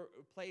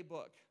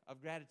playbook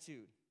of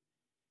gratitude,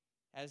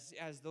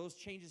 as those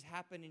changes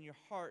happen in your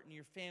heart and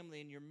your family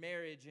and your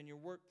marriage and your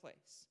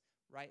workplace,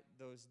 write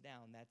those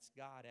down. That's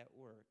God at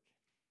work.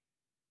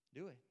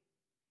 Do it.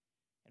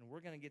 And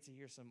we're going to get to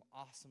hear some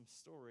awesome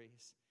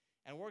stories.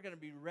 And we're going to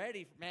be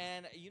ready.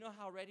 Man, you know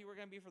how ready we're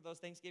going to be for those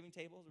Thanksgiving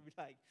tables? We'll be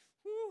like,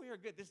 whoo, you're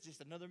good. This is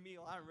just another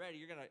meal. I'm ready.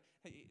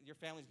 Your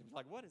family's going to be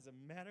like, what is the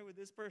matter with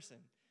this person?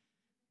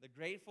 The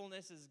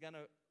gratefulness is going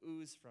to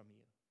ooze from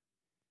you,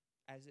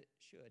 as it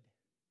should.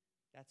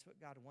 That's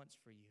what God wants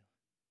for you.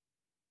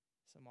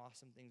 Some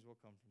awesome things will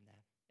come from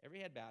that.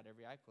 Every head bowed,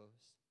 every eye closed.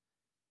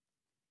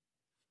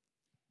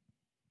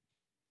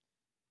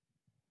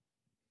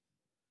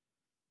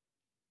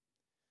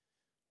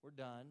 We're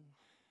done.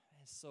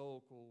 It's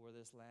so cool where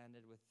this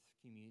landed with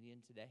communion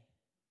today.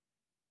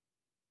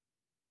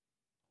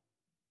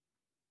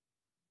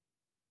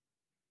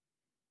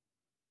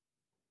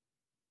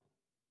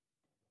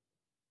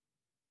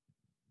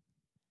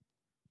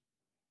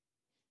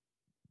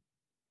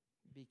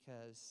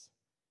 Because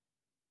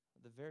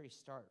the very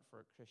start for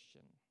a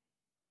Christian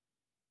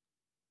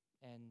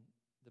and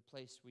the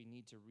place we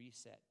need to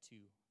reset to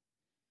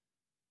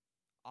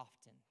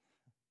often,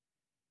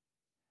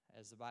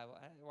 as the Bible,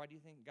 why do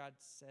you think God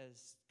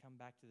says come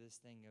back to this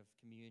thing of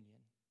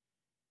communion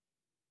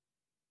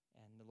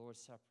and the Lord's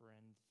Supper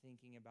and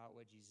thinking about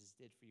what Jesus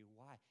did for you?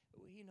 Why?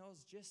 He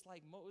knows, just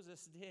like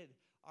Moses did,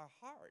 our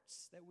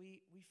hearts that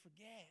we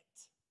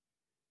forget.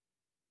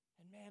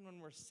 And man, when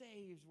we're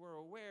saved, we're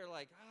aware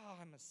like, oh,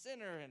 I'm a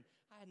sinner and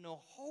I had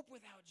no hope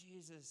without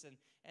Jesus.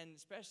 And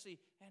especially,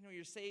 man, when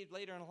you're saved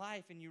later in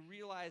life and you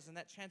realize and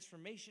that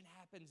transformation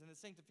happens and the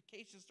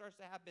sanctification starts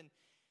to happen.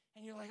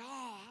 And you're like,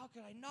 oh, how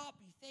could I not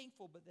be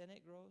thankful? But then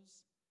it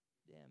grows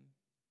dim.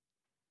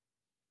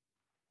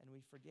 And we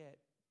forget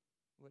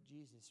what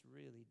Jesus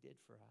really did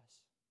for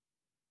us.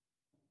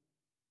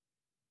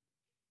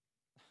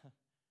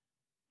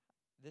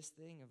 This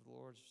thing of the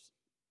Lord's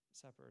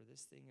Supper,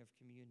 this thing of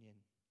communion,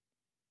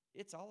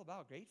 it's all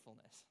about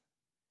gratefulness.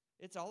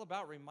 It's all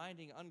about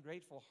reminding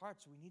ungrateful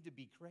hearts we need to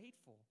be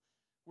grateful.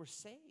 We're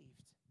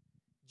saved.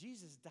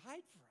 Jesus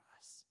died for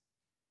us.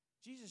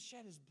 Jesus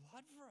shed his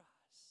blood for us.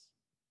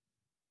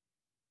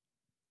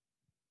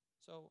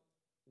 So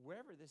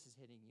wherever this is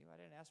hitting you, I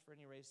didn't ask for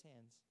any raised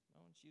hands.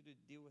 I want you to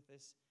deal with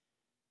this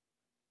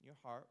in your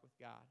heart with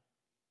God.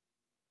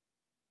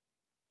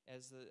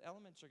 As the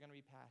elements are going to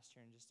be passed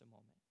here in just a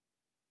moment,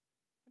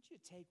 I want you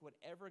to take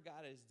whatever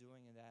God is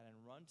doing in that and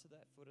run to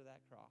that foot of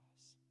that cross.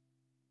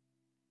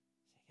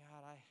 Say,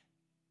 God, I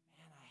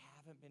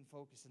haven't been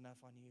focused enough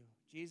on you.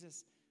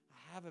 Jesus, I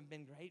haven't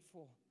been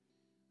grateful.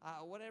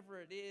 Whatever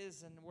it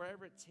is and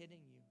wherever it's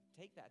hitting you,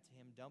 take that to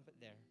him, dump it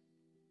there.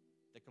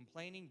 The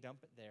complaining, dump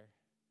it there.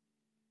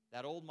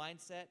 That old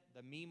mindset,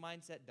 the me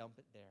mindset,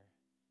 dump it there.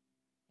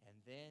 And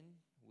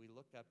then we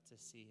look up to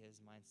see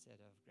his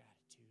mindset of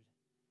gratitude.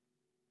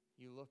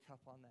 You look up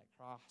on that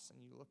cross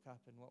and you look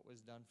up in what was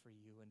done for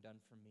you and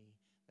done for me,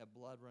 that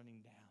blood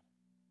running down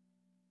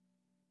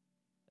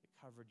that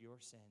covered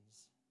your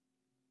sins,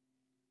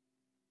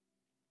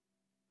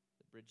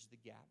 that bridged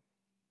the gap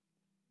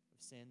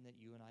of sin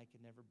that you and I could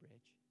never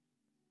bridge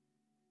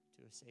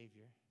to a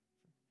Savior,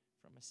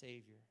 from a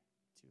Savior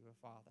to a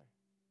Father.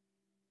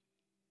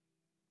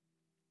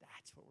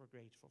 That's what we're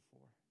grateful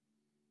for.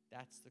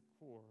 That's the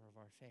core of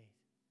our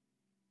faith.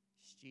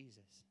 It's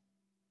Jesus.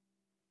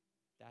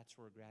 That's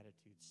where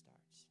gratitude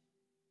starts.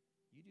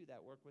 You do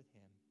that work with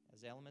him.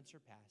 As elements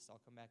are passed,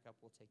 I'll come back up.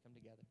 We'll take them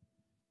together.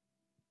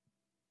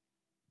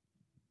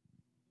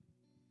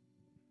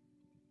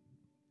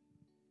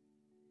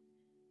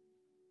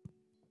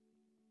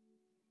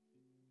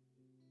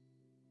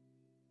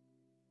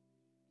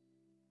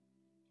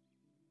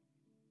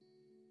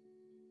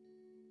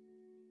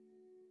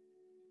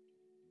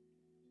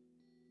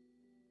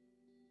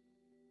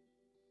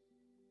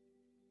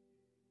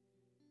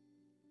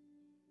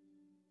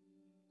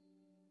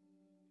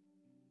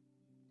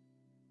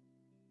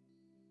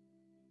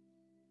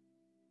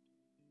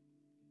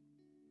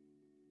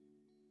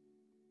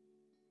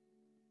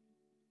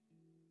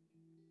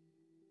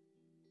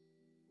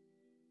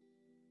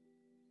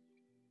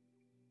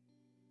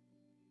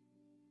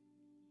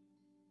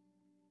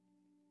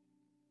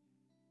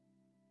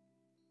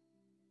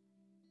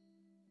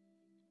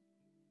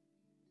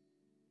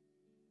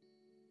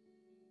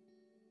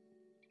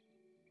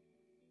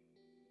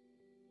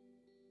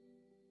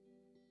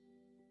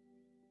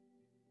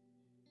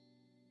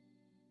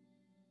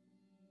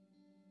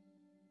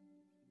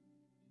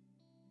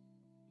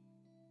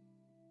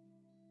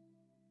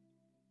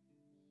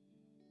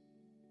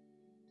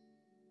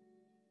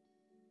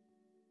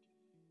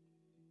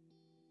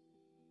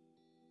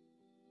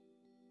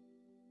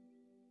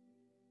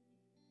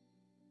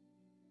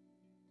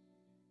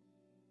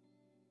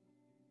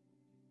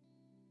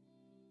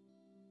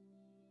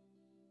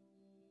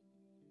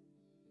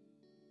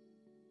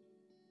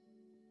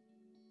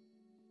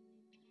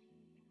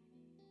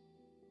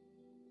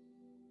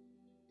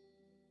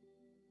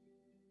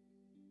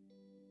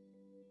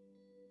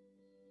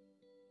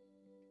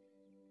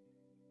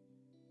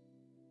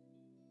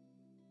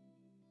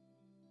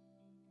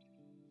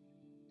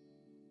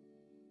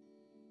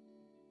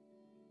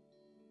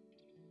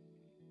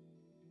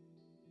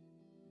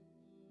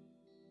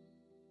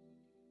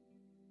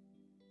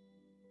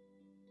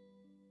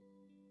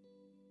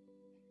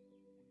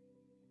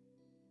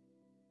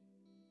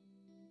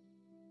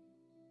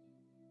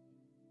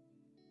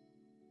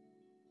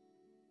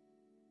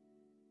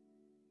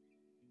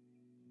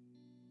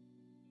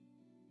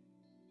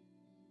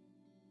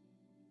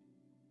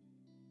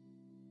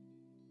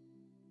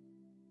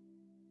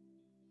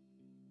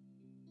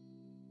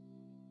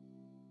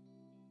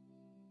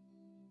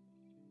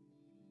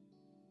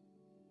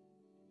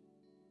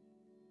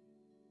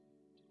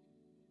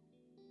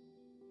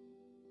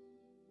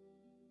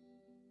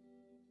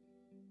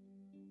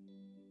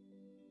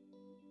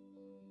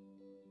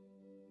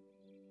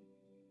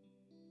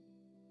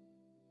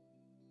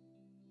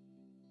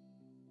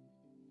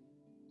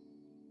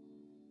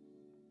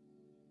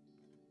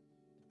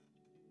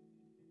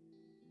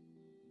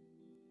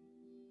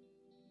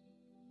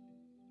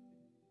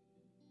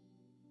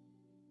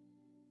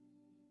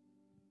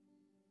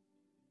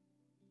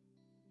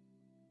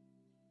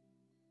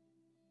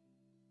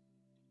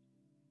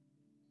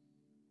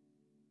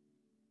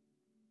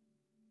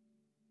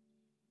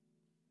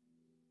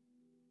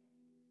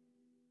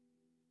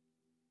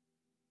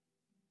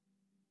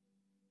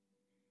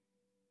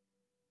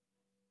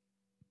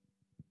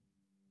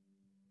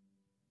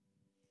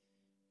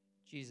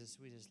 Jesus,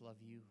 we just love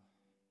you.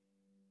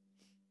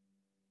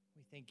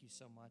 We thank you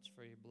so much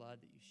for your blood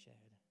that you shed.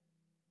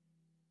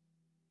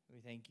 We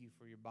thank you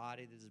for your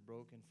body that is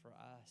broken for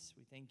us.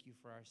 We thank you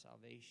for our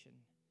salvation.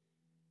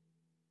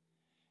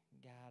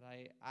 God,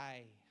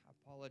 I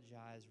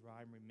apologize where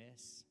I'm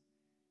remiss.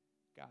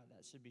 God,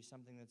 that should be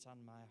something that's on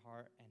my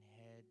heart and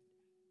head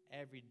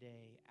every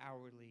day,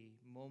 hourly,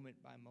 moment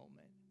by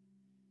moment.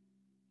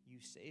 You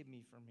saved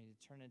me from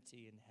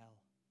eternity in hell.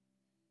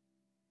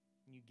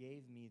 You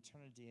gave me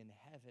eternity in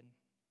heaven.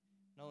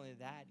 Not only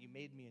that, you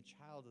made me a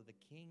child of the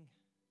King.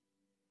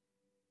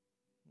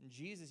 And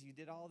Jesus, you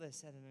did all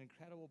this at an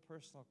incredible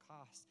personal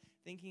cost.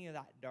 Thinking of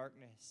that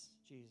darkness,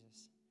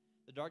 Jesus,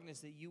 the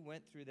darkness that you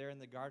went through there in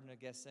the Garden of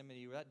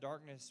Gethsemane, that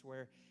darkness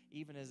where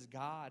even as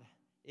God,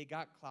 it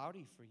got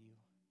cloudy for you.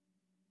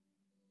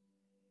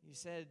 You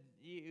said,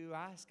 you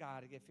asked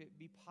God if it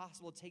be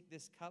possible to take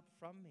this cup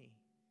from me.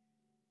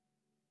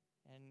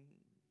 And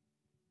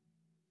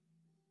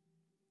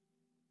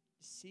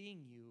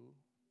seeing you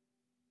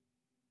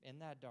in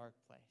that dark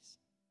place,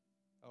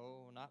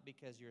 oh, not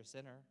because you're a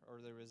sinner or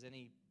there was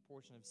any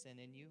portion of sin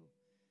in you,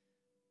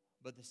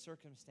 but the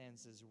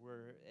circumstances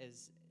were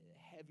as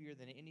heavier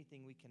than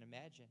anything we can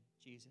imagine,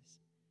 Jesus.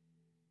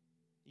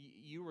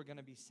 You were going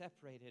to be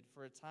separated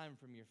for a time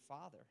from your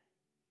Father.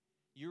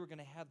 You were going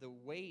to have the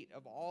weight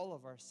of all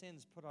of our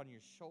sins put on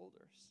your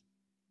shoulders.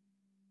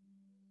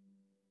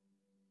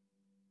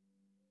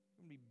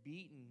 You're going to be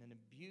beaten and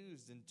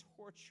abused and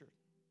tortured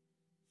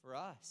for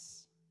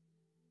us.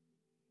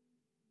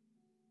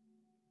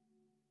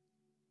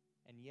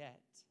 And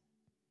yet,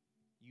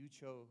 you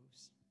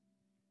chose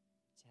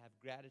to have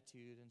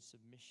gratitude and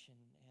submission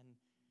and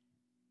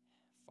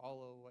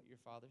follow what your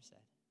Father said.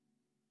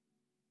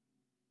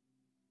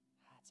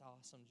 That's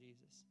awesome,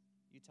 Jesus.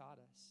 You taught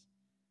us.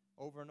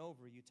 Over and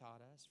over, you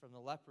taught us. From the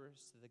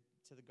lepers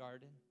to the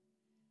garden,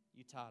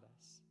 you taught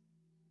us.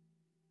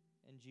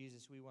 And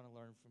Jesus, we want to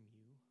learn from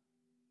you.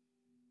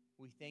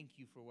 We thank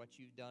you for what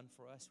you've done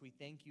for us. We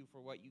thank you for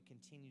what you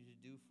continue to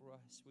do for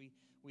us.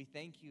 We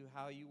thank you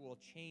how you will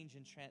change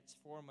and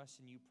transform us,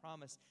 and you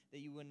promise that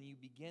you, when you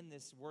begin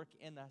this work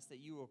in us, that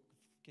you will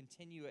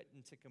continue it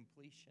into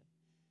completion.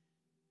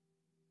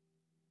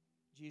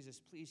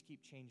 Jesus, please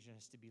keep changing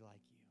us to be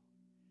like you.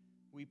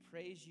 We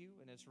praise you,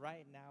 and it's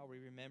right now we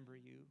remember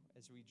you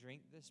as we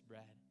drink this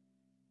bread,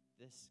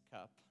 this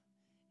cup,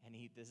 and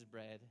eat this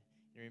bread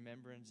in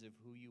remembrance of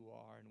who you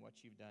are and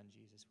what you've done,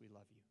 Jesus. We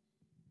love you.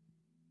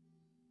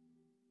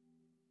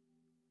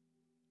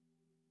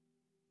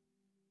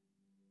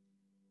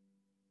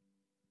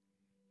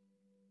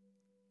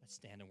 Let's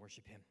stand and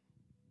worship him.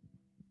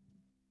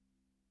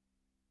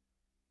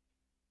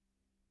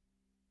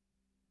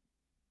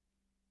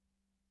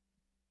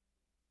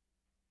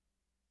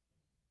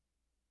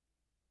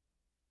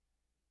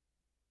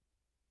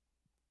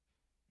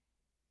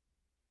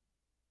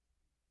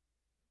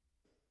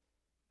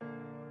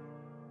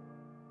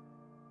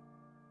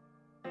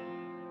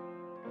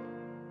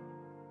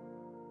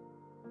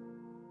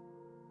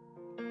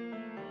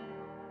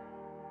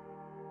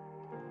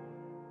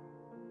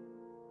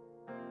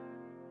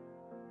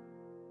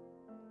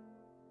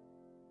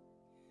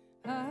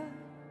 I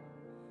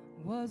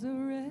was a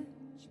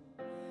wretch.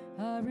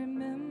 I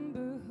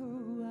remember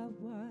who I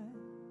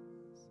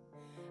was.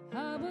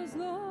 I was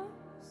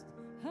lost.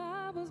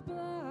 I was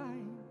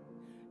blind.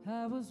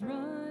 I was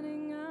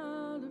running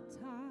out of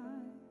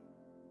time.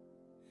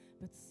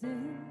 But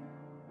sin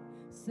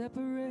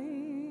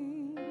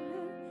separated.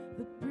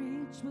 The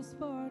breach was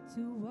far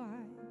too wide.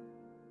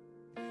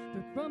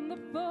 But from the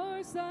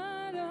far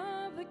side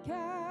of the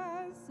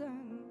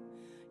chasm,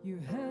 you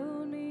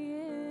held me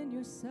in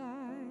your sight.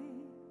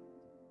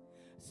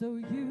 So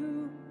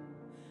you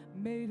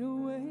made a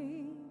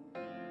way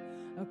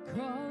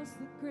across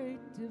the great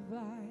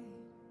divide,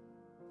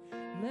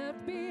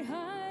 left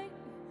behind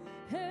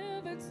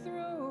heaven's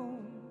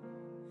throne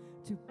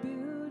to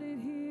build it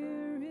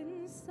here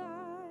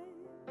inside.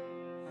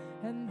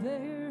 And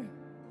there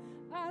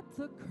at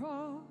the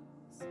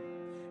cross,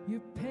 you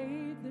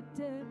paid the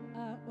debt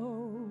I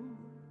owed,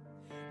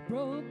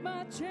 broke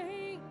my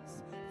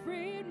chains,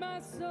 freed my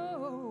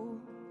soul.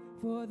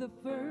 For the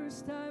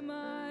first time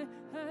I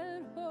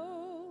had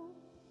hope.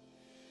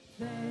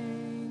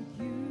 Thank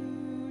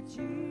you,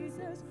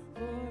 Jesus,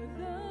 for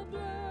the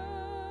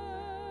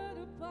blood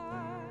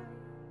applied.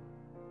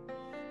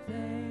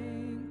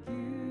 Thank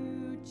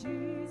you,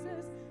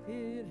 Jesus,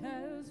 it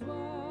has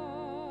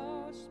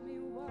washed me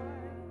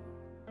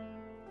white.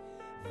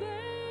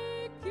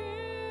 Thank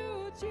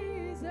you,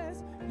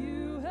 Jesus,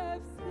 you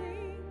have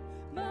saved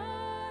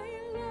my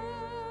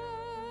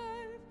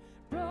life,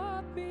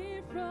 brought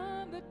me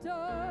from the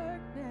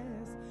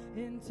darkness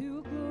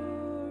into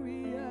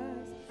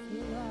glorious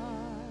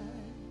light.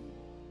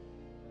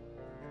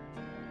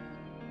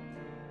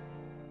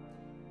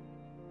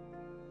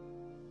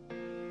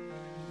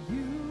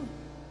 You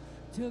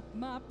took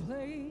my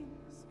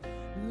place,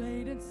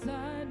 laid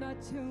inside my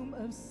tomb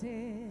of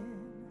sin.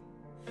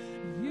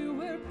 You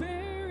were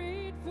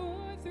buried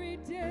for 3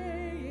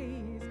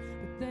 days,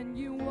 but then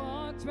you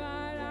walked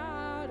right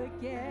out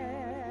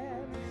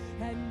again.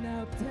 And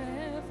now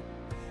death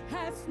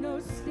has no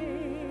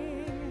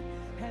sting,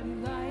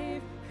 and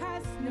life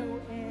has no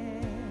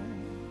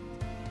end.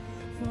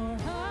 For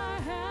I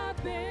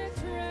have been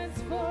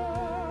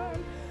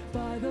transformed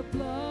by the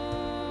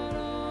blood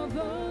of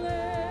the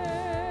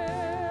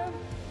Lamb.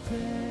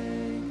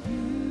 Thank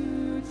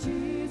you,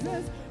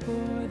 Jesus,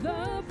 for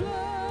the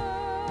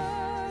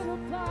blood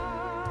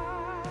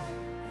applied.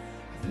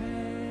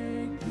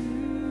 Thank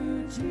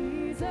you,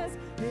 Jesus,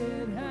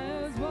 it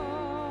has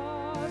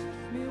washed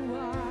me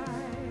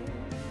white.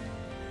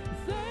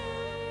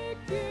 Thank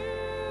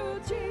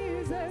you,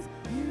 Jesus,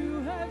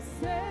 you have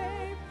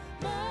saved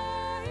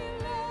my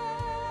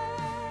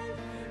life,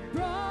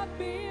 brought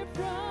me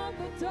from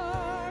the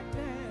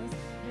darkness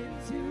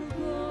into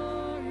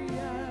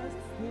glorious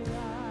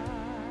light.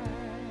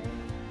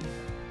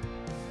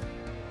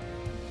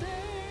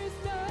 There's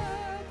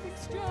nothing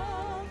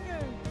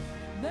stronger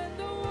than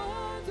the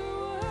wonder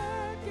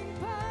working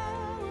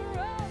power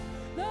of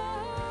the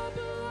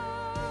blood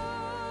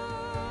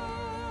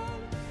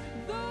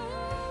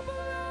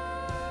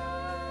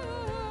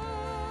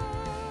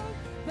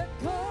that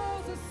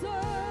calls us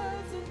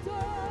sons and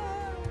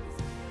daughters.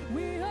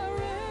 We are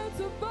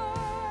ransomed by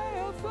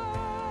our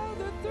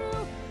Father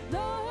through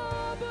the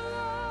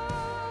blood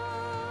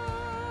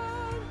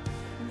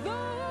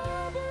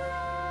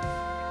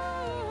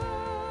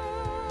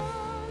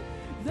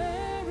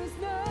There is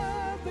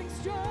nothing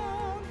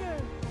stronger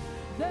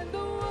than the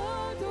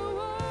wonder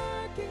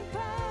working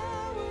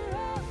power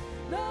of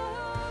the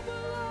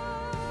blood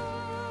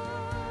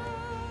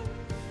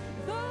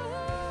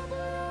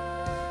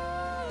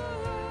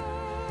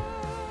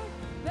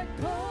that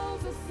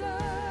calls us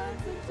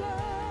sons and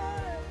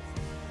daughters.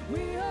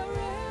 We are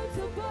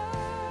ransomed by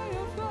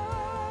our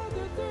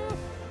Father through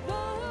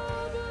the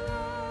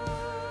blood.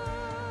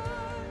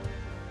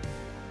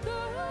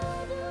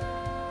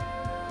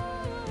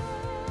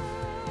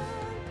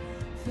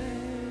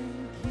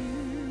 Thank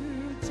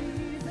you,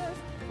 Jesus,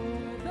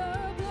 for the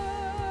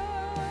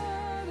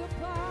blood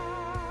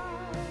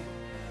applied.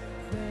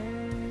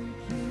 Thank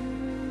you,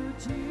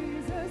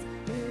 Jesus,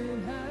 it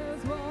has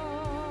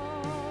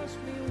washed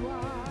me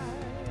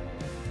white.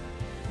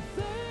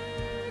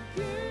 Thank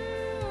you,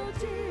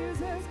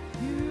 Jesus,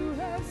 you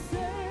have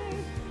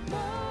saved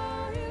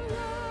my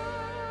life.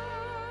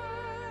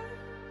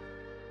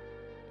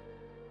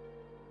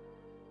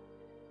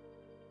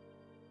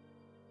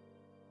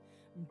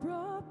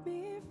 Brought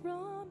me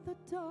from the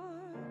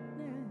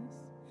darkness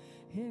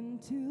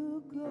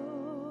into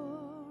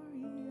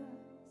glorious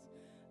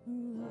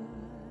light.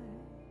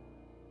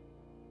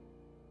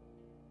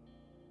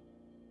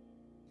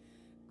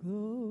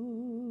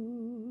 Glory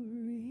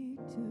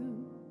to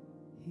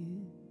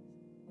His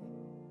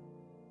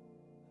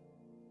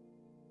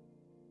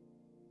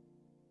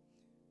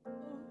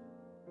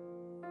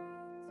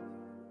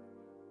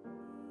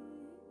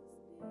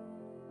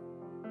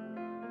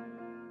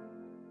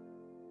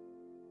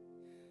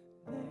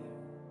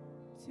there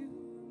to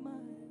my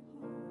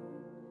heart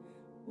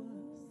was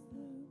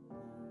the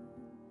blood of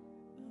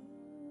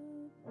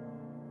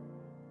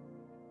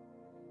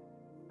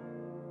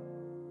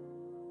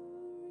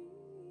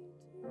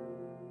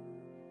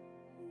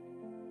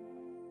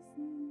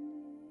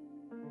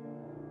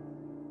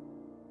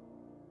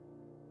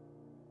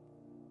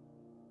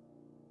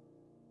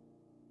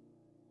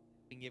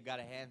You can give God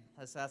a hand.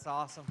 That's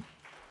awesome.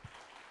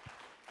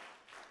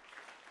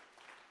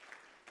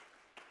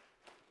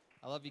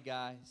 I love you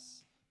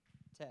guys.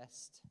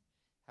 Test.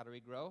 How do we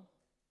grow?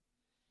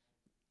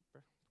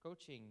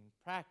 Coaching.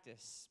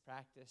 Practice.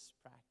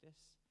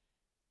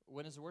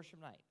 When is the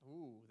worship night?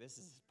 Ooh, this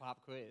is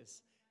pop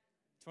quiz.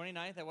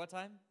 29th at what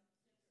time?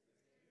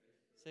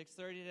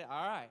 6:30.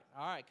 All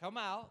right. Come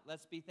out.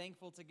 Let's be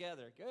thankful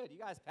together. Good. You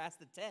guys passed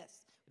the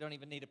test. We don't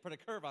even need to put a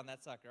curve on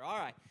that sucker. All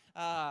right.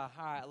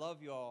 I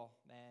love you all,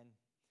 man.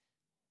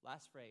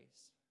 Last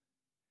phrase.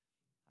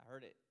 I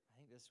heard it, I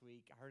think this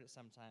week. I heard it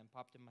sometime.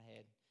 Popped in my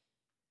head.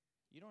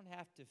 You don't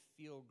have to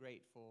feel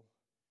grateful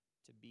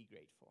to be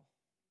grateful.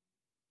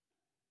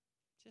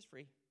 Just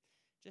free.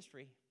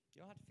 You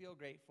don't have to feel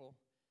grateful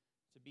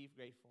to be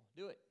grateful.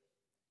 Do it.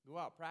 Go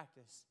out,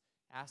 practice.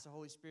 Ask the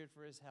Holy Spirit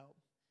for His help.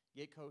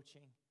 Get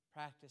coaching.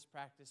 Practice.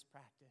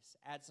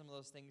 Add some of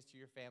those things to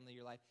your family,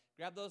 your life.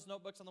 Grab those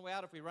notebooks on the way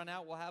out. If we run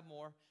out, we'll have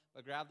more.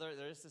 But grab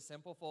there's a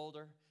simple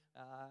folder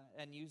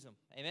and use them.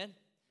 Amen?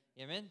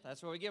 Amen?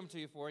 That's what we give them to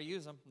you for.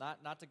 Use them.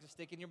 Not to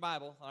stick in your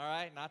Bible, all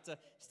right? Not to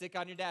stick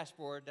on your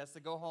dashboard. That's to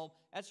go home.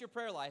 That's your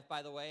prayer life,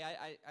 by the way.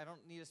 I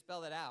don't need to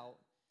spell it out.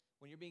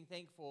 When you're being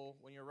thankful,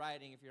 when you're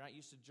writing, if you're not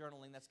used to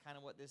journaling, that's kind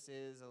of what this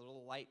is, a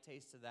little light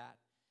taste of that.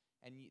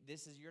 And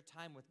this is your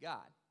time with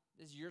God.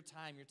 This is your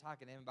time you're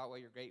talking to Him about what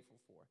you're grateful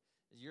for.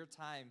 This is your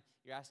time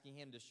you're asking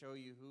Him to show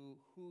you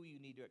who you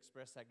need to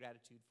express that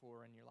gratitude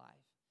for in your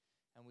life.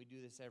 And we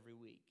do this every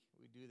week.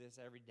 We do this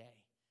every day.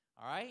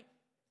 All right?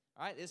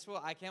 All right,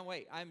 I can't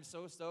wait. I'm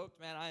so stoked,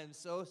 man. I am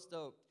so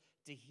stoked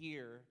to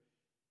hear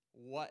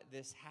what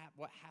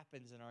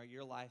happens in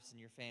your lives and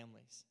your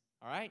families.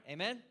 All right?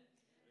 Amen?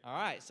 All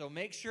right, so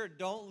make sure,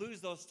 don't lose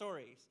those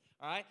stories.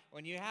 All right,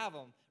 when you have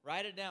them,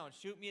 write it down,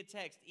 shoot me a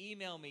text,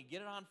 email me,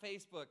 get it on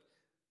Facebook,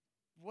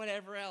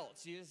 whatever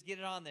else. You just get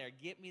it on there.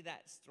 Get me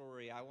that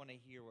story. I want to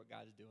hear what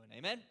God's doing.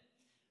 Amen?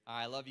 All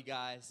right, I love you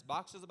guys.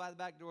 Boxes are by the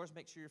back doors.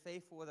 Make sure you're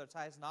faithful with our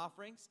tithes and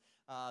offerings,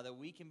 that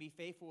we can be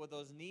faithful with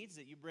those needs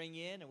that you bring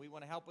in, and we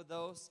want to help with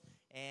those.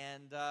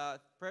 And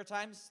prayer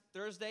times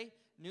Thursday,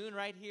 noon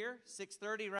right here, 6:30 right